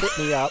after, hit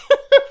me up.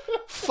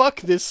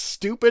 Fuck this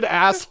stupid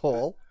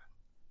asshole.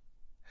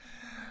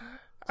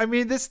 I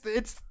mean,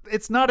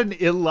 it's not an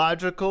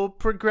illogical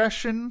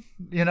progression,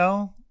 you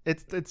know?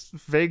 It's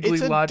vaguely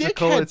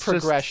logical. Dickhead it's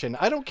progression.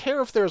 I don't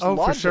care if there's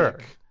logic. For sure.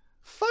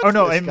 Fuck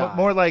this and guy.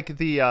 more like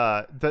the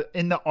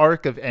in the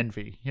arc of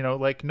envy, you know,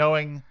 like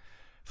knowing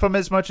from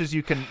as much as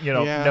you can, you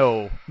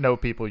know, know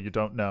people you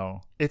don't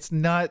know. It's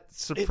not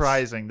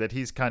surprising that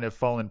he's kind of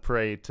fallen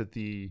prey to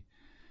the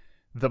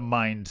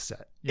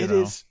mindset. It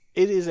is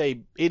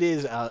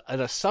an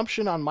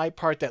assumption on my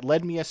part that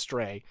led me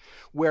astray,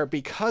 where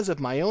because of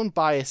my own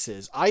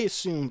biases, I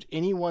assumed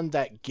anyone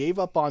that gave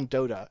up on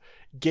Dota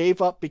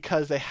gave up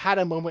because they had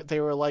a moment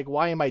they were like,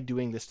 why am I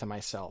doing this to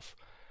myself?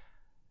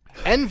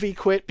 Envy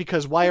quit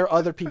because why are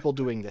other people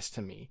doing this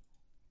to me?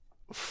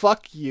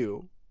 Fuck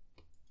you.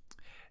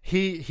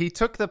 He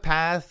took the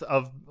path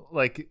of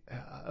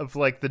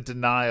the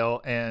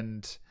denial,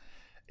 and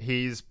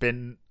he's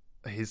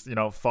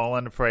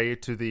fallen prey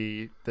to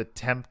the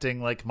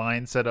tempting like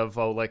mindset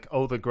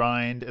of the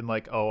grind, and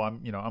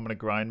I'm gonna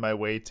grind my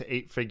way to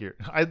 8 figure.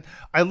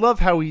 I love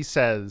how he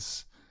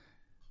says,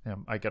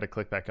 I gotta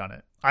click back on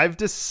it. I've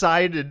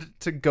decided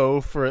to go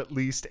for at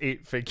least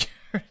 8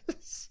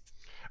 figures.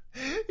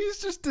 He's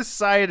just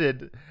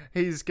decided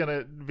he's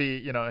gonna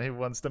be, he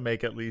wants to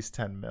make at least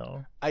 10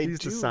 mil. I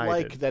do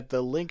like that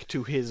the link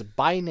to his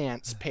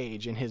Binance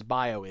page in his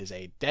bio is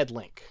a dead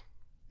link.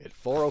 At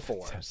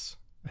 404s.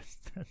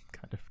 That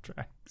kind of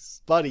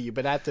tracks. Buddy, you've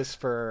been at this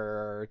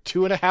for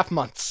 2.5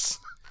 months.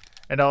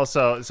 And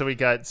also, so we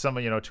got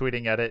someone,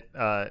 tweeting at it,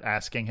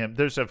 asking him.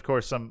 There's, of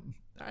course, some,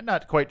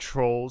 not quite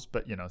trolls,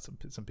 but,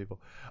 some people.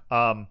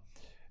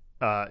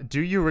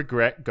 Do you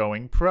regret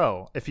going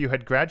pro? If you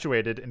had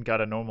graduated and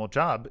got a normal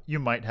job, you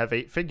might have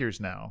 8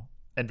 figures now.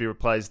 Envy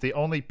replies, the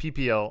only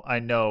PPL I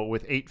know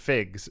with 8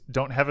 figs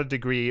don't have a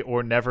degree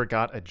or never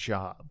got a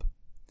job.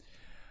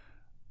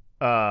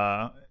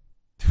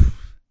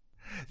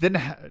 Then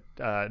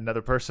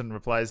another person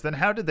replies, then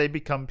how did they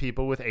become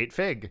people with 8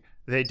 fig?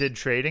 They did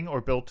trading or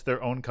built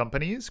their own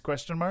companies? ?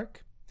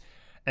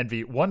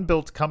 Envy, 1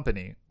 built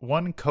company,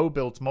 1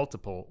 co-built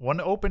multiple, 1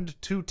 opened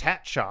 2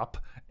 tat shop,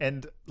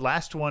 and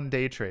last 1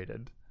 day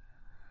traded.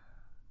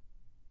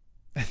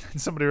 And then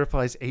somebody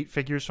replies, 8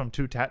 figures from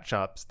 2 tat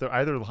shops. They're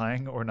either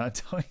lying or not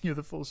telling you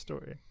the full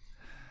story.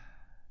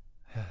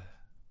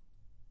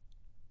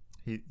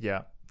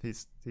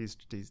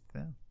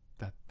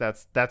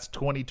 That's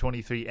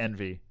 2023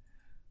 envy.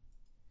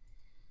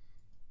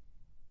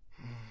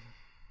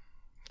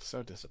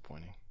 So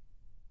disappointing.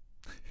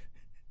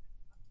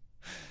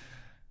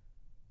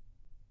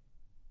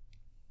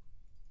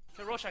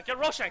 Get Roshan! Get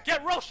Roshan!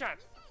 Get Roshan!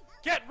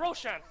 Get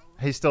Roshan!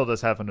 He still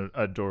does have an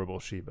adorable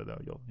Shiva, though.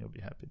 You'll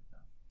be happy.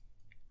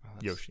 Well,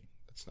 Yoshi.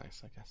 That's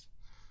nice, I guess.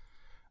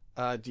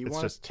 Do you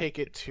want to take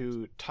it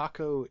to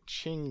Taco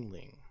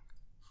Chingling?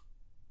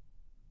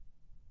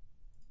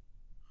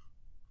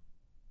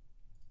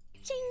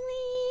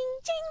 Chingling,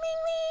 chingling,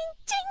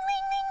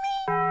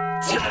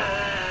 chingling.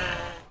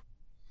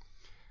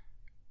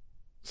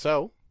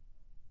 So,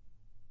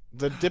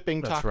 the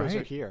dipping That's tacos are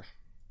right. here.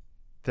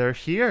 They're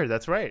here.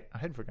 That's right. I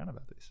had forgotten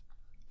about these.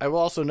 I will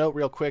also note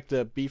real quick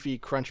the beefy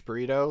crunch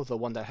burrito, the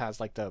one that has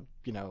like the,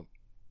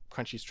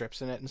 crunchy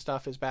strips in it and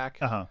stuff, is back.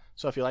 Uh-huh.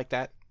 So if you like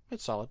that,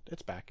 it's solid.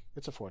 It's back.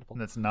 It's affordable.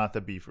 And that's not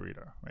the beef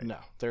burrito, right? No,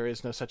 there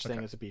is no such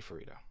thing as a beef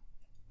burrito.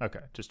 Okay,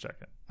 just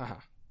checking.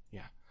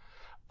 Yeah.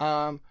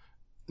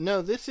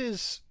 No, this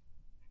is...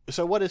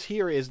 So what is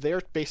here is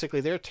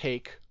basically their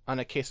take on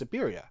a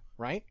quesabirria,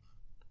 right?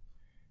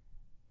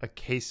 A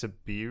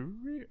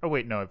quesabirria? Oh,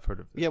 wait, no, I've heard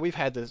of this. Yeah, we've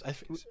had this.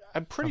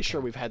 I'm pretty sure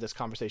we've had this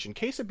conversation.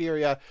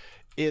 Quesabirria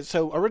is...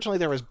 So originally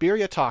there was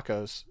birria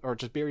tacos, or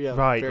just birria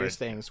various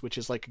things, which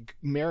is like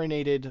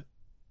marinated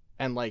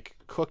and like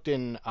cooked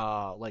in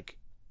like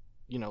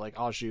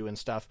au jus and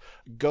stuff,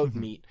 goat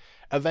meat,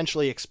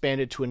 eventually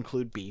expanded to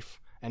include beef,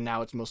 and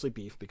now it's mostly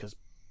beef because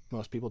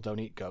most people don't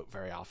eat goat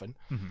very often.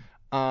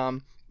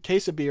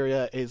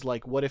 Quesabirria is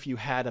like, what if you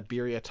had a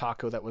birria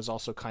taco that was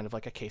also kind of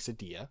like a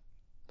quesadilla?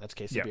 That's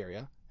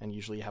quesabirria, and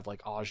usually you have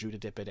like au jus to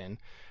dip it in.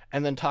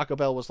 And then Taco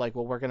Bell was like,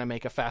 well, we're going to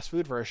make a fast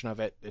food version of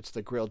it. It's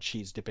the grilled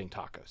cheese dipping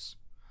tacos.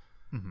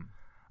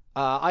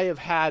 I have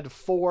had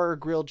 4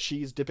 grilled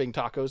cheese dipping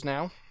tacos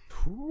now.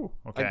 Ooh,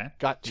 okay. I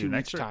got 2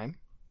 each time.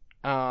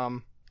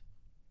 The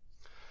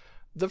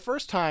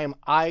first time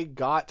I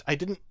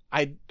didn't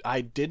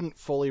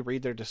fully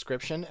read their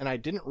description, and I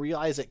didn't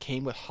realize it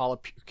came with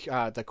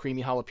the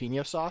creamy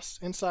jalapeno sauce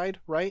inside,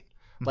 right?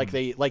 Like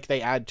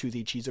they add to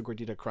the Cheezo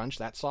Gordita Crunch,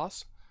 that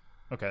sauce.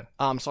 Okay.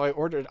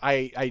 So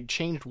I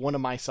changed one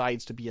of my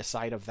sides to be a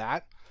side of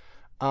that.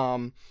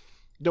 Don't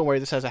worry,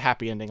 this has a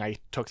happy ending. I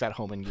took that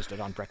home and used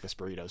it on breakfast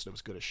burritos, and it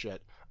was good as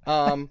shit.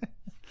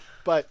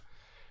 But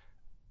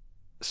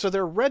so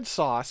their red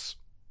sauce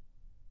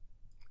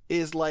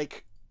is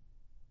like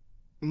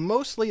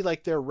mostly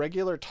like their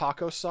regular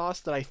taco sauce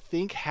that I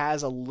think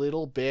has a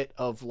little bit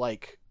of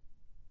like,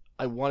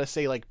 I want to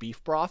say like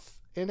beef broth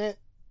in it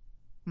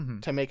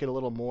to make it a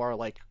little more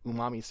like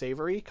umami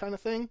savory kind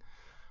of thing.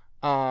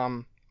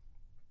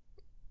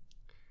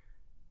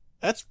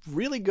 That's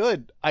really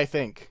good, I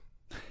think.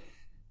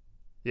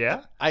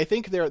 Yeah? I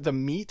think the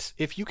meat,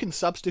 if you can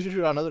substitute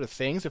it on other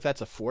things, if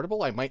that's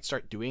affordable, I might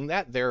start doing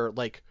that. Their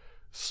like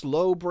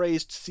slow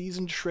braised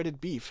seasoned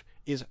shredded beef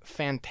is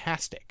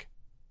fantastic.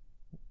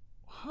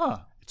 Huh.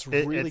 It's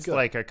really it's good.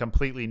 Like a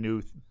completely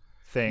new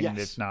thing Yes.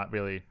 that's not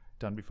really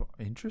done before.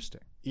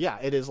 Interesting. Yeah,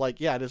 it is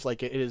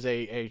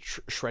a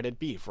shredded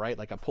beef, right?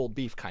 Like a pulled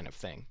beef kind of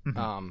thing.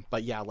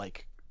 But yeah,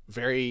 like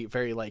very,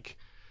 very like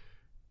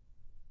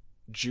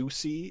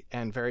juicy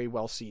and very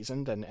well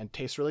seasoned and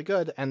tastes really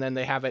good. And then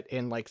they have it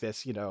in like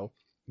this,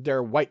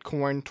 their white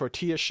corn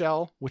tortilla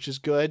shell, which is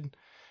good.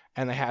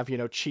 And they have,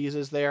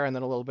 cheeses there and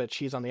then a little bit of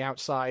cheese on the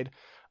outside.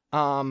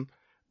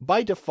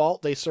 By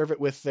default, they serve it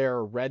with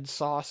their red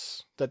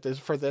sauce that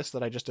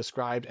I just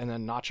described, and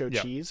then nacho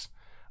cheese.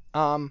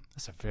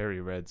 That's a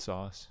very red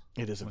sauce.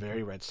 It is a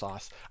very red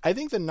sauce. I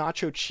think the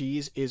nacho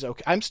cheese is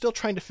okay. I'm still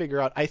trying to figure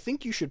out. I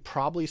think you should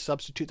probably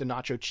substitute the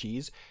nacho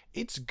cheese.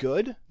 It's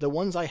good. The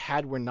ones I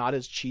had were not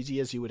as cheesy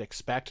as you would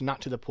expect,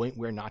 not to the point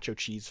where nacho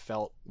cheese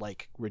felt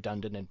like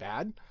redundant and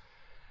bad.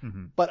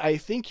 But I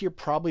think you're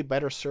probably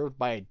better served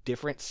by a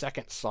different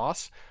second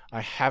sauce.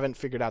 I haven't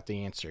figured out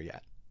the answer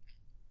yet.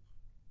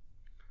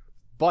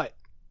 But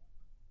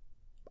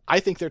I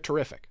think they're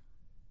terrific.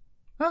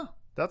 Oh,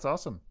 that's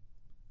awesome.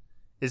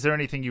 Is there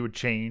anything you would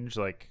change?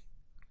 Like,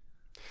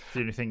 is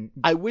there anything?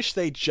 I wish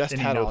they just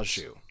had au notes?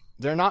 jus.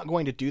 They're not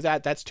going to do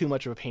that. That's too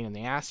much of a pain in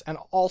the ass. And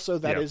also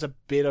that is a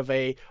bit of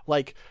a,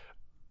 like,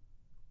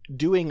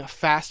 doing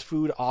fast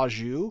food au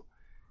jus.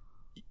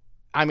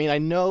 I mean, I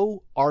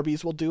know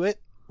Arby's will do it,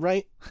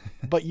 right?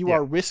 But you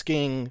are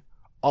risking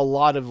a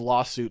lot of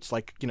lawsuits,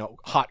 like,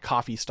 hot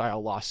coffee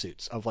style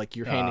lawsuits of like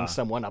you're handing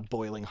someone a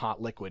boiling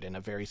hot liquid in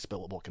a very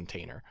spillable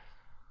container.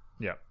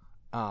 Yeah.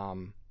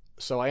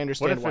 So I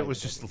understand. What if it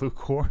was just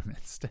lukewarm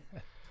instead?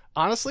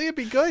 Honestly, it'd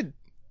be good.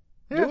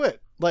 Yeah. Do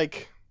it.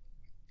 Like,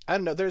 I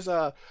don't know. There's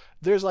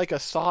like a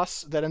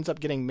sauce that ends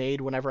up getting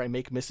made whenever I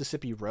make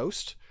Mississippi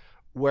roast,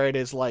 where it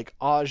is like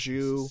au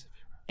jus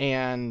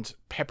and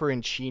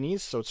pepperoncinis.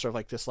 So it's sort of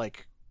like this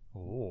like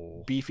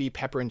beefy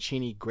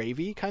pepperoncini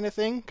gravy kind of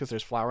thing, because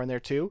there's flour in there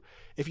too.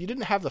 If you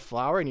didn't have the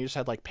flour and you just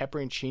had like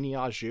pepperoncini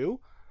au jus,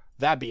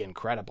 that'd be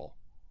incredible.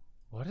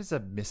 What is a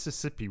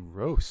Mississippi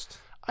roast?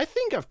 I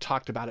think I've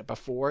talked about it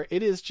before.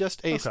 It is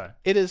just it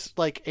is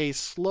like a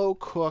slow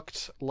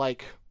cooked,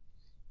 like,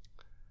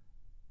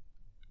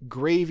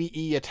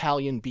 gravy-y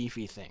Italian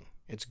beefy thing.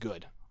 It's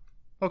good.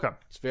 Okay.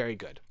 It's very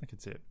good. I can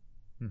see it.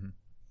 Mm-hmm.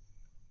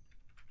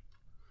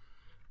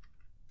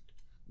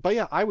 But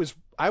yeah, I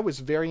was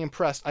very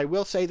impressed. I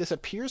will say this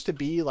appears to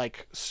be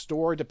like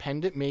store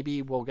dependent.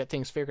 Maybe we'll get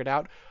things figured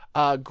out.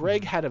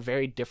 Greg had a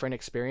very different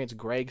experience.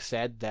 Greg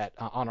said that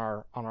on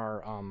our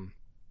oh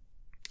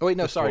wait,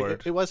 no, sorry.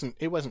 It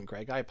wasn't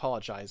Greg. I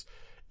apologize.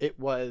 It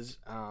was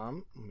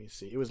let me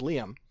see. It was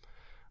Liam.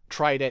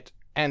 Tried it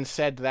and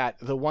said that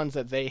the ones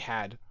that they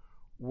had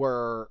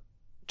were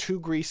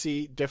too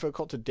greasy,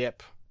 difficult to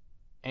dip,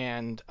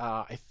 and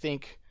I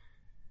think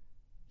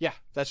yeah,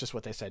 that's just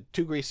what they said.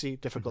 Too greasy,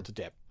 difficult to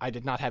dip. I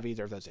did not have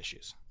either of those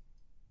issues.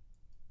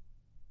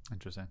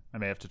 Interesting. I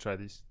may have to try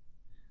these.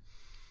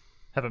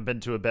 Haven't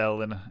been to a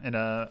bell in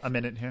a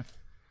minute here.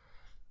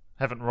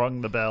 Haven't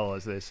rung the bell,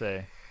 as they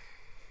say.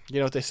 You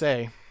know what they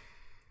say?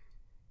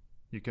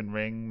 You can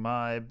ring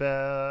my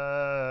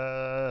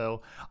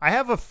bell. I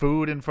have a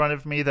food in front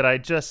of me that I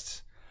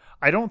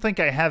don't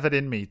think I have it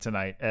in me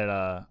tonight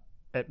at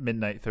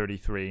midnight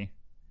 33.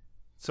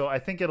 So I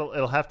think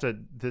it'll have to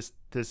this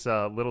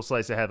little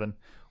slice of heaven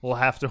will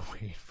have to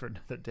wait for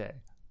another day.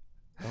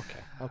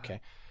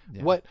 Okay.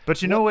 Yeah. What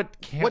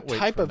What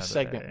type of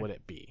segment would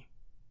it be?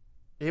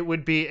 It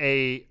would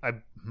be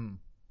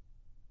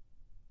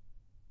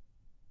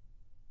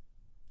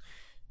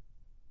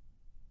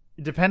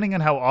depending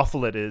on how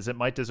awful it is, it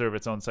might deserve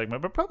its own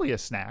segment, but probably a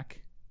snack.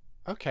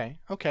 Okay.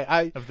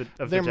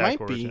 There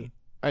might be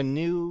a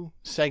new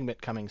segment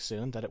coming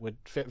soon that it would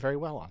fit very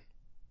well on.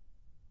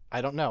 I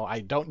don't know.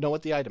 I don't know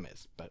what the item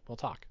is, but we'll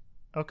talk.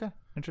 Okay,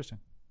 interesting.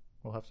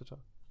 We'll have to talk.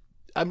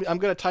 I'm going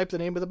to type the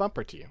name of the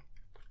bumper to you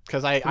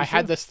because I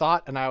had this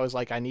thought and I was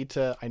like, I need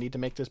to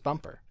make this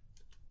bumper.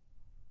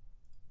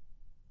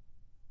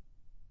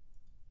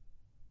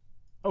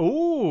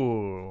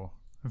 Oh,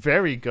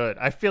 very good.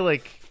 I feel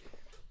like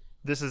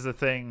this is a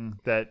thing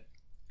that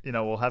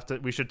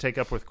we should take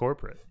up with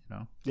corporate.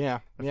 Yeah,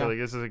 I feel like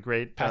this is a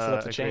great pass it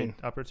up the chain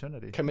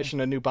opportunity. Commission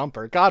a new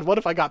bumper. God, what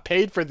if I got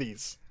paid for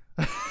these?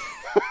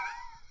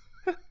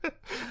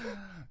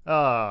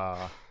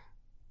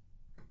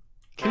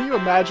 Can you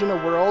imagine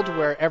a world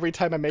where every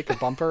time I make a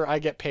bumper, I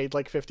get paid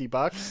like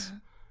 $50?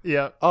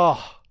 Yeah.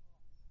 Oh,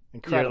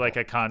 incredible! You're like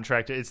a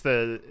contractor. It's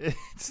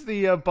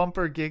the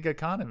bumper gig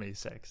economy,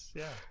 Six.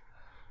 Yeah.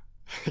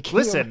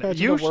 Listen, a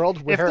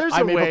world where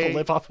I'm able to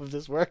live off of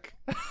this work.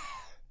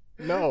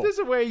 No, there's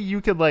a way you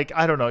could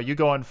I don't know. You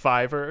go on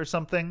Fiverr or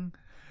something.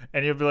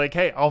 And you'll be like,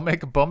 hey, I'll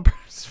make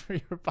bumpers for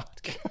your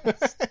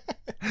podcast.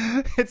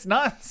 It's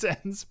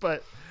nonsense,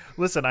 but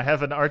listen, I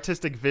have an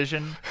artistic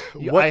vision.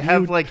 I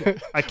have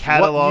a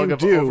catalog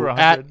of over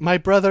 100. At My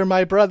Brother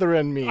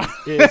and Me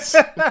is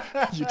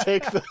you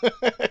take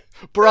the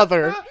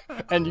brother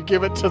and you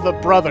give it to the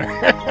brother.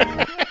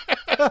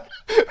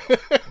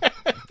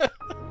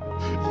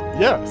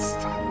 Yes.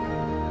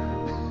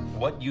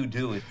 What you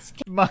do is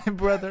My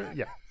brother.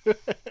 Yeah.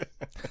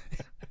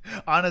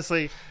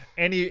 Honestly,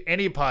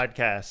 any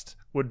podcast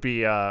would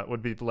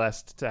be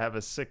blessed to have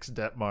a 6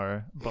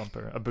 Detmar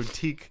bumper, a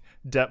boutique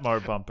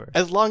Detmar bumper.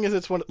 As long as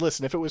it's one.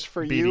 Listen, if it was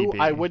for BDB. you,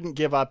 I wouldn't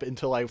give up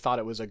until I thought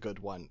it was a good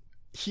one.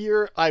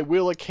 Here, I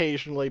will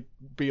occasionally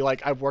be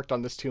like, I've worked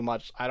on this too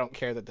much. I don't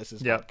care that this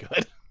is not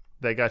good.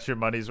 They got your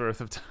money's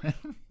worth of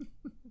time.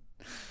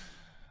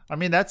 I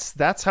mean,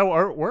 that's how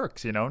art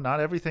works. Not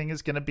everything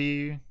is gonna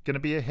be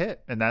a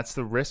hit, and that's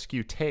the risk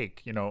you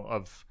take.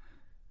 Of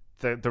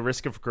the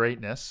risk of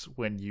greatness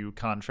when you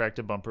contract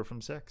a bumper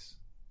from 6.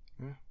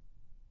 Yeah.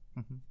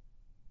 Mm-hmm.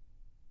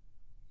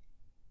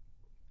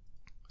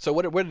 So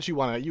what did you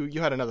want to?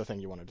 You had another thing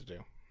you wanted to do.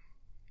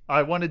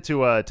 I wanted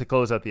to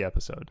close out the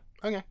episode.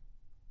 Okay.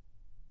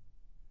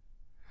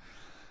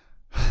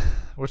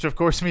 Which of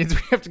course means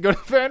we have to go to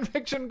Fan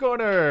Fiction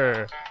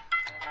Corner.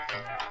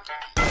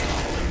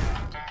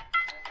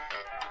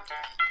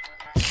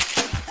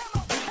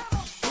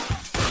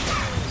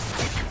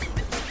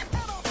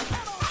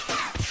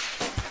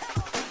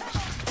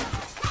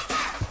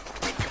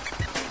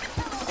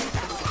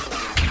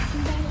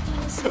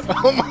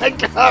 Oh my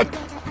god!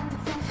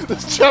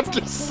 This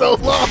chapter's so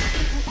long!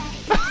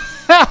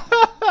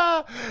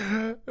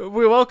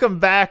 We welcome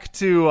back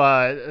to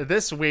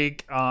this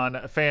week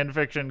on Fan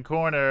Fiction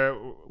Corner.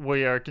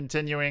 We are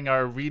continuing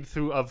our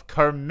read-through of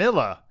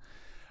Carmilla.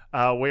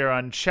 We are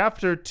on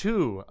Chapter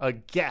 2, A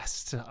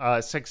Guest.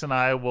 Six and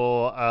I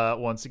will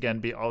once again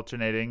be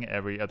alternating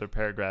every other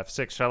paragraph.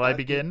 Six, shall I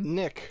begin?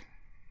 Nick,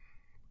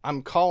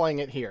 I'm calling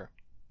it here.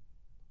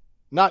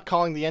 Not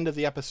calling the end of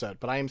the episode,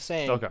 but I am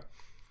saying... Okay.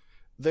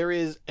 There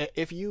is,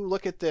 if you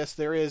look at this,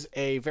 there is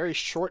a very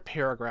short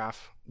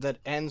paragraph that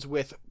ends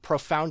with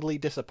profoundly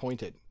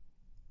disappointed.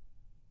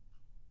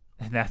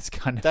 And that's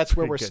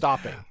where we're good.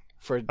 Stopping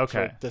for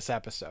this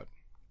episode.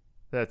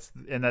 That's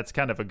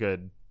kind of a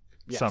good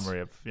summary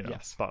of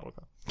Bottle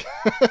Club.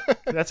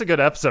 That's a good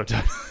episode.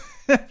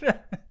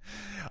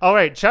 All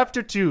right,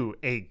 Chapter 2,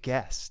 A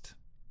Guest.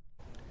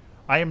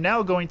 I am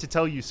now going to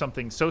tell you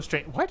something so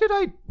strange. Why did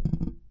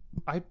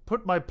I I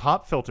put my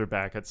pop filter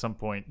back at some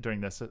point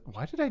during this.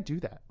 Why did I do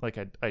that? Like,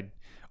 I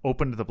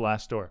opened the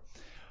blast door.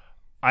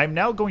 I'm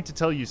now going to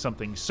tell you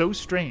something so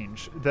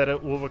strange that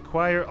it will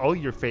require all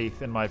your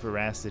faith in my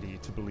veracity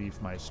to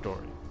believe my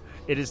story.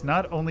 It is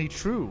not only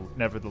true,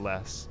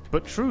 nevertheless,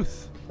 but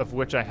truth, of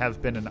which I have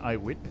been an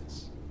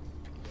eyewitness.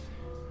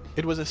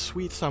 It was a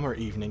sweet summer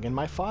evening, and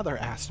my father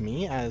asked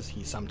me, as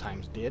he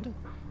sometimes did,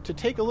 to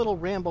take a little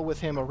ramble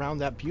with him around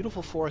that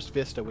beautiful forest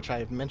vista which I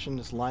have mentioned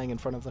is lying in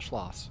front of the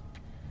Schloss.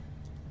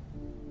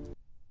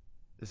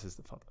 This is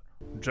the father.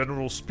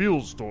 General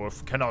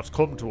Spielsdorf cannot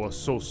come to us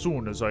so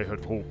soon as I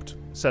had hoped,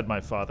 said my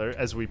father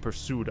as we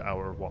pursued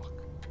our walk.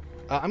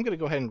 I'm going to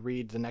go ahead and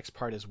read the next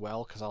part as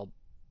well, because I'll,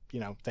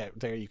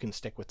 there you can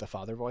stick with the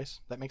father voice.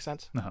 That makes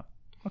sense? Uh-huh.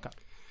 Okay.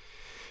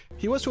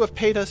 He was to have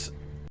paid us...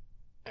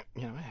 I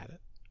had it.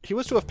 He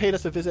was to have paid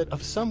us a visit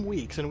of some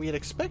weeks, and we had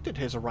expected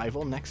his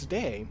arrival next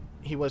day.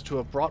 He was to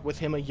have brought with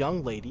him a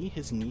young lady,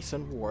 his niece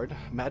and ward,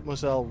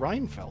 Mademoiselle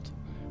Reinfeldt,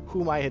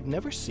 whom I had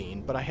never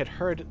seen, but I had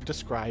heard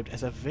described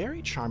as a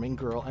very charming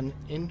girl, and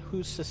in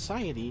whose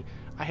society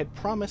I had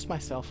promised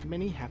myself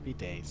many happy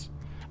days.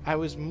 I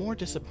was more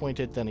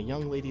disappointed than a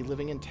young lady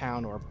living in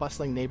town or a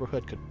bustling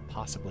neighborhood could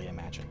possibly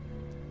imagine.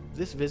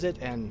 This visit,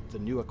 and the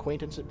new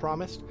acquaintance it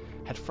promised,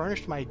 had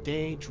furnished my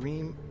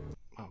daydream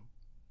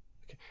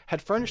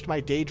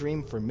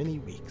for many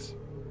weeks.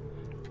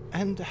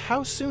 And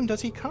how soon does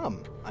he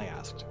come? I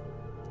asked.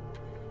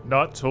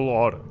 Not till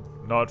autumn.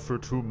 Not for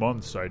 2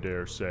 months, I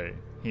dare say,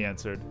 he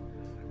answered.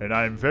 And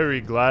I am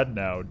very glad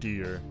now,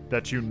 dear,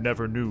 that you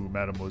never knew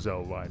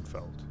Mademoiselle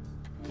Reinfeldt.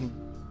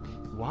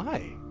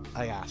 Why?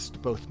 I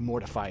asked, both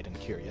mortified and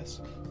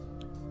curious.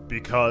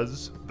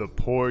 Because the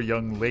poor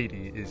young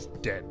lady is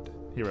dead,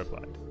 he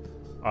replied.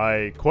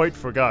 I quite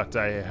forgot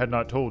I had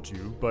not told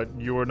you, but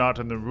you were not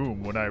in the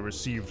room when I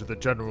received the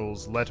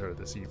General's letter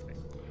this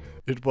evening.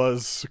 It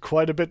was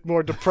quite a bit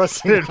more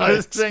depressing than I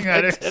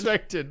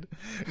expected.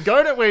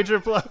 Garnet wager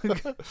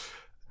plug.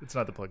 It's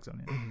not the plug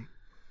zone yet.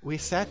 We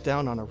sat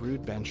down on a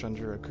rude bench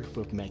under a group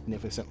of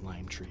magnificent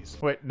lime trees.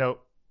 Wait, no.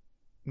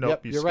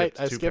 Nope, you you're right.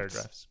 I skipped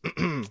skipped.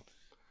 paragraphs.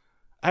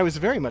 I was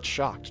very much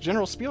shocked.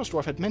 General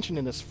Spielsdorf had mentioned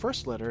in his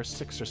first letter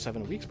 6 or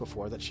 7 weeks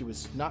before that she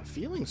was not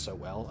feeling so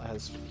well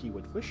as he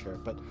would wish her,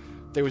 but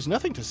there was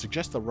nothing to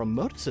suggest the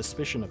remotest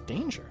suspicion of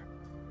danger.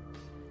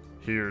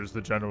 Here's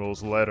the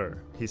General's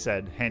letter, he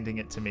said, handing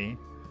it to me.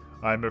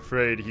 I'm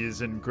afraid he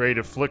is in great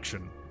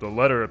affliction. The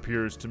letter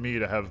appears to me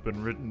to have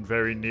been written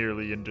very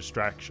nearly in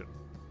distraction.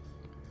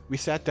 We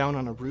sat down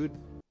on a rude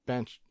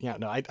bench.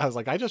 I was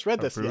like, I just read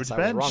this. Yes, bench?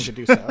 I was wrong to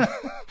do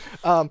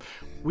so.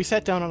 We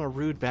sat down on a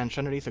rude bench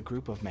underneath a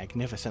group of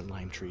magnificent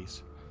lime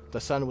trees. The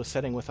sun was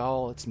setting with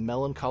all its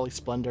melancholy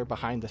splendor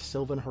behind the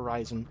sylvan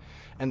horizon,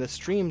 and the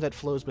stream that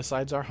flows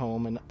beside our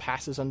home and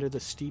passes under the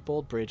steep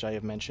old bridge I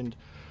have mentioned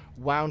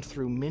wound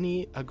through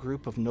many a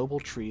group of noble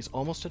trees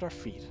almost at our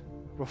feet,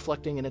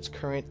 reflecting in its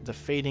current the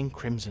fading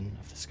crimson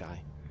of the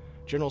sky.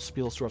 General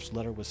Spielsdorf's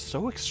letter was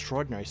so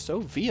extraordinary,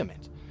 so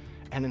vehement,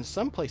 and in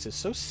some places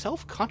so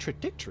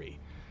self-contradictory,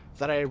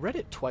 that I read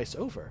it twice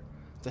over,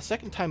 the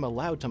second time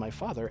aloud to my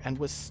father, and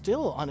was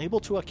still unable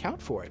to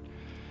account for it,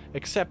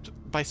 except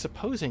by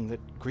supposing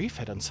that grief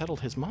had unsettled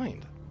his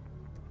mind.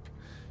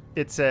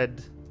 It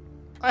said,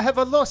 I have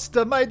lost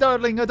my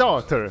darling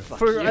daughter,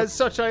 as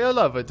such I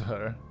loved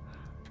her.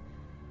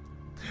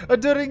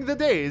 During the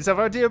days of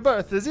our dear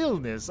Bertha's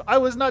illness, I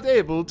was not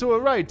able to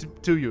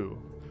write to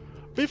you.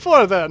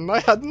 Before then, I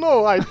had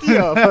no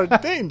idea of her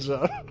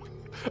danger.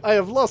 I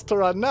have lost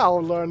her and now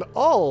learn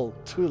all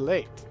too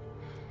late.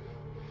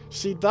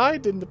 She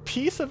died in the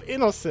peace of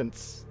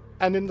innocence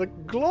and in the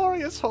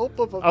glorious hope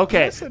of a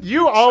blessed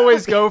you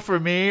always go for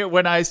me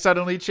when I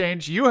suddenly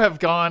change. You have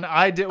gone.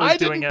 I was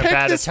doing a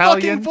bad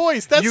Italian. Fucking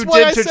voice. That's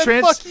why I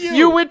said fuck you.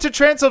 You went to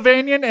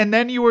Transylvanian and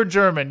then you were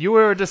German. You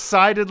were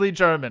decidedly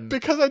German.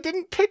 Because I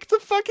didn't pick the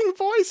fucking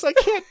voice. I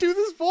can't do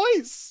this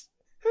voice.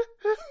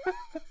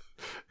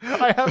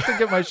 I have to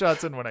get my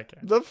shots in when I can.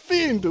 The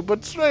fiend who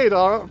betrayed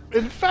our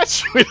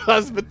infatuated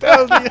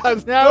hospitality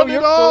has now done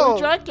you're it all.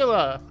 fully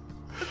Dracula.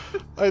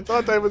 I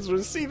thought I was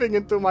receiving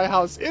into my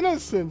house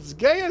innocence,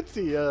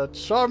 gaiety, a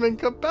charming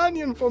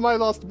companion for my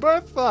lost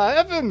Bertha.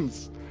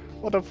 Heavens,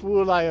 what a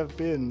fool I have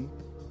been.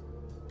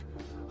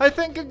 I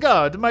thank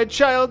God my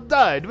child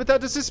died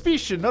without a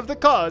suspicion of the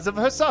cause of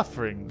her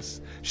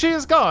sufferings. She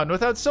is gone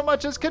without so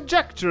much as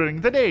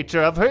conjecturing the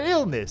nature of her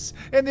illness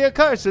and the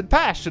accursed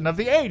passion of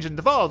the agent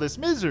of all this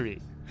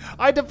misery.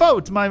 I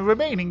devote my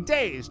remaining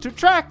days to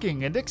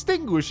tracking and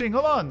extinguishing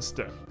a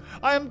monster.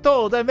 I am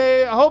told I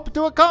may hope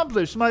to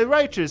accomplish my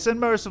righteous and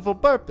merciful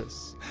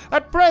purpose.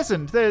 At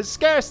present there is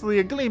scarcely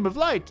a gleam of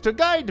light to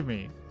guide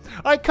me.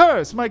 I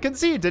curse my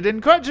conceited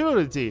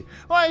incredulity,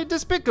 my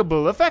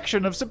despicable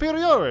affection of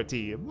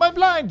superiority, my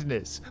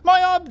blindness,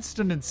 my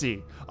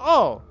obstinacy,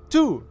 all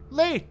too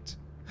late.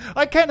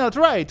 I cannot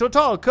write or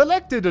talk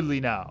collectedly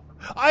now.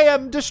 I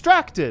am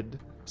distracted.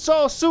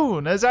 So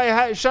soon as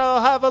I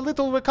shall have a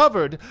little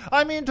recovered,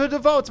 I mean to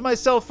devote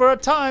myself for a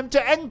time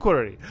to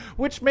enquiry,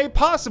 which may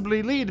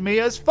possibly lead me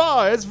as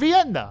far as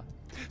Vienna.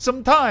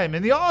 Sometime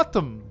in the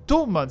autumn,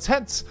 2 months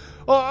hence,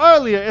 or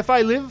earlier if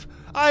I live,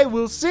 I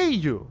will see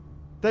you.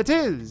 That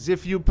is,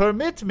 if you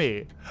permit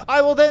me.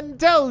 I will then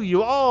tell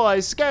you all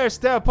I scarce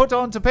dare put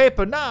on to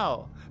paper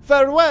now.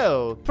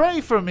 Farewell. Pray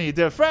for me,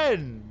 dear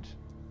friend.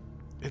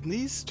 In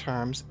these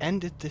terms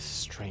ended this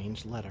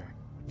strange letter.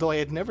 Though I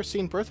had never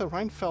seen Bertha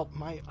Reinfeldt,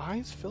 my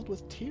eyes filled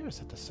with tears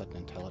at the sudden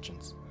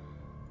intelligence.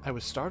 I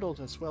was startled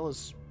as well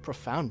as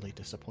profoundly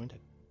disappointed.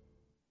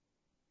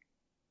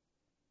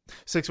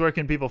 Six, where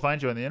can people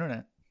find you on the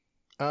internet?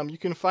 You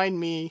can find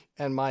me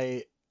and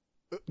my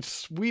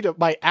suite of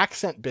my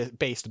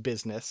accent-based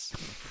business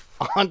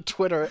on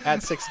Twitter at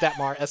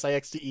Sixtetmar,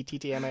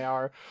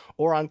 Sixtettmar,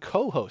 or on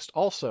Co-host,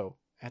 also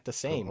at the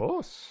same.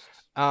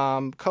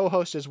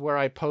 Co-host is where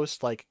I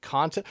post like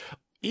content.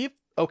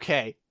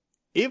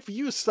 If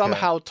you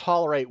somehow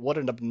tolerate what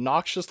an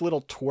obnoxious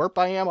little twerp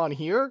I am on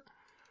here,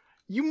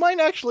 you might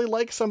actually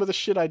like some of the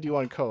shit I do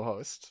on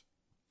Co-host.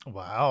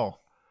 Wow.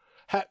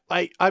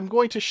 I'm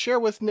going to share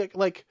with Nick,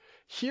 like,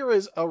 here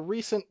is a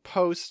recent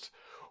post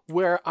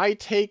where I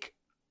take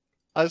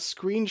a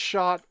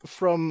screenshot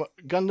from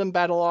Gundam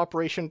Battle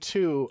Operation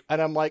 2,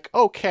 and I'm like,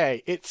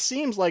 okay, it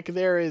seems like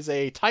there is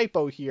a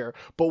typo here,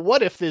 but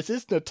what if this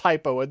isn't a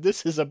typo and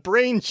this is a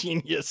brain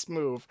genius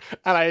move?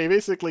 And I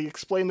basically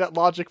explain that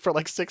logic for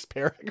like 6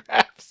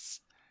 paragraphs.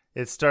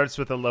 It starts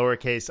with a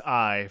lowercase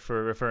I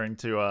for referring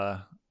to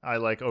I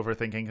like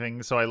overthinking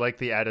things, so I like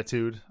the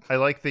attitude. I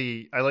like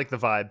the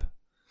vibe.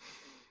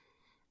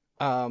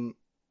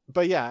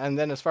 But yeah, and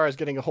then as far as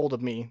getting a hold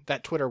of me,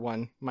 that Twitter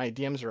one, my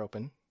DMs are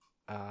open.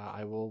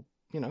 I will,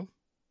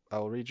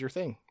 I'll read your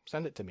thing.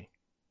 Send it to me.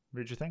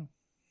 Read your thing.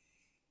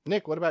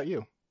 Nick, what about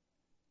you?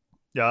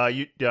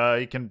 You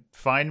can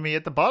find me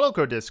at the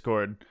Bottleco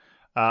Discord.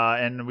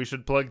 And we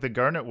should plug the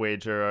Garnet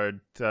Wager,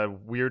 our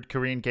weird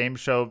Korean game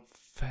show,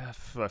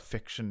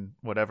 fiction,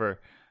 whatever.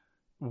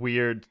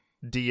 Weird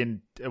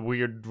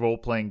weird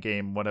role-playing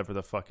game, whatever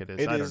the fuck it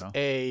is. I don't know. It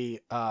is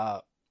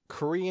a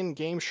Korean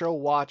game show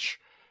watch,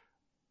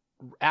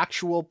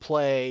 actual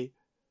play,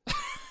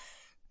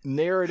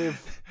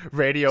 narrative,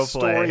 radio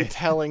play,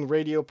 storytelling,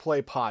 radio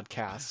play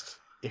podcast.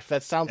 If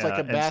that sounds like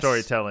a mess, and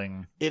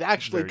storytelling, it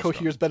actually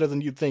coheres better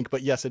than you'd think.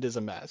 But yes, it is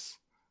a mess.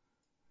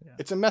 Yeah.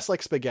 It's a mess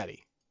like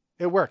spaghetti.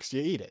 It works.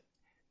 You eat it.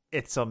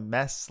 It's a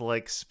mess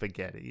like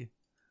spaghetti.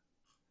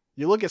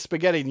 You look at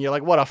spaghetti and you're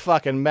like, "What a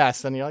fucking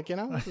mess!" And you're like,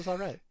 this is all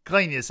right.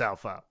 Clean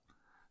yourself up,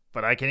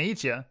 but I can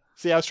eat you.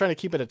 See, I was trying to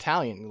keep it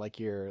Italian, like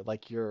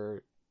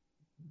your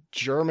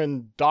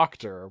German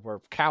doctor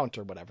or count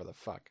or whatever the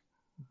fuck.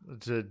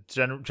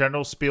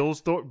 General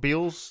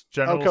Beals.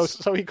 General.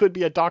 So he could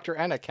be a doctor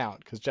and a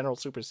count because General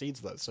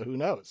supersedes those. So who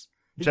knows?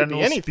 He General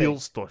could be anything.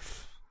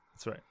 Spielsdorf.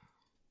 That's right.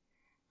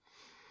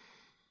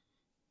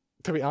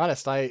 To be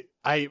honest,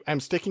 I'm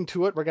sticking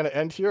to it. We're going to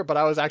end here, but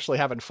I was actually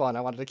having fun.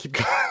 I wanted to keep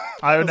going.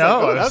 I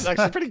know. That was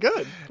actually pretty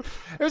good.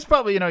 It was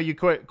probably, you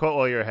quote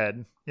while you're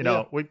ahead.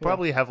 We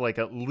probably have like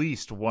at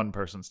least one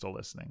person still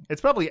listening.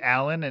 It's probably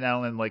Alan, and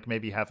Alan like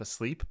maybe half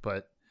asleep,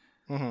 but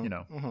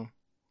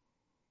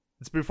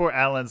it's before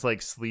Alan's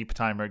like sleep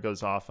timer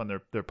goes off on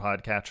their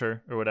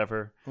podcatcher or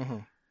whatever.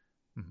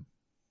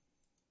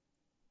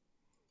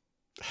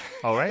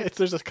 All right.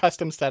 There's a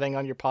custom setting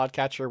on your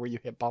podcatcher where you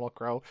hit Bottle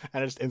Crow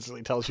and it just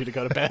instantly tells you to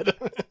go to bed.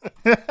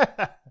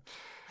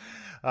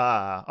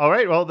 All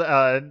right. Well,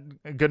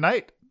 good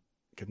night.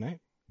 Good night.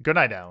 Good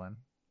night, Alan.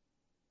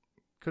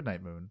 Good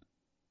night, Moon.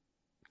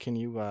 Can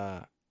you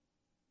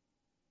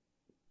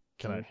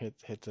hit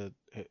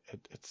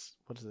it's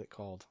what is it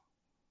called?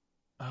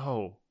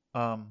 Oh,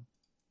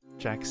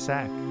 Jack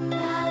Sack.